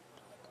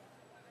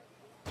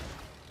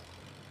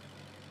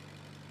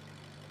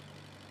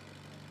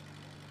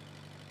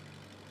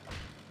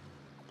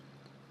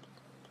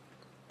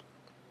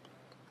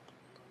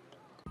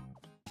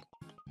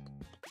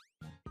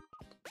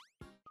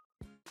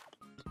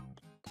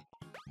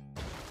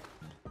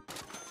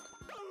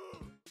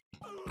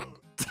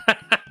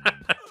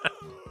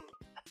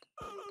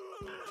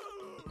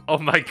 Oh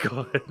my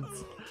god.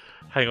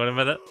 Hang on a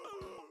minute.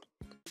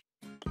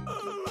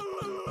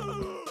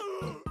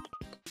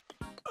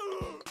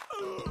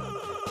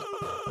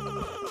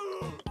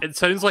 It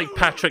sounds like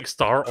Patrick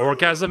Star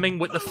orgasming.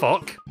 What the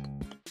fuck?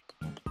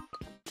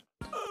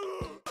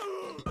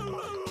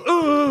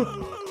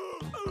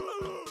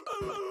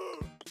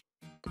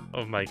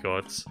 Oh my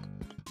god.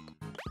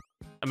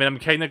 I mean, I'm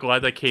kind of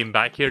glad I came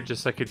back here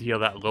just so I could hear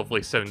that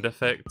lovely sound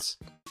effect.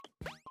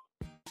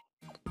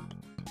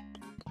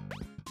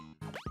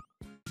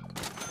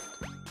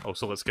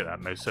 Also, let's get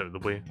that mouse out of the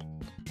way.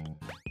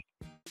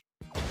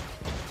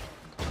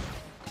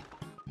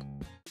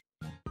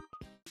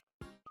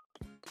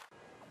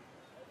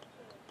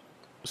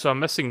 So I'm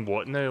missing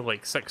what now?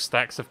 Like 6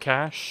 stacks of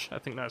cash? I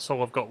think that's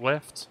all I've got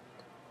left.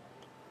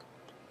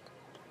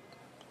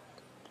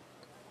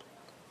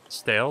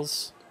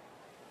 Stairs?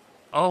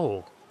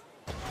 Oh.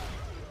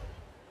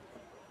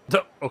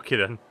 Okay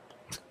then.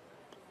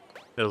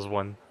 There's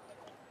one.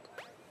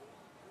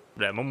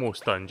 Right, I'm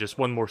almost done. Just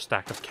one more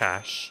stack of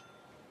cash.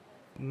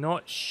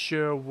 Not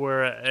sure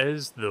where it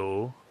is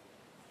though.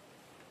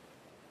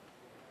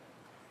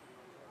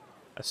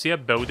 I see a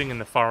building in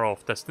the far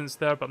off distance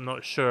there, but I'm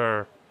not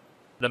sure.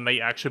 That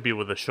might actually be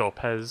where the shop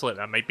is. Like,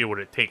 that might be where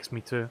it takes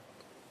me to.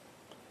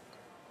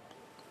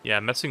 Yeah,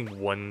 I'm missing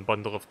one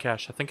bundle of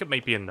cash. I think it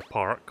might be in the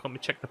park. Let me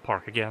check the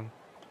park again.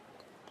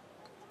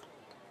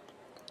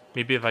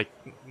 Maybe if I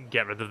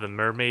get rid of the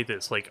mermaid,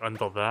 it's like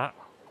under that.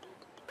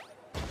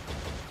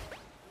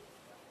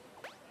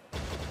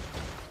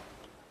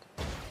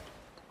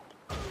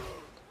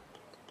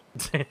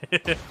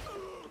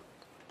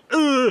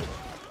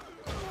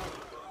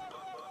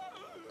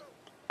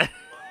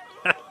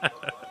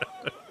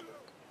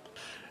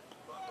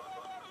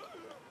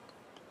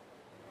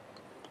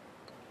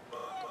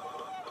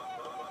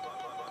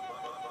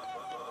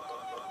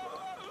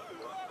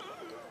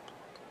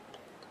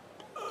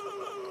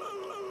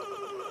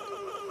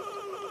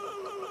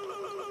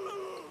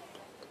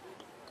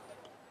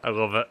 I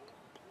love it.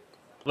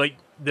 Like,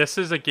 this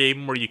is a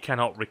game where you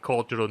cannot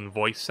record your own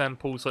voice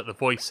samples. Like, the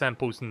voice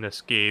samples in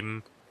this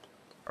game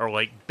are,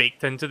 like,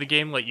 baked into the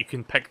game. Like, you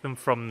can pick them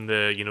from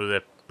the, you know,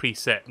 the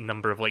preset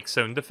number of, like,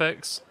 sound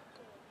effects.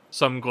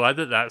 So I'm glad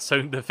that that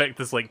sound effect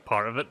is, like,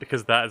 part of it,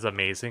 because that is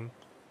amazing.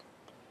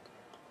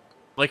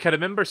 Like, I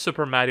remember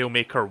Super Mario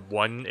Maker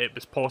 1, it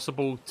was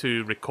possible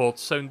to record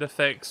sound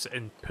effects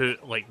and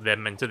put, like,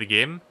 them into the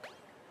game.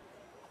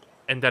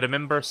 And I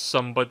remember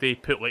somebody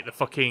put, like, the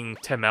fucking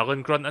Tim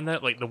Allen grunt in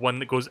it, like, the one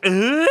that goes,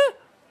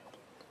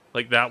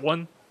 like that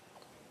one.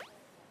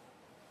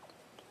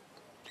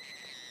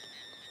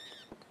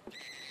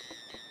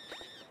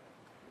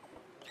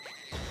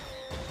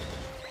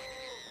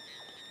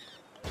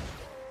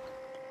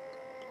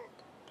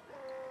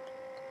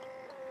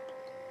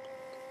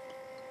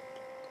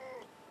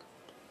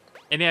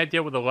 Any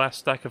idea where the last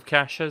stack of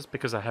cash is?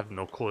 Because I have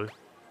no clue.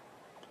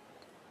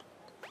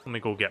 Let me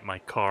go get my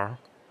car.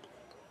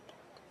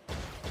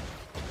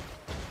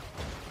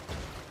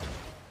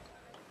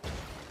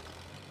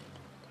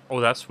 Oh,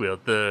 that's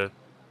weird. The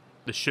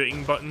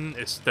shooting button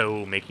is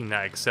still making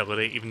that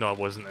accelerate, even though I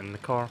wasn't in the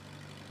car.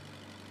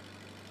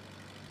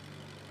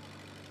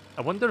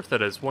 I wonder if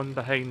there is one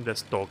behind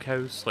this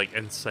doghouse, like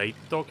inside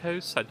the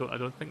doghouse. I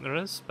don't think there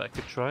is, but I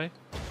could try.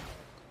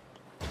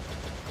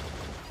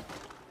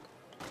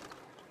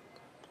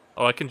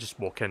 Oh, I can just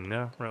walk in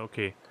there. Right,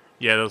 okay.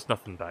 Yeah, there's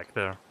nothing back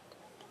there.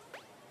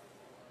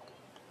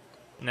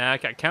 Nah, I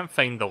can't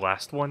find the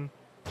last one.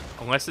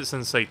 Unless it's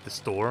inside the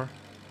store.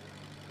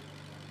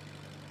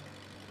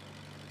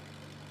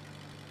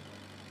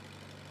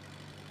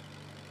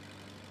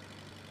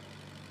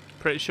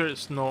 Pretty sure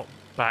it's not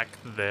back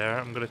there.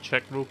 I'm gonna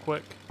check real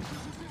quick.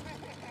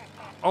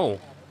 Oh.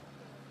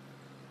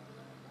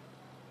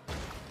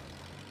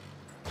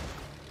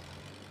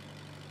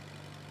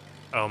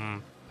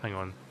 Hang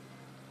on.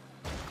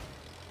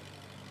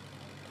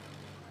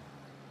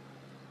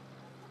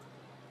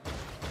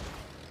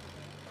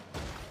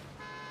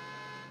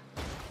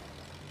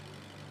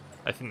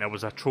 I think that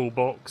was a troll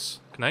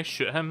box. Can I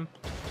shoot him?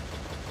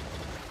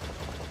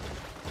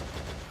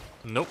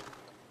 Nope.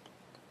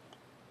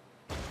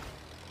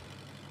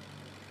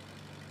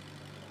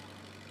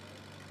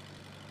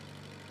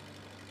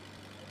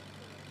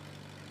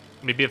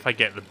 Maybe if I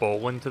get the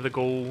ball into the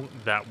goal,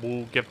 that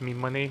will give me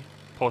money,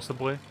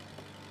 possibly.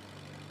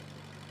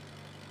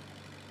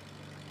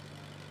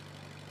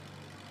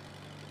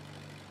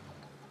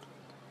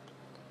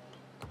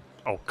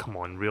 Oh, come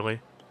on, really?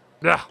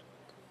 Ah!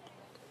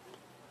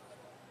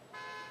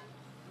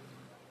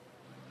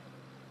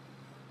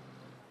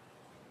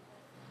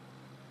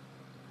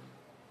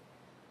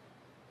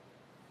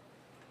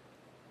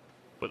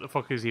 What the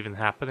fuck is even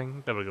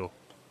happening? There we go.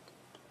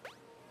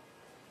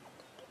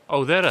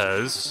 Oh, there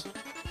it is.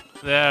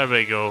 There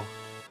we go.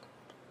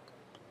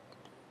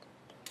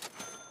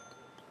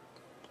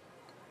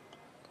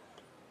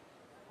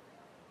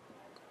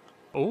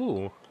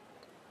 Oh.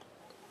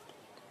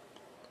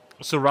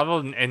 So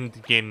rather than end the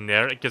game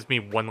there, it gives me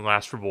one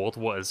last reward.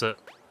 What is it?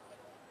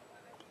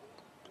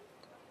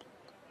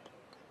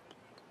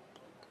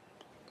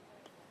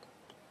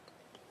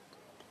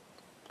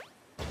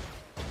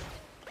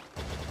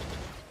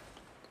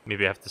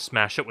 Maybe I have to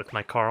smash it with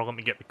my car. Let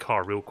me get the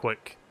car real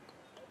quick.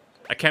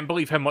 I can't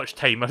believe how much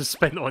time I've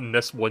spent on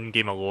this one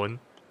game alone.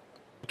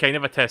 Kind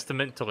of a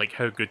testament to like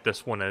how good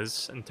this one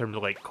is in terms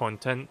of like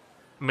content.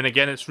 I mean,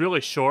 again, it's really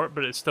short,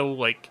 but it's still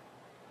like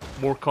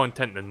more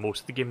content than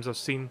most of the games I've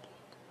seen.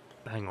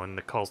 Hang on,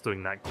 the car's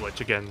doing that glitch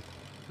again.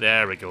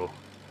 There we go.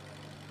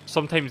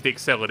 Sometimes the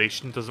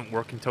acceleration doesn't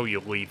work until you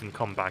leave and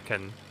come back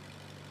in.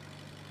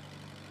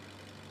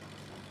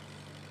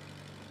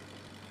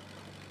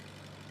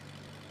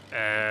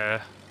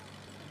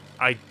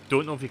 I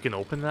don't know if you can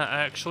open that,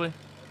 actually.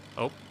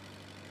 Oh.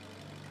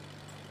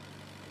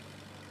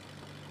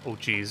 Oh,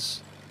 jeez.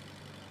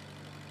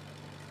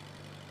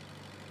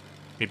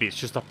 Maybe it's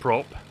just a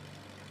prop.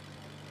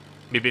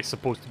 Maybe it's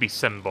supposed to be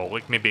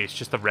symbolic. Maybe it's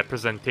just a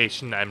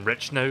representation that I'm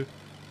rich now.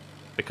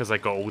 Because I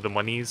got all the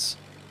monies.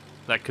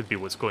 That could be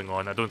what's going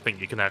on. I don't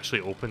think you can actually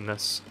open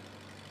this.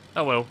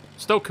 Oh well.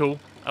 Still cool.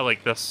 I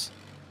like this.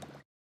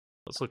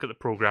 Let's look at the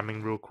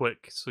programming real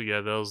quick. So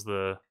yeah, there's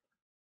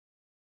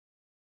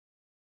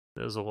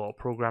a lot of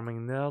programming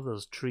in there.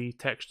 There's tree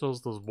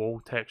textures, there's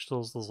wall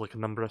textures, there's like a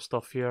number of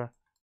stuff here.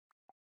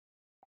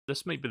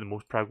 This might be the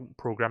most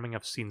programming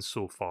I've seen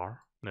so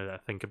far, now that I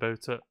think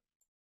about it.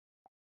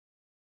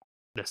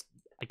 This,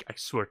 I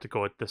swear to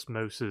God, this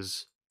mouse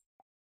is...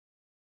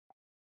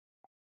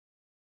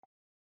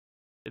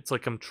 It's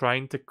like I'm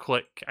trying to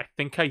click... I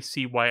think I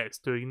see why it's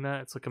doing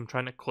that. It's like I'm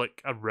trying to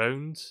click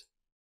around.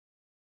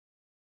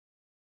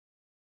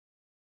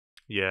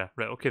 Yeah,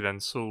 right, okay then,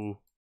 so...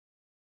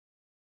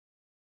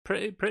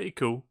 Pretty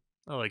cool.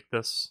 I like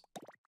this.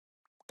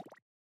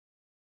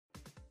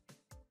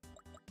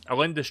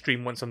 I'll end the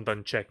stream once I'm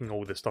done checking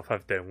all the stuff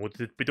I've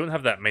downloaded. We don't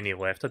have that many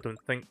left, I don't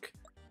think.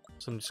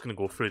 So I'm just going to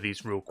go through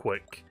these real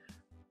quick.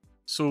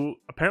 So,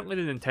 apparently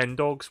the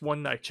Nintendogs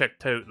one that I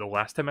checked out the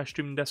last time I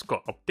streamed this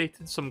got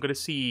updated, so I'm going to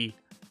see...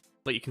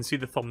 Like, you can see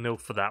the thumbnail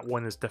for that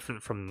one is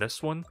different from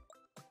this one.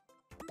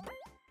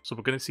 So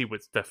we're going to see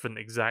what's different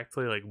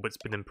exactly, like what's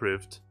been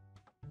improved.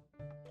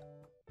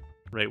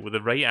 Right, well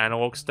the right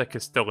analog stick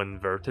is still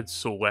inverted,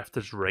 so left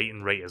is right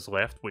and right is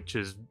left, which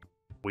is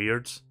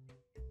weird.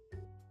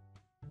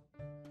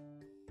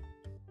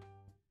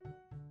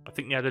 I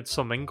think they added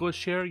some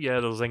English here. Yeah,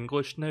 there's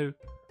English now.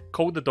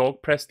 Call the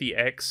dog, press the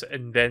X,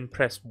 and then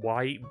press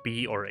Y,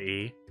 B, or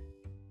A.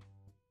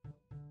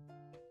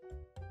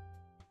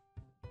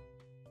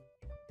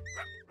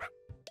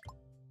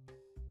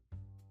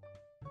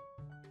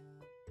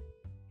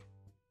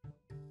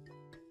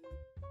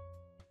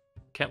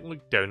 Can't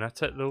look down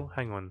at it though,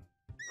 hang on.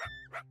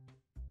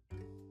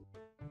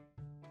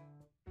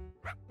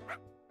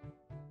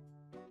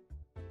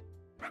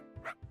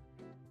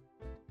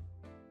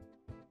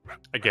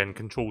 Again,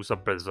 controls are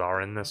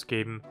bizarre in this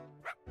game.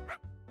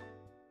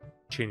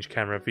 Change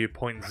camera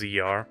viewpoint,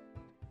 ZR.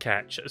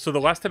 Catch. So the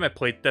last time I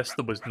played this,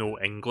 there was no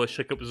English,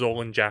 like it was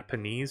all in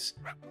Japanese.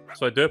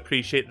 So I do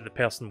appreciate that the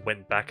person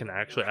went back and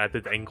actually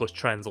added English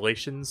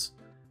translations.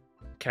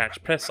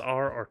 Catch. Press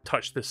R or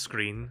touch the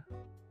screen.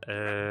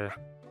 Wait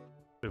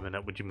a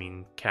minute, what do you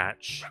mean,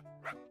 catch?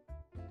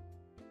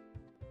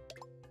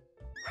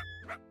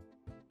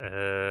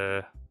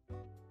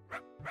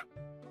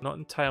 Not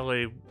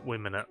entirely... Wait a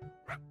minute.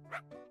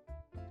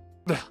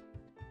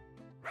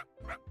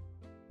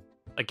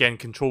 Again,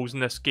 controls in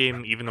this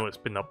game, even though it's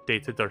been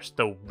updated, are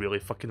still really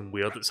fucking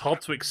weird. It's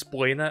hard to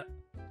explain it,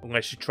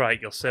 unless you try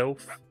it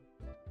yourself.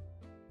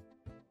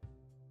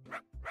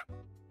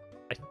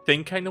 I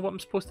think I know what I'm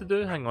supposed to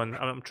do. Hang on,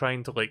 I'm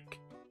trying to, like...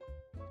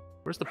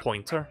 Where's the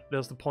pointer?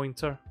 There's the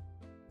pointer.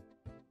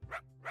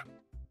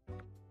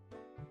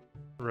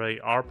 Right,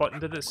 R button,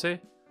 did it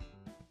say?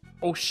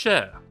 Oh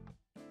shit!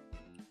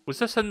 Was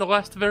this in the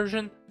last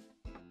version?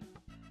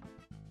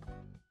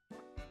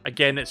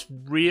 Again, it's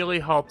really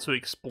hard to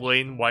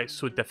explain why it's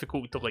so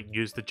difficult to, like,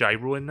 use the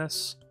gyro in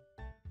this.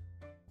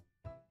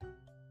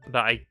 But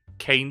I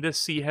kinda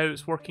see how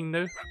it's working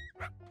now.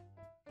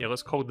 Yeah,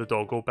 let's call the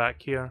doggo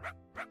back here.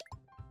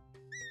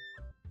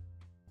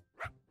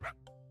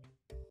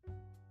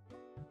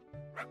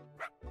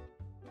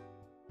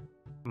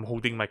 I'm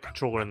holding my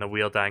controller in a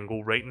weird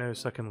angle right now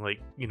so I can,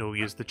 like, you know,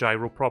 use the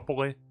gyro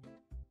properly.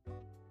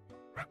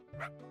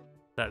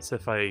 That's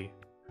if I...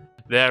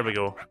 There we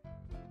go.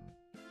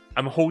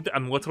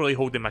 I'm literally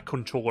holding my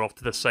controller off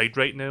to the side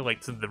right now,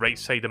 like to the right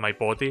side of my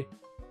body.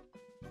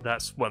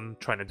 That's what I'm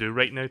trying to do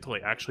right now to,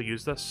 like, actually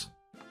use this.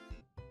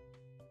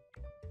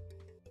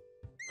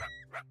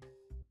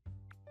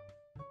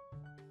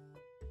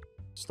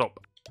 Stop.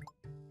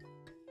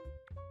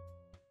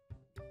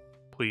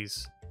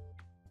 Please.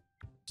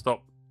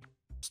 Stop.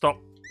 Stop.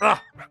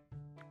 Ah!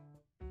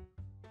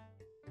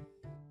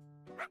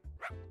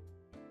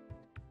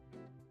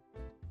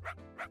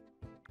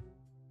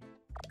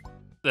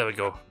 There we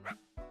go.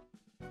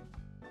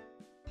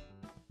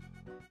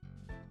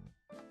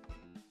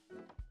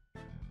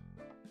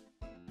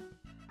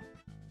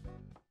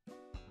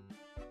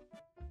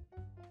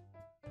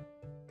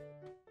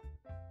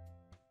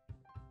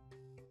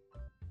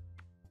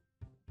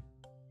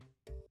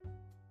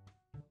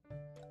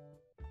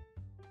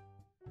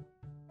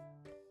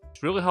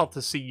 It's really hard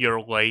to see your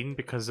line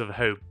because of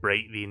how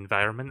bright the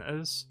environment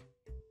is.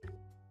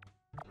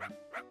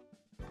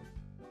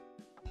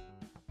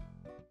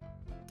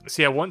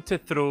 See, I want to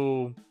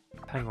throw...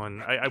 Hang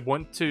on, I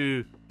want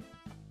to...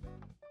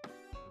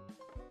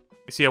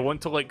 See, I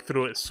want to, like,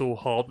 throw it so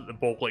hard that the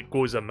ball, like,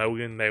 goes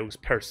 1,000,000 miles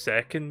per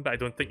second, but I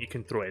don't think you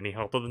can throw it any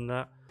harder than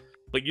that.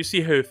 Like, you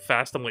see how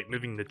fast I'm, like,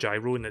 moving the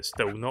gyro and it's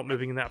still not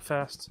moving that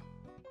fast?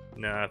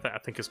 Nah, I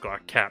think it's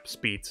got a cap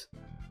speed.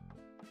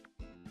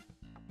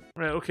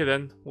 Right, okay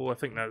then. Well, I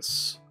think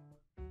that's...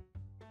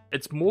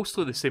 It's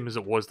mostly the same as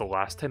it was the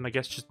last time, I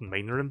guess, just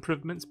minor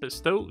improvements, but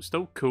still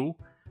cool.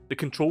 The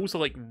controls are,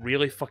 like,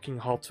 really fucking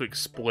hard to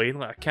explain.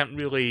 Like, I can't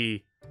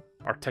really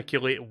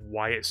articulate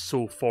why it's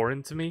so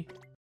foreign to me.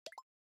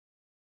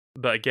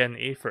 But again,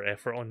 A for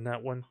effort on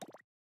that one.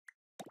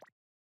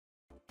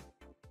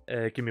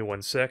 Give me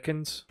 1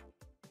 second.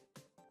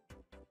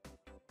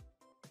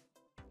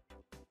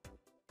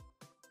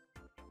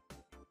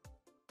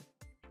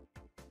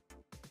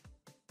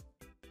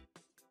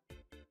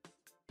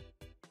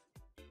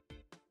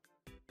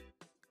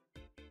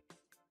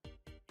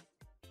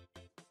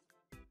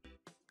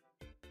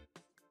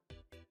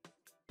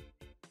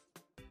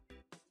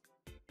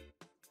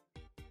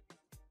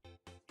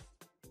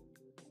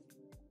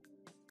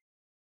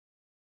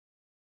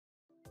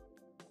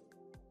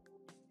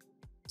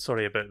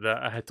 Sorry about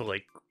that, I had to,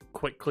 like,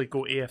 quickly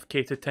go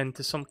AFK to tend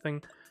to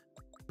something.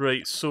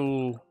 Right,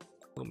 so,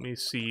 let me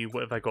see,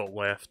 what have I got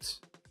left?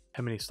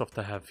 How many stuff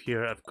do I have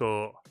here? I've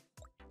got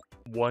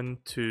 1,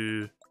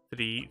 2,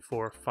 3,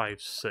 4,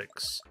 5,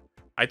 6.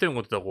 I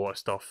downloaded a lot of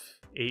stuff.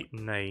 8,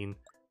 9.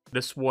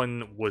 This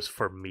one was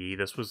for me.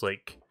 This was,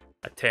 like,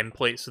 a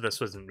template, so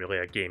this wasn't really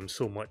a game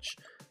so much.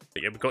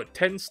 But yeah, we've got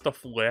 10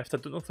 stuff left. I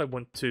don't know if I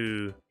want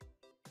to...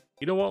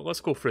 You know what?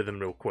 Let's go through them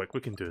real quick. We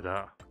can do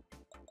that.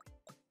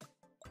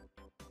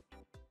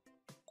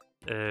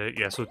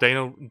 Yeah, so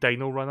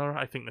Dino Runner,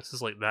 I think this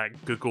is like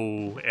that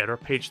Google error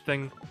page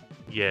thing.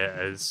 Yeah,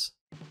 it is.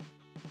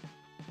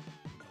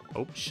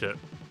 Oh, shit.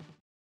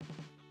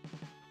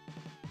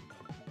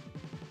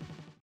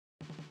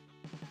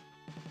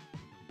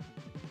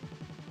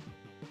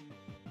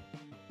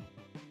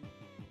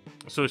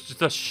 So it's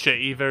just a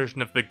shitty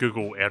version of the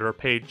Google error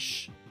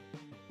page.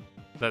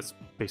 That's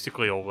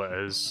basically all it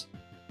is.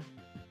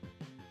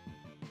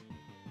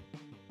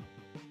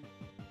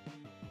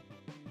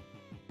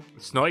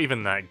 It's not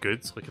even that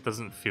good, like it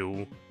doesn't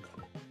feel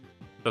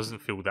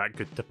that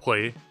good to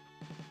play.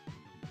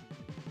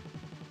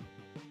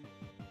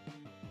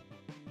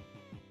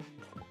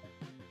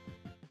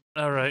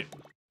 Alright.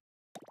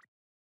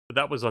 But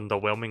that was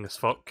underwhelming as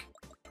fuck.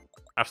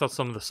 After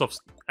some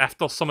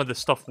of the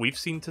stuff we've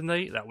seen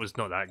tonight, that was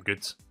not that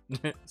good.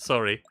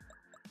 Sorry.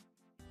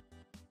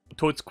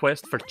 Toad's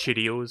Quest for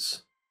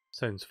Cheerios.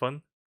 Sounds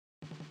fun.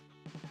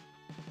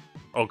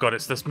 Oh god,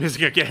 it's this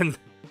music again.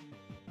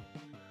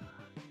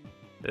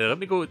 Let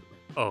me go...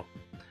 Oh.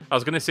 I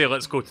was gonna say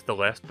let's go to the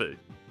left, but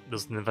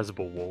there's an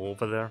invisible wall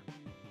over there.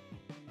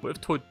 What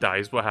if Toad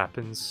dies? What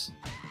happens?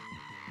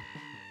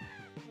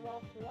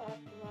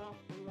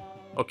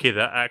 Okay,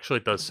 that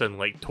actually does sound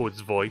like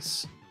Toad's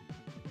voice.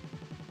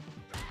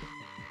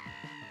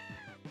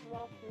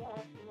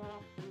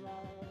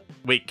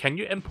 Wait, can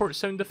you import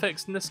sound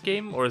effects in this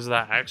game, or is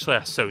that actually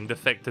a sound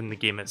effect in the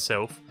game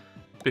itself?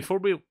 Before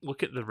we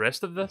look at the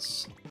rest of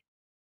this...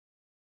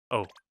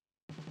 Oh.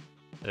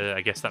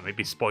 I guess that might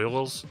be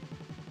spoilers.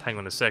 Hang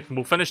on a second.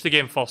 We'll finish the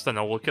game first and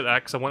I'll look at that,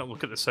 because I want to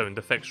look at the sound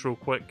effects real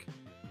quick.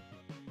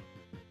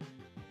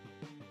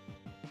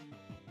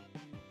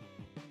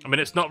 I mean,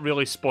 it's not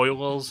really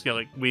spoilers. You know,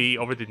 like, we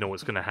already know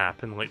what's going to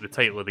happen. Like, the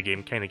title of the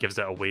game kind of gives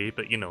it away,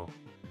 but you know.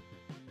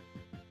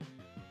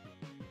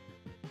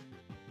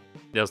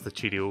 There's the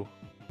Cheerio.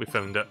 We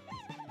found it.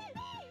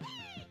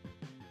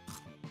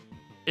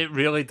 It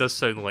really does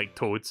sound like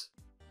Toad's.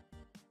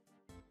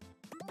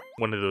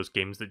 One of those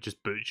games that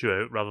just boots you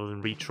out rather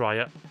than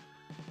retry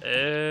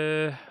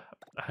it.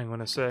 Hang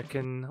on a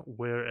second.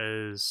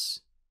 Where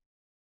is...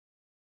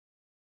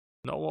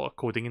 Not a lot of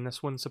coding in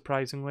this one,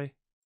 surprisingly.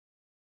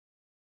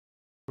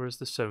 Where's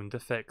the sound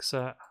effects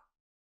at?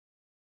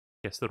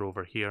 Guess they're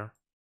over here.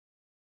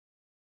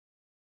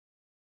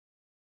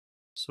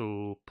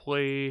 So,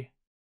 play,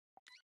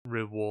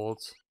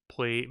 rewards,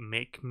 play,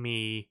 make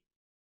merry,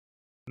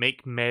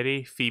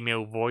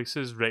 female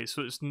voices, right?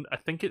 So it's, I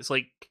think it's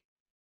like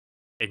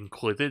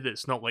included,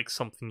 it's not like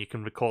something you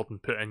can record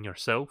and put in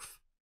yourself.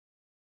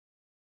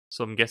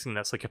 So I'm guessing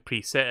that's like a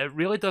preset. It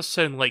really does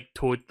sound like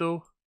Toad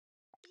though.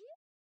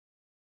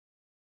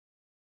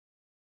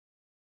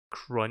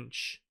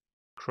 Crunch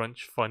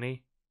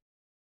funny.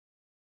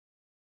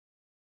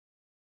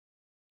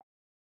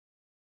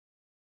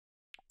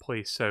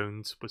 Play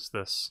sounds, what's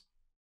this?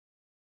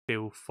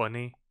 Feel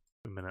funny.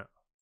 Wait a minute.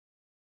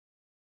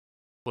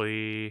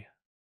 Play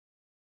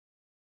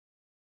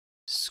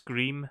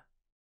Scream,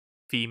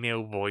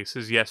 female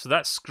voices. Yeah, so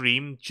that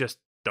Scream just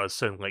does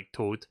sound like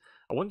Toad.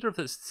 I wonder if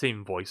it's the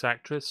same voice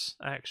actress,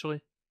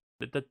 actually,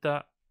 that did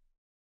that.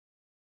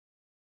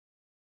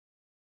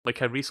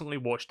 Like, I recently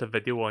watched a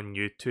video on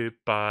YouTube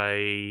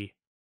by...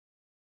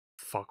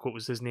 Fuck, what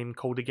was his name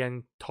called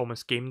again?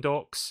 Thomas Game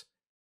Docs.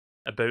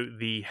 About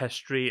the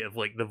history of,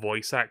 like, the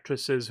voice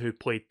actresses who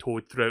played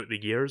Toad throughout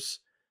the years.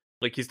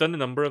 Like, he's done a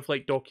number of,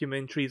 like,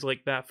 documentaries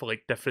like that for,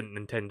 like, different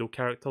Nintendo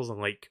characters and,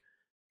 like,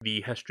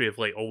 the history of,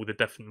 like, all the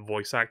different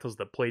voice actors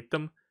that played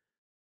them.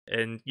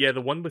 And, yeah,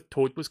 the one with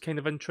Toad was kind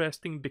of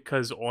interesting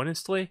because,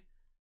 honestly,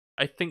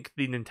 I think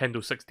the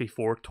Nintendo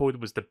 64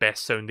 Toad was the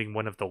best sounding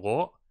one of the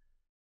lot.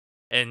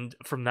 And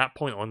from that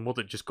point onward,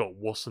 it just got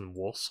worse and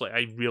worse. Like,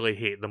 I really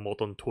hate the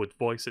modern Toad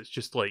voice. It's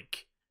just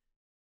like...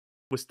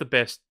 What's the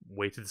best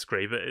way to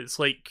describe it? It's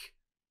like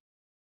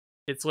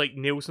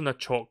nails on a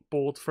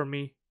chalkboard for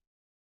me.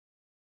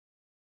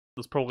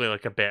 There's probably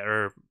like a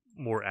better,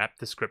 more apt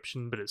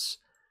description, but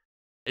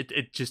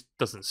it just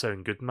doesn't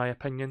sound good in my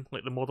opinion,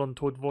 like the modern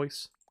Toad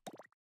voice.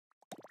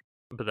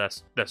 But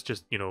that's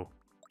just, you know,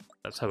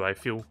 that's how I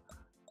feel.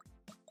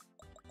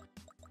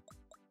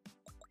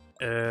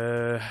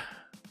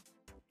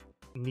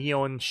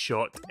 Neon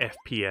Shot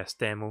FPS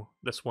demo.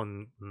 This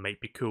one might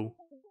be cool.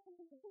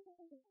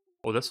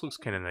 Oh, this looks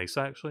kind of nice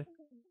actually.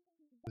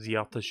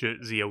 ZR to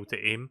shoot, ZL to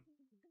aim.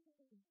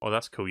 Oh,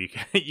 that's cool. You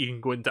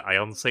can go into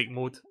Iron Sight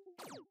mode.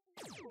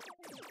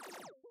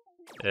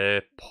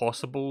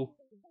 Possible.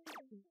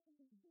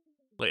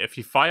 Like if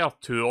you fire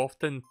too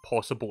often,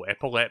 possible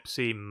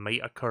epilepsy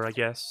might occur, I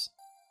guess.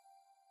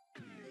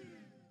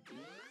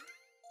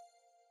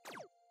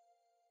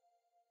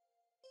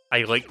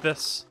 I like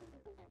this.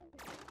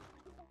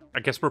 I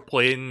guess we're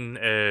playing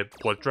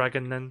Blood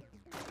Dragon then.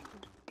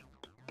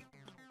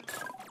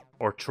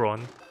 Or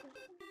Tron.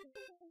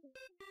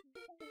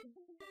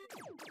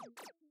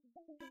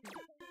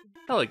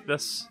 I like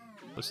this.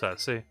 What's that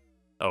say?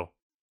 Oh,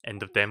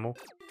 end of demo.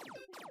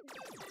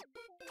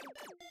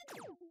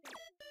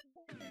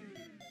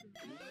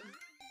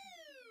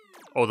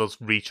 Oh, those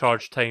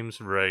recharge times,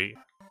 right.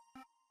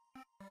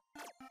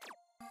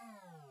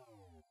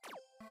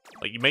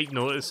 Like, you might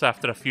notice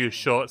after a few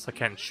shots I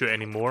can't shoot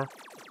anymore.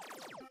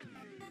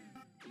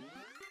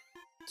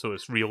 So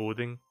it's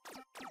reloading.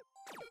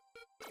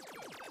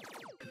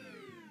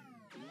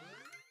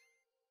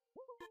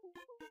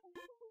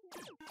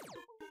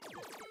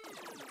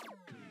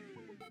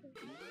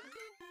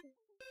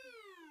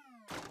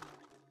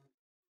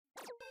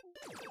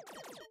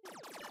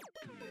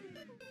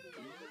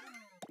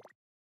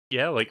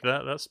 Yeah, I like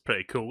that. That's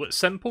pretty cool. It's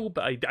simple,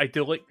 but I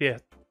do like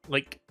the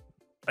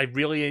I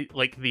really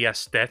like the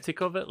aesthetic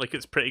of it. Like,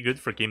 it's pretty good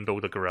for Game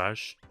Builder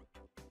Garage.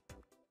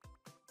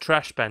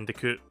 Trash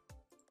Bandicoot.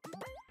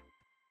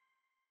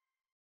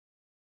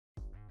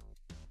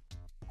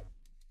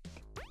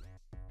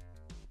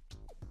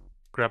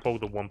 grab all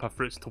the Wumpa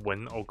fruits to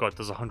win. Oh god,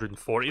 there's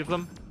 140 of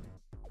them?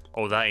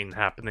 Oh, that ain't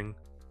happening.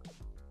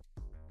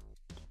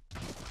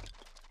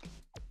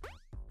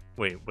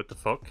 Wait, what the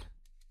fuck?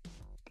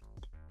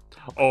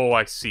 Oh,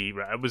 I see.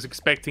 Right, I was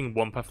expecting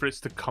Wumpa fruits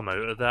to come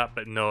out of that,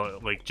 but no,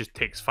 it, like, just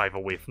takes 5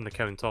 away from the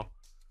counter.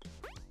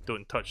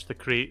 Don't touch the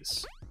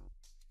crates.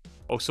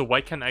 Also,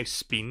 why can't I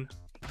spin?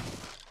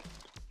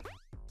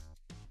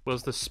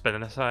 Where's the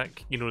spin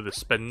attack? You know, the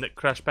spin that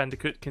Crash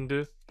Bandicoot can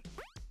do?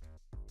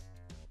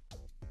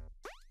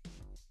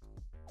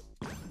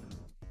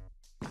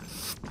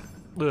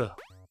 Ugh.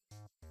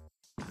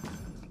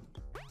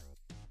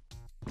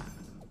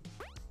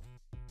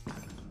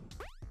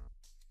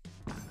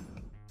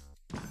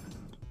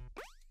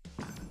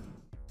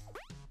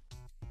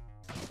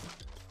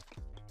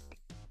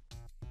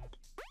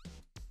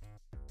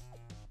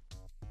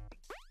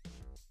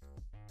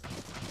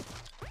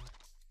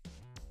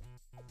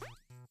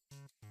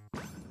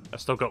 I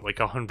still got like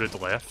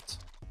 100 left.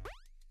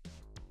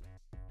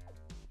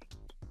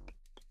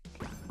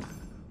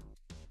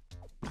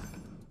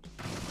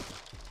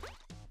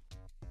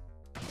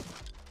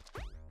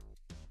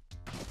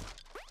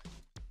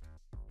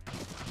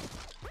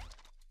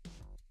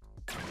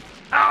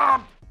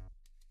 Ah!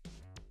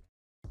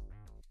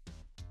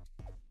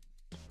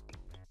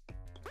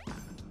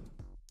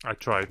 I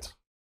tried.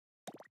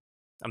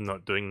 I'm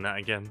not doing that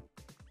again.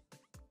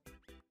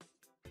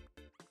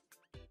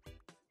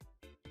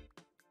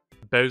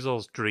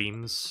 Bowser's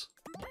Dreams.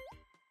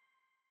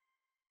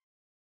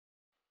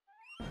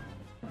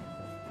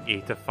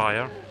 8 of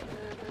fire.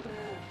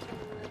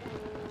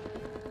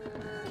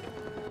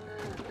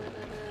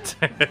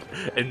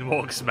 In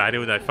walks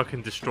Mario and I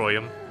fucking destroy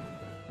him.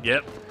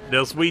 Yep,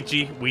 there's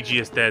Ouija.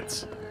 Ouija is dead.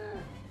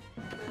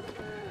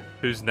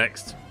 Who's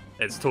next?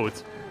 It's Toad.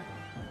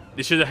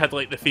 They should have had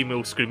like the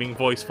female screaming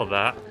voice for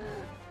that.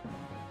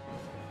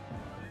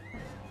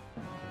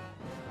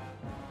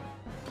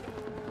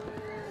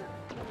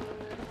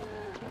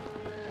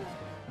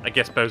 I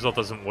guess Bowser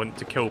doesn't want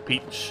to kill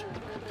Peach.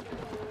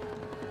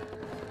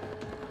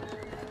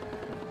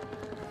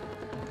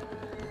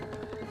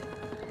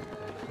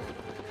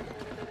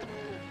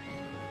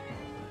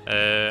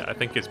 I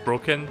think it's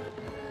broken.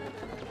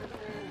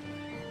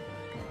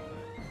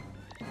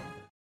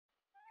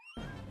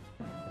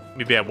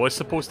 Maybe I was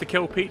supposed to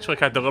kill Peach,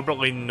 like I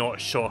deliberately not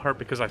shot her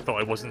because I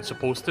thought I wasn't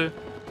supposed to.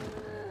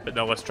 But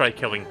now let's try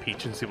killing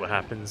Peach and see what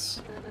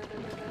happens.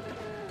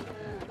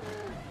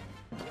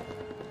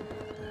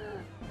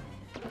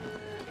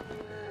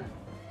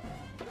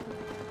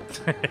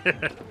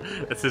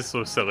 This is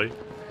so silly.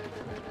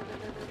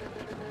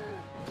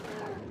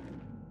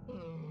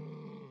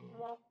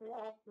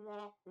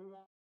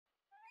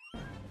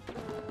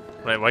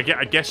 Right, well,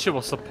 I guess you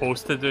were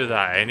supposed to do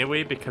that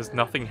anyway, because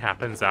nothing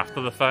happens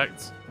after the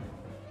fact.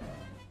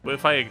 But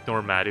if I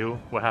ignore Mario,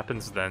 what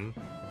happens then?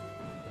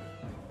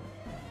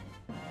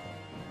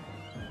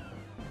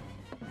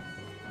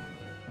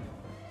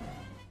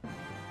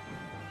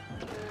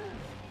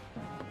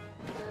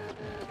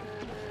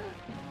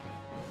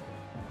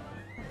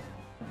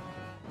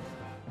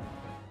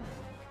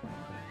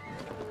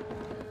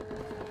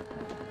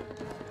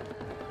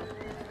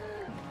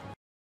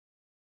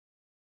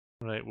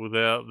 Right,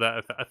 well,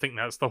 I think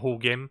that's the whole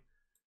game.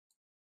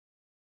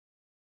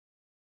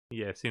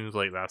 Yeah, seems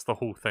like that's the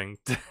whole thing.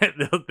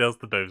 There's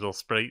the Bowser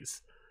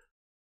sprites.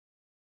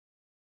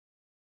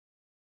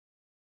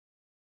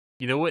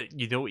 You know what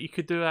you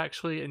could do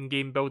actually in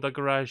Game Builder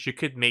Garage? You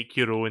could make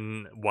your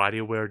own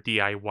WarioWare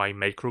DIY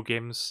micro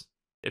games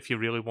if you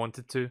really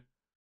wanted to.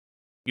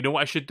 You know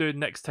what I should do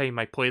next time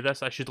I play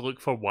this? I should look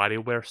for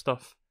WarioWare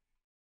stuff.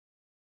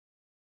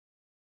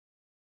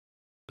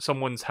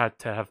 Someone's had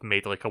to have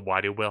made like a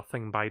WarioWare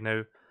thing by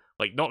now.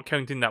 Like, not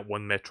counting that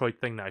one Metroid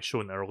thing that I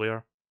shown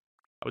earlier.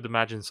 I would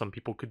imagine some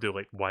people could do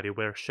like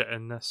WarioWare shit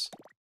in this.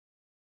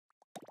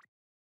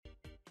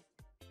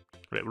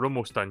 Right, we're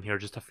almost done here.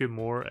 Just a few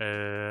more.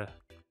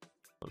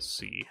 Let's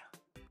see.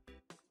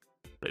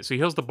 Right, so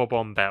here's the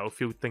Bob-omb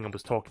Battlefield thing I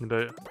was talking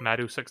about.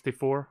 Mario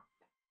 64.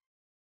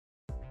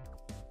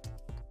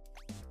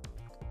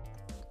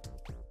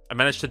 I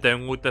managed to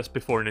download this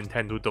before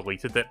Nintendo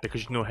deleted it,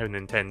 because you know how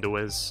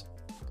Nintendo is.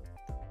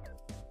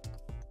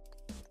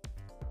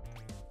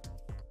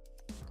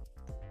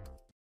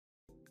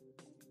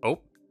 Oh.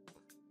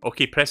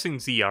 Okay, pressing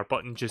ZR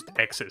button just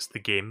exits the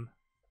game.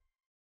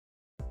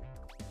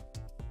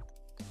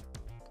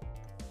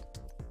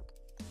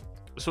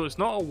 So it's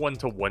not a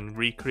one-to-one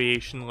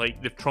recreation,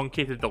 like, they've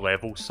truncated the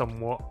level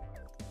somewhat.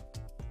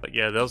 But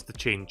yeah, there's the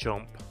chain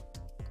jump.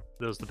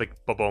 There's the big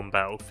Bob-omb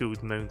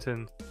Battlefield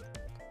mountain.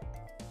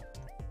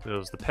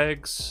 There's the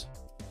pegs.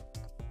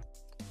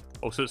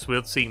 Also, it's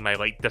weird seeing my,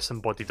 like,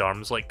 disembodied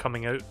arms, like,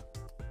 coming out.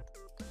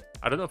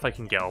 I don't know if I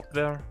can get up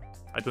there.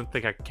 I don't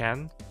think I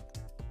can.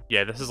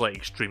 Yeah, this is, like,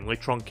 extremely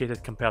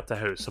truncated compared to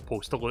how it's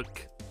supposed to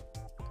look.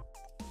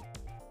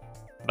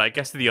 But I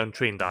guess to the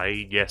untrained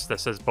eye, yes,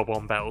 this is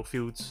Bob-omb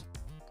Battlefields.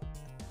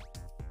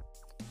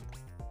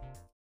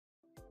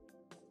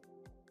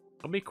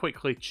 let me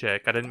quickly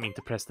check. I didn't mean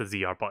to press the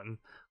ZR button.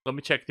 Let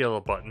me check the other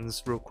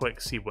buttons real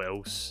quick, see what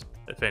else,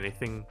 if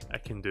anything, I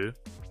can do.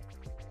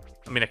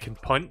 I mean, I can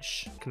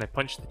punch. Can I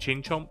punch the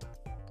chain chomp?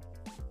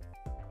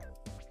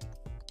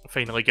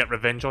 Finally get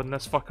revenge on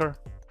this fucker.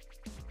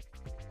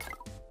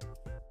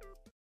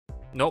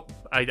 Nope,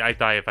 I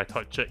die if I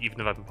touch it, even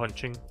if I'm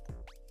punching.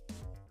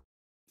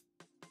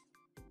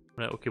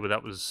 Right, okay, well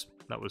that was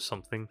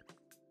something.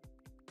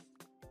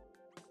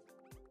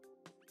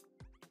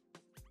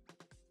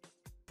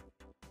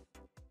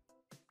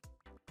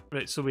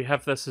 Right, so we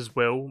have this as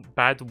well.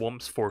 Bad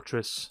Womp's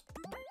Fortress.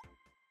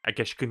 I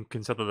guess you can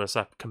consider this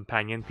a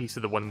companion piece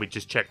of the one we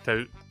just checked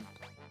out.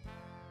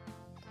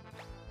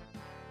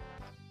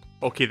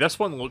 Okay, this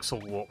one looks a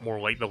lot more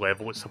like the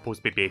level it's supposed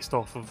to be based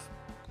off of.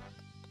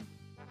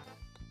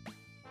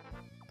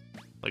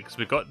 Like, so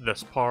we got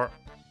this part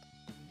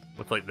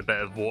with like the bit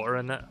of water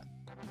in it.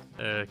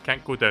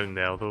 Can't go down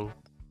there though.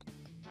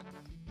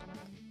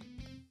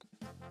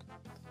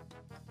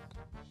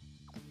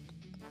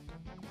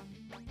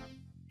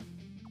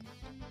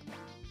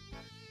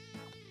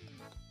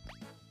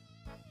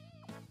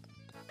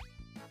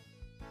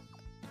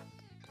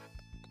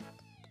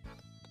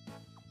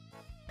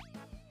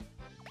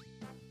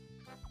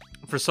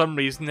 For some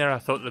reason there, I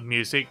thought the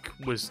music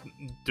was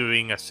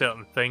doing a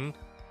certain thing.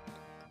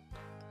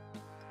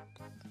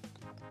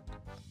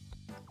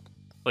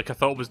 Like, I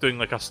thought it was doing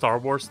like a Star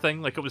Wars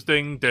thing. Like, it was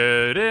doing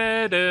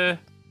da-da-da,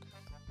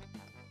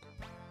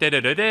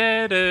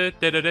 da-da-da-da,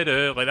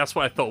 da-da-da-da. Like, that's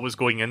what I thought it was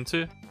going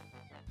into.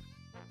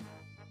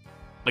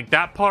 Like,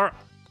 that part.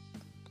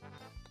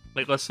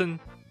 Like,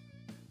 listen.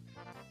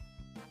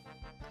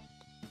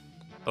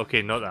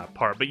 Okay, not that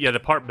part. But yeah, the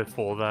part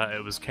before that,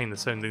 it was kind of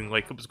sounding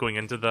like it was going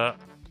into that.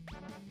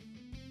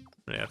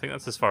 Right, I think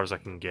that's as far as I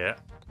can get.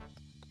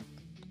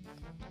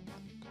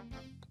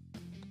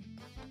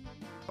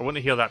 I want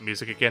to hear that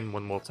music again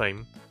one more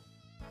time.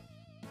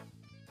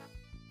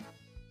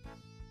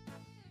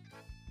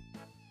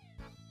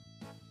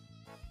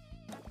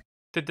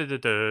 Right,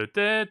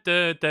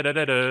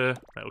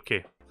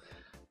 okay.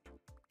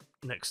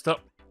 Next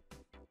up.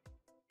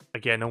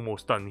 Again,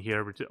 almost done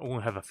here. We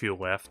only have a few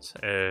left.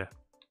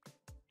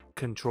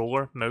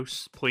 Controller,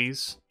 mouse,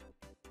 please.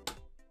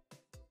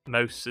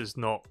 Mouse is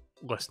not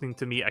listening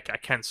to me. I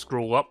can't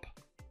scroll up.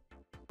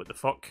 What the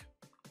fuck?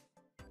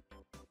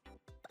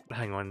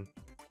 Hang on.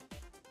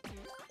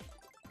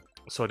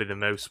 Sorry, the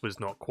mouse was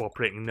not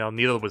cooperating there.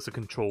 Neither was the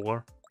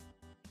controller.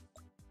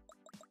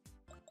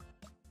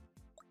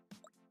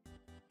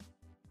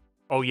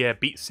 Oh yeah,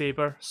 Beat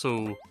Saber.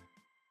 So,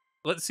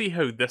 let's see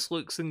how this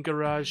looks in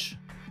Garage.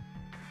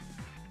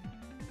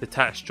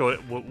 Detached joy...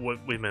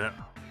 Wait a minute.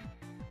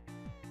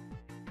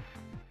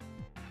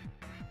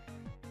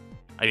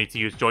 I need to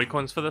use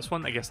Joy-Cons for this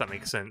one? I guess that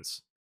makes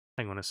sense.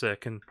 Hang on a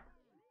second.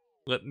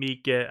 Let me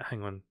get...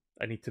 Hang on.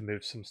 I need to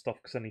move some stuff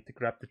because I need to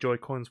grab the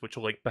Joy-Cons, which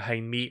are like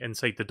behind me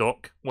inside the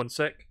dock. One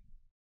sec.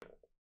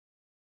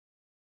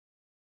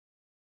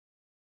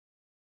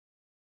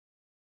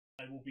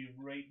 I will be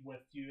right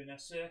with you in a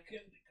second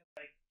because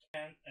I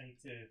can't. I need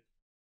to...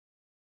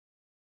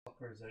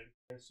 Fuckers out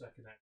here so I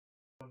can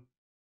actually...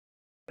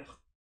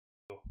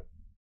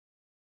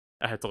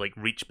 I had to like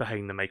reach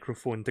behind the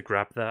microphone to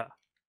grab that.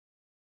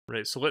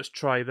 Right, so let's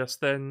try this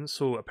then.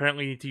 So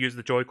apparently you need to use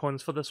the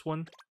Joy-Cons for this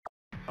one.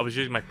 I was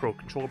using my Pro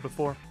Controller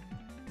before.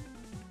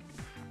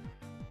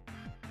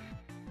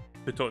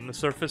 Put it on the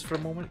surface for a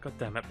moment. God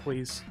damn it,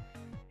 please.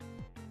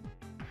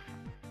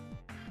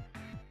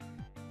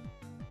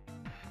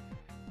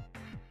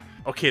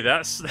 Okay,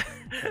 that's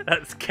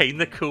that's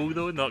kinda cool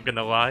though, not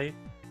gonna lie.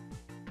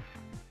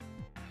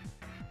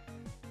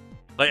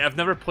 Like, I've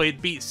never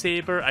played Beat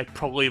Saber, I'd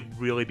probably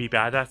really be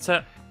bad at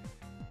it.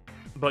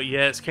 But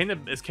yeah, it's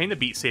kinda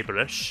Beat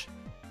Saber-ish.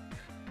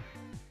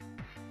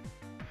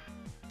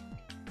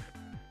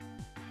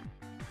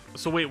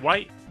 So wait,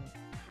 why...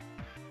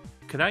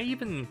 Can I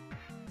even...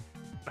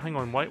 Hang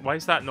on, why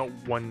is that not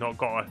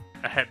got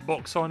a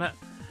hitbox on it?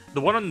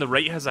 The one on the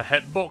right has a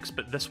hitbox,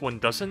 but this one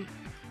doesn't.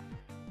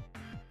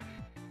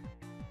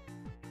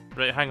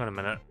 Right, hang on a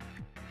minute.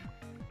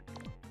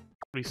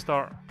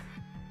 Restart.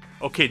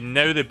 Okay,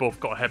 now they both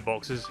got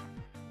hitboxes.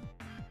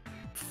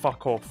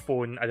 Fuck off,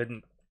 phone. I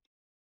didn't...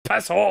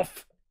 Piss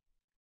off!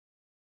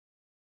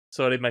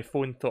 Sorry, my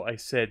phone thought I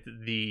said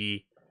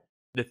the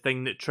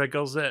thing that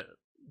triggers it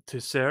to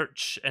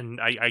search,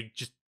 and I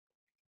just...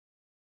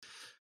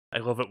 I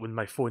love it when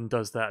my phone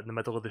does that in the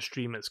middle of the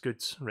stream, it's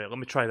good. Right, let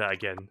me try that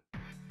again.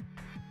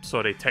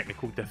 Sorry,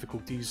 technical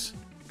difficulties.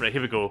 Right,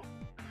 here we go.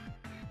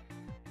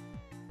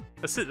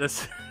 This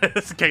is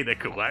kinda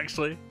cool,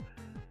 actually.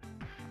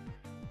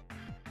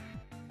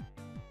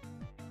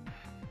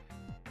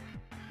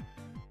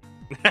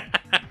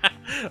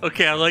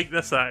 Okay, I like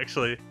this,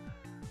 actually.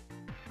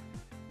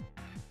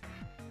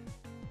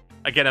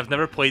 Again, I've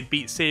never played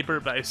Beat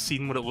Saber, but I've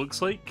seen what it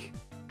looks like.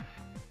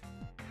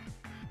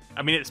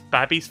 I mean, it's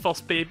Babby's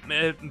first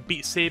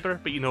Beat Saber,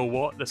 but you know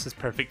what? This is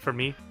perfect for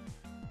me.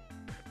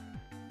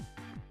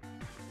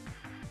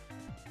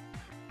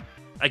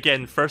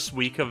 Again, first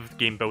week of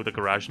Game Builder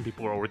Garage and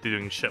people are already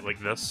doing shit like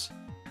this.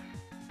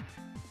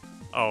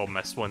 Oh,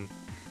 missed one.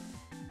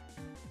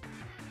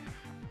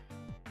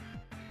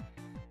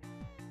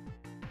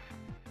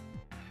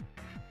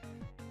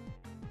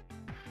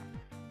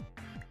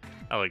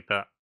 I like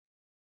that.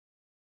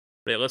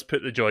 Right, let's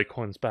put the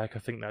Joy-Cons back. I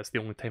think that's the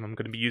only time I'm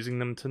going to be using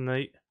them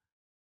tonight.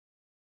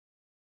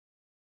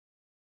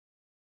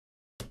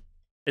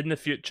 In the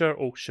future...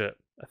 Oh shit,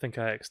 I think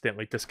I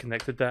accidentally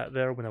disconnected that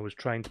there when I was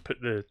trying to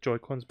put the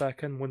Joy-Cons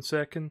back in. 1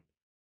 second.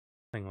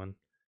 Hang on.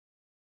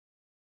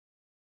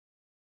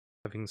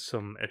 Having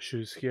some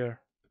issues here.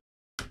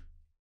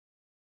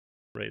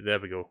 Right, there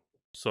we go.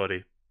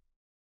 Sorry.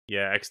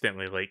 Yeah,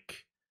 accidentally,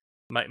 like...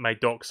 My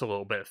dock's a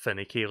little bit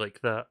finicky like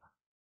that.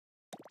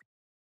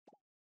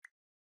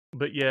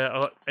 But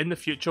yeah, in the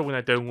future when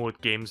I download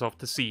games, I'll have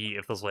to see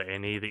if there's like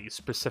any that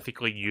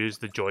specifically use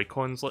the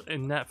Joy-Cons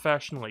in that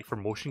fashion, like for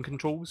motion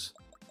controls.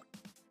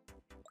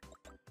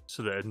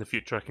 So that in the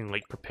future I can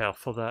like prepare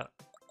for that.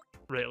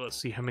 Right, let's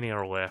see how many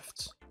are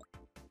left.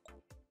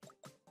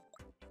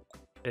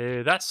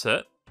 That's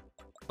it.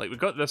 Like we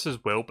got this as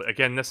well, but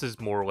again this is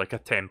more like a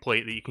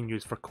template that you can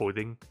use for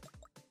coding.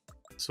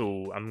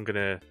 So I'm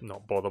gonna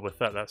not bother with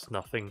that, that's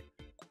nothing.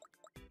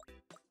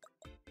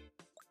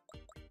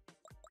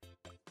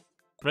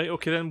 Right,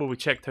 okay then, well we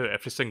checked out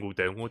every single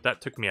download.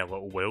 That took me a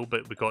little while,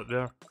 but we got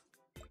there.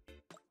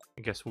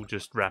 I guess we'll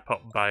just wrap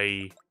up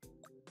by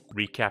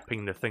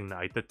recapping the thing that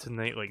I did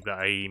tonight, like that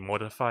I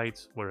modified.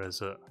 Where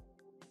is it?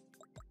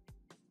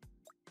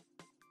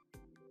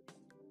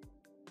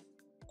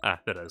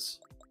 Ah, there it is.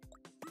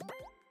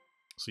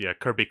 So yeah,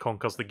 Kirby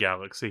Conquers the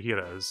Galaxy, here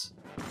it is.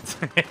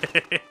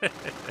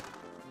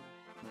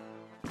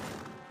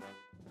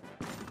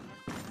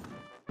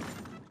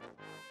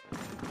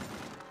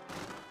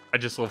 I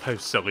just love how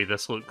silly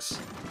this looks.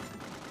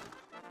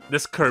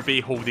 This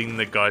Kirby holding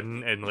the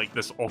gun in like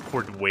this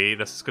awkward way,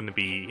 this is going to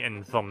be in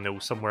the thumbnail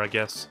somewhere, I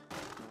guess.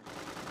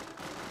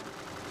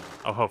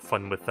 I'll have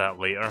fun with that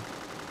later.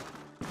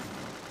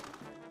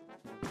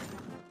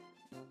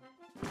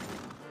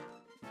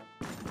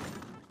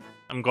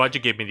 I'm glad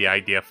you gave me the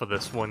idea for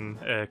this one,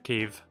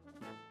 Cave.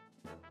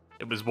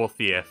 It was worth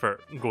the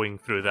effort going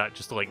through that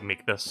just to like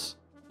make this.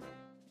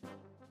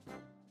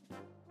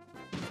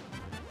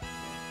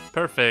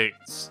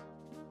 Perfect.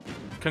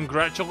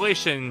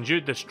 Congratulations,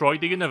 you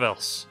destroyed the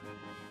universe.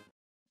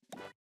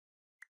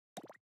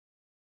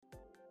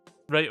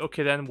 Right,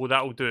 okay then, well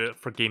that'll do it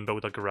for Game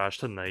Builder Garage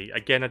tonight.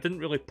 Again, I didn't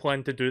really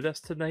plan to do this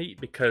tonight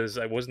because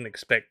I wasn't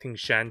expecting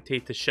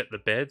Shantae to shit the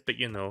bed, but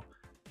you know,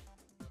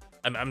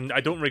 I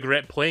don't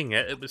regret playing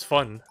it, it was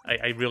fun.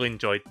 I really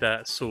enjoyed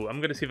that, so I'm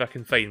going to see if I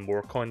can find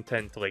more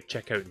content to like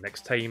check out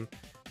next time.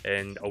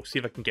 And I'll see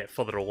if I can get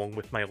further along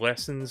with my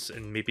lessons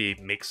and maybe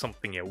make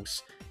something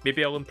else.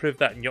 Maybe I'll improve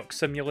that Nyuk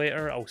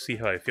simulator, I'll see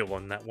how I feel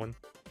on that one.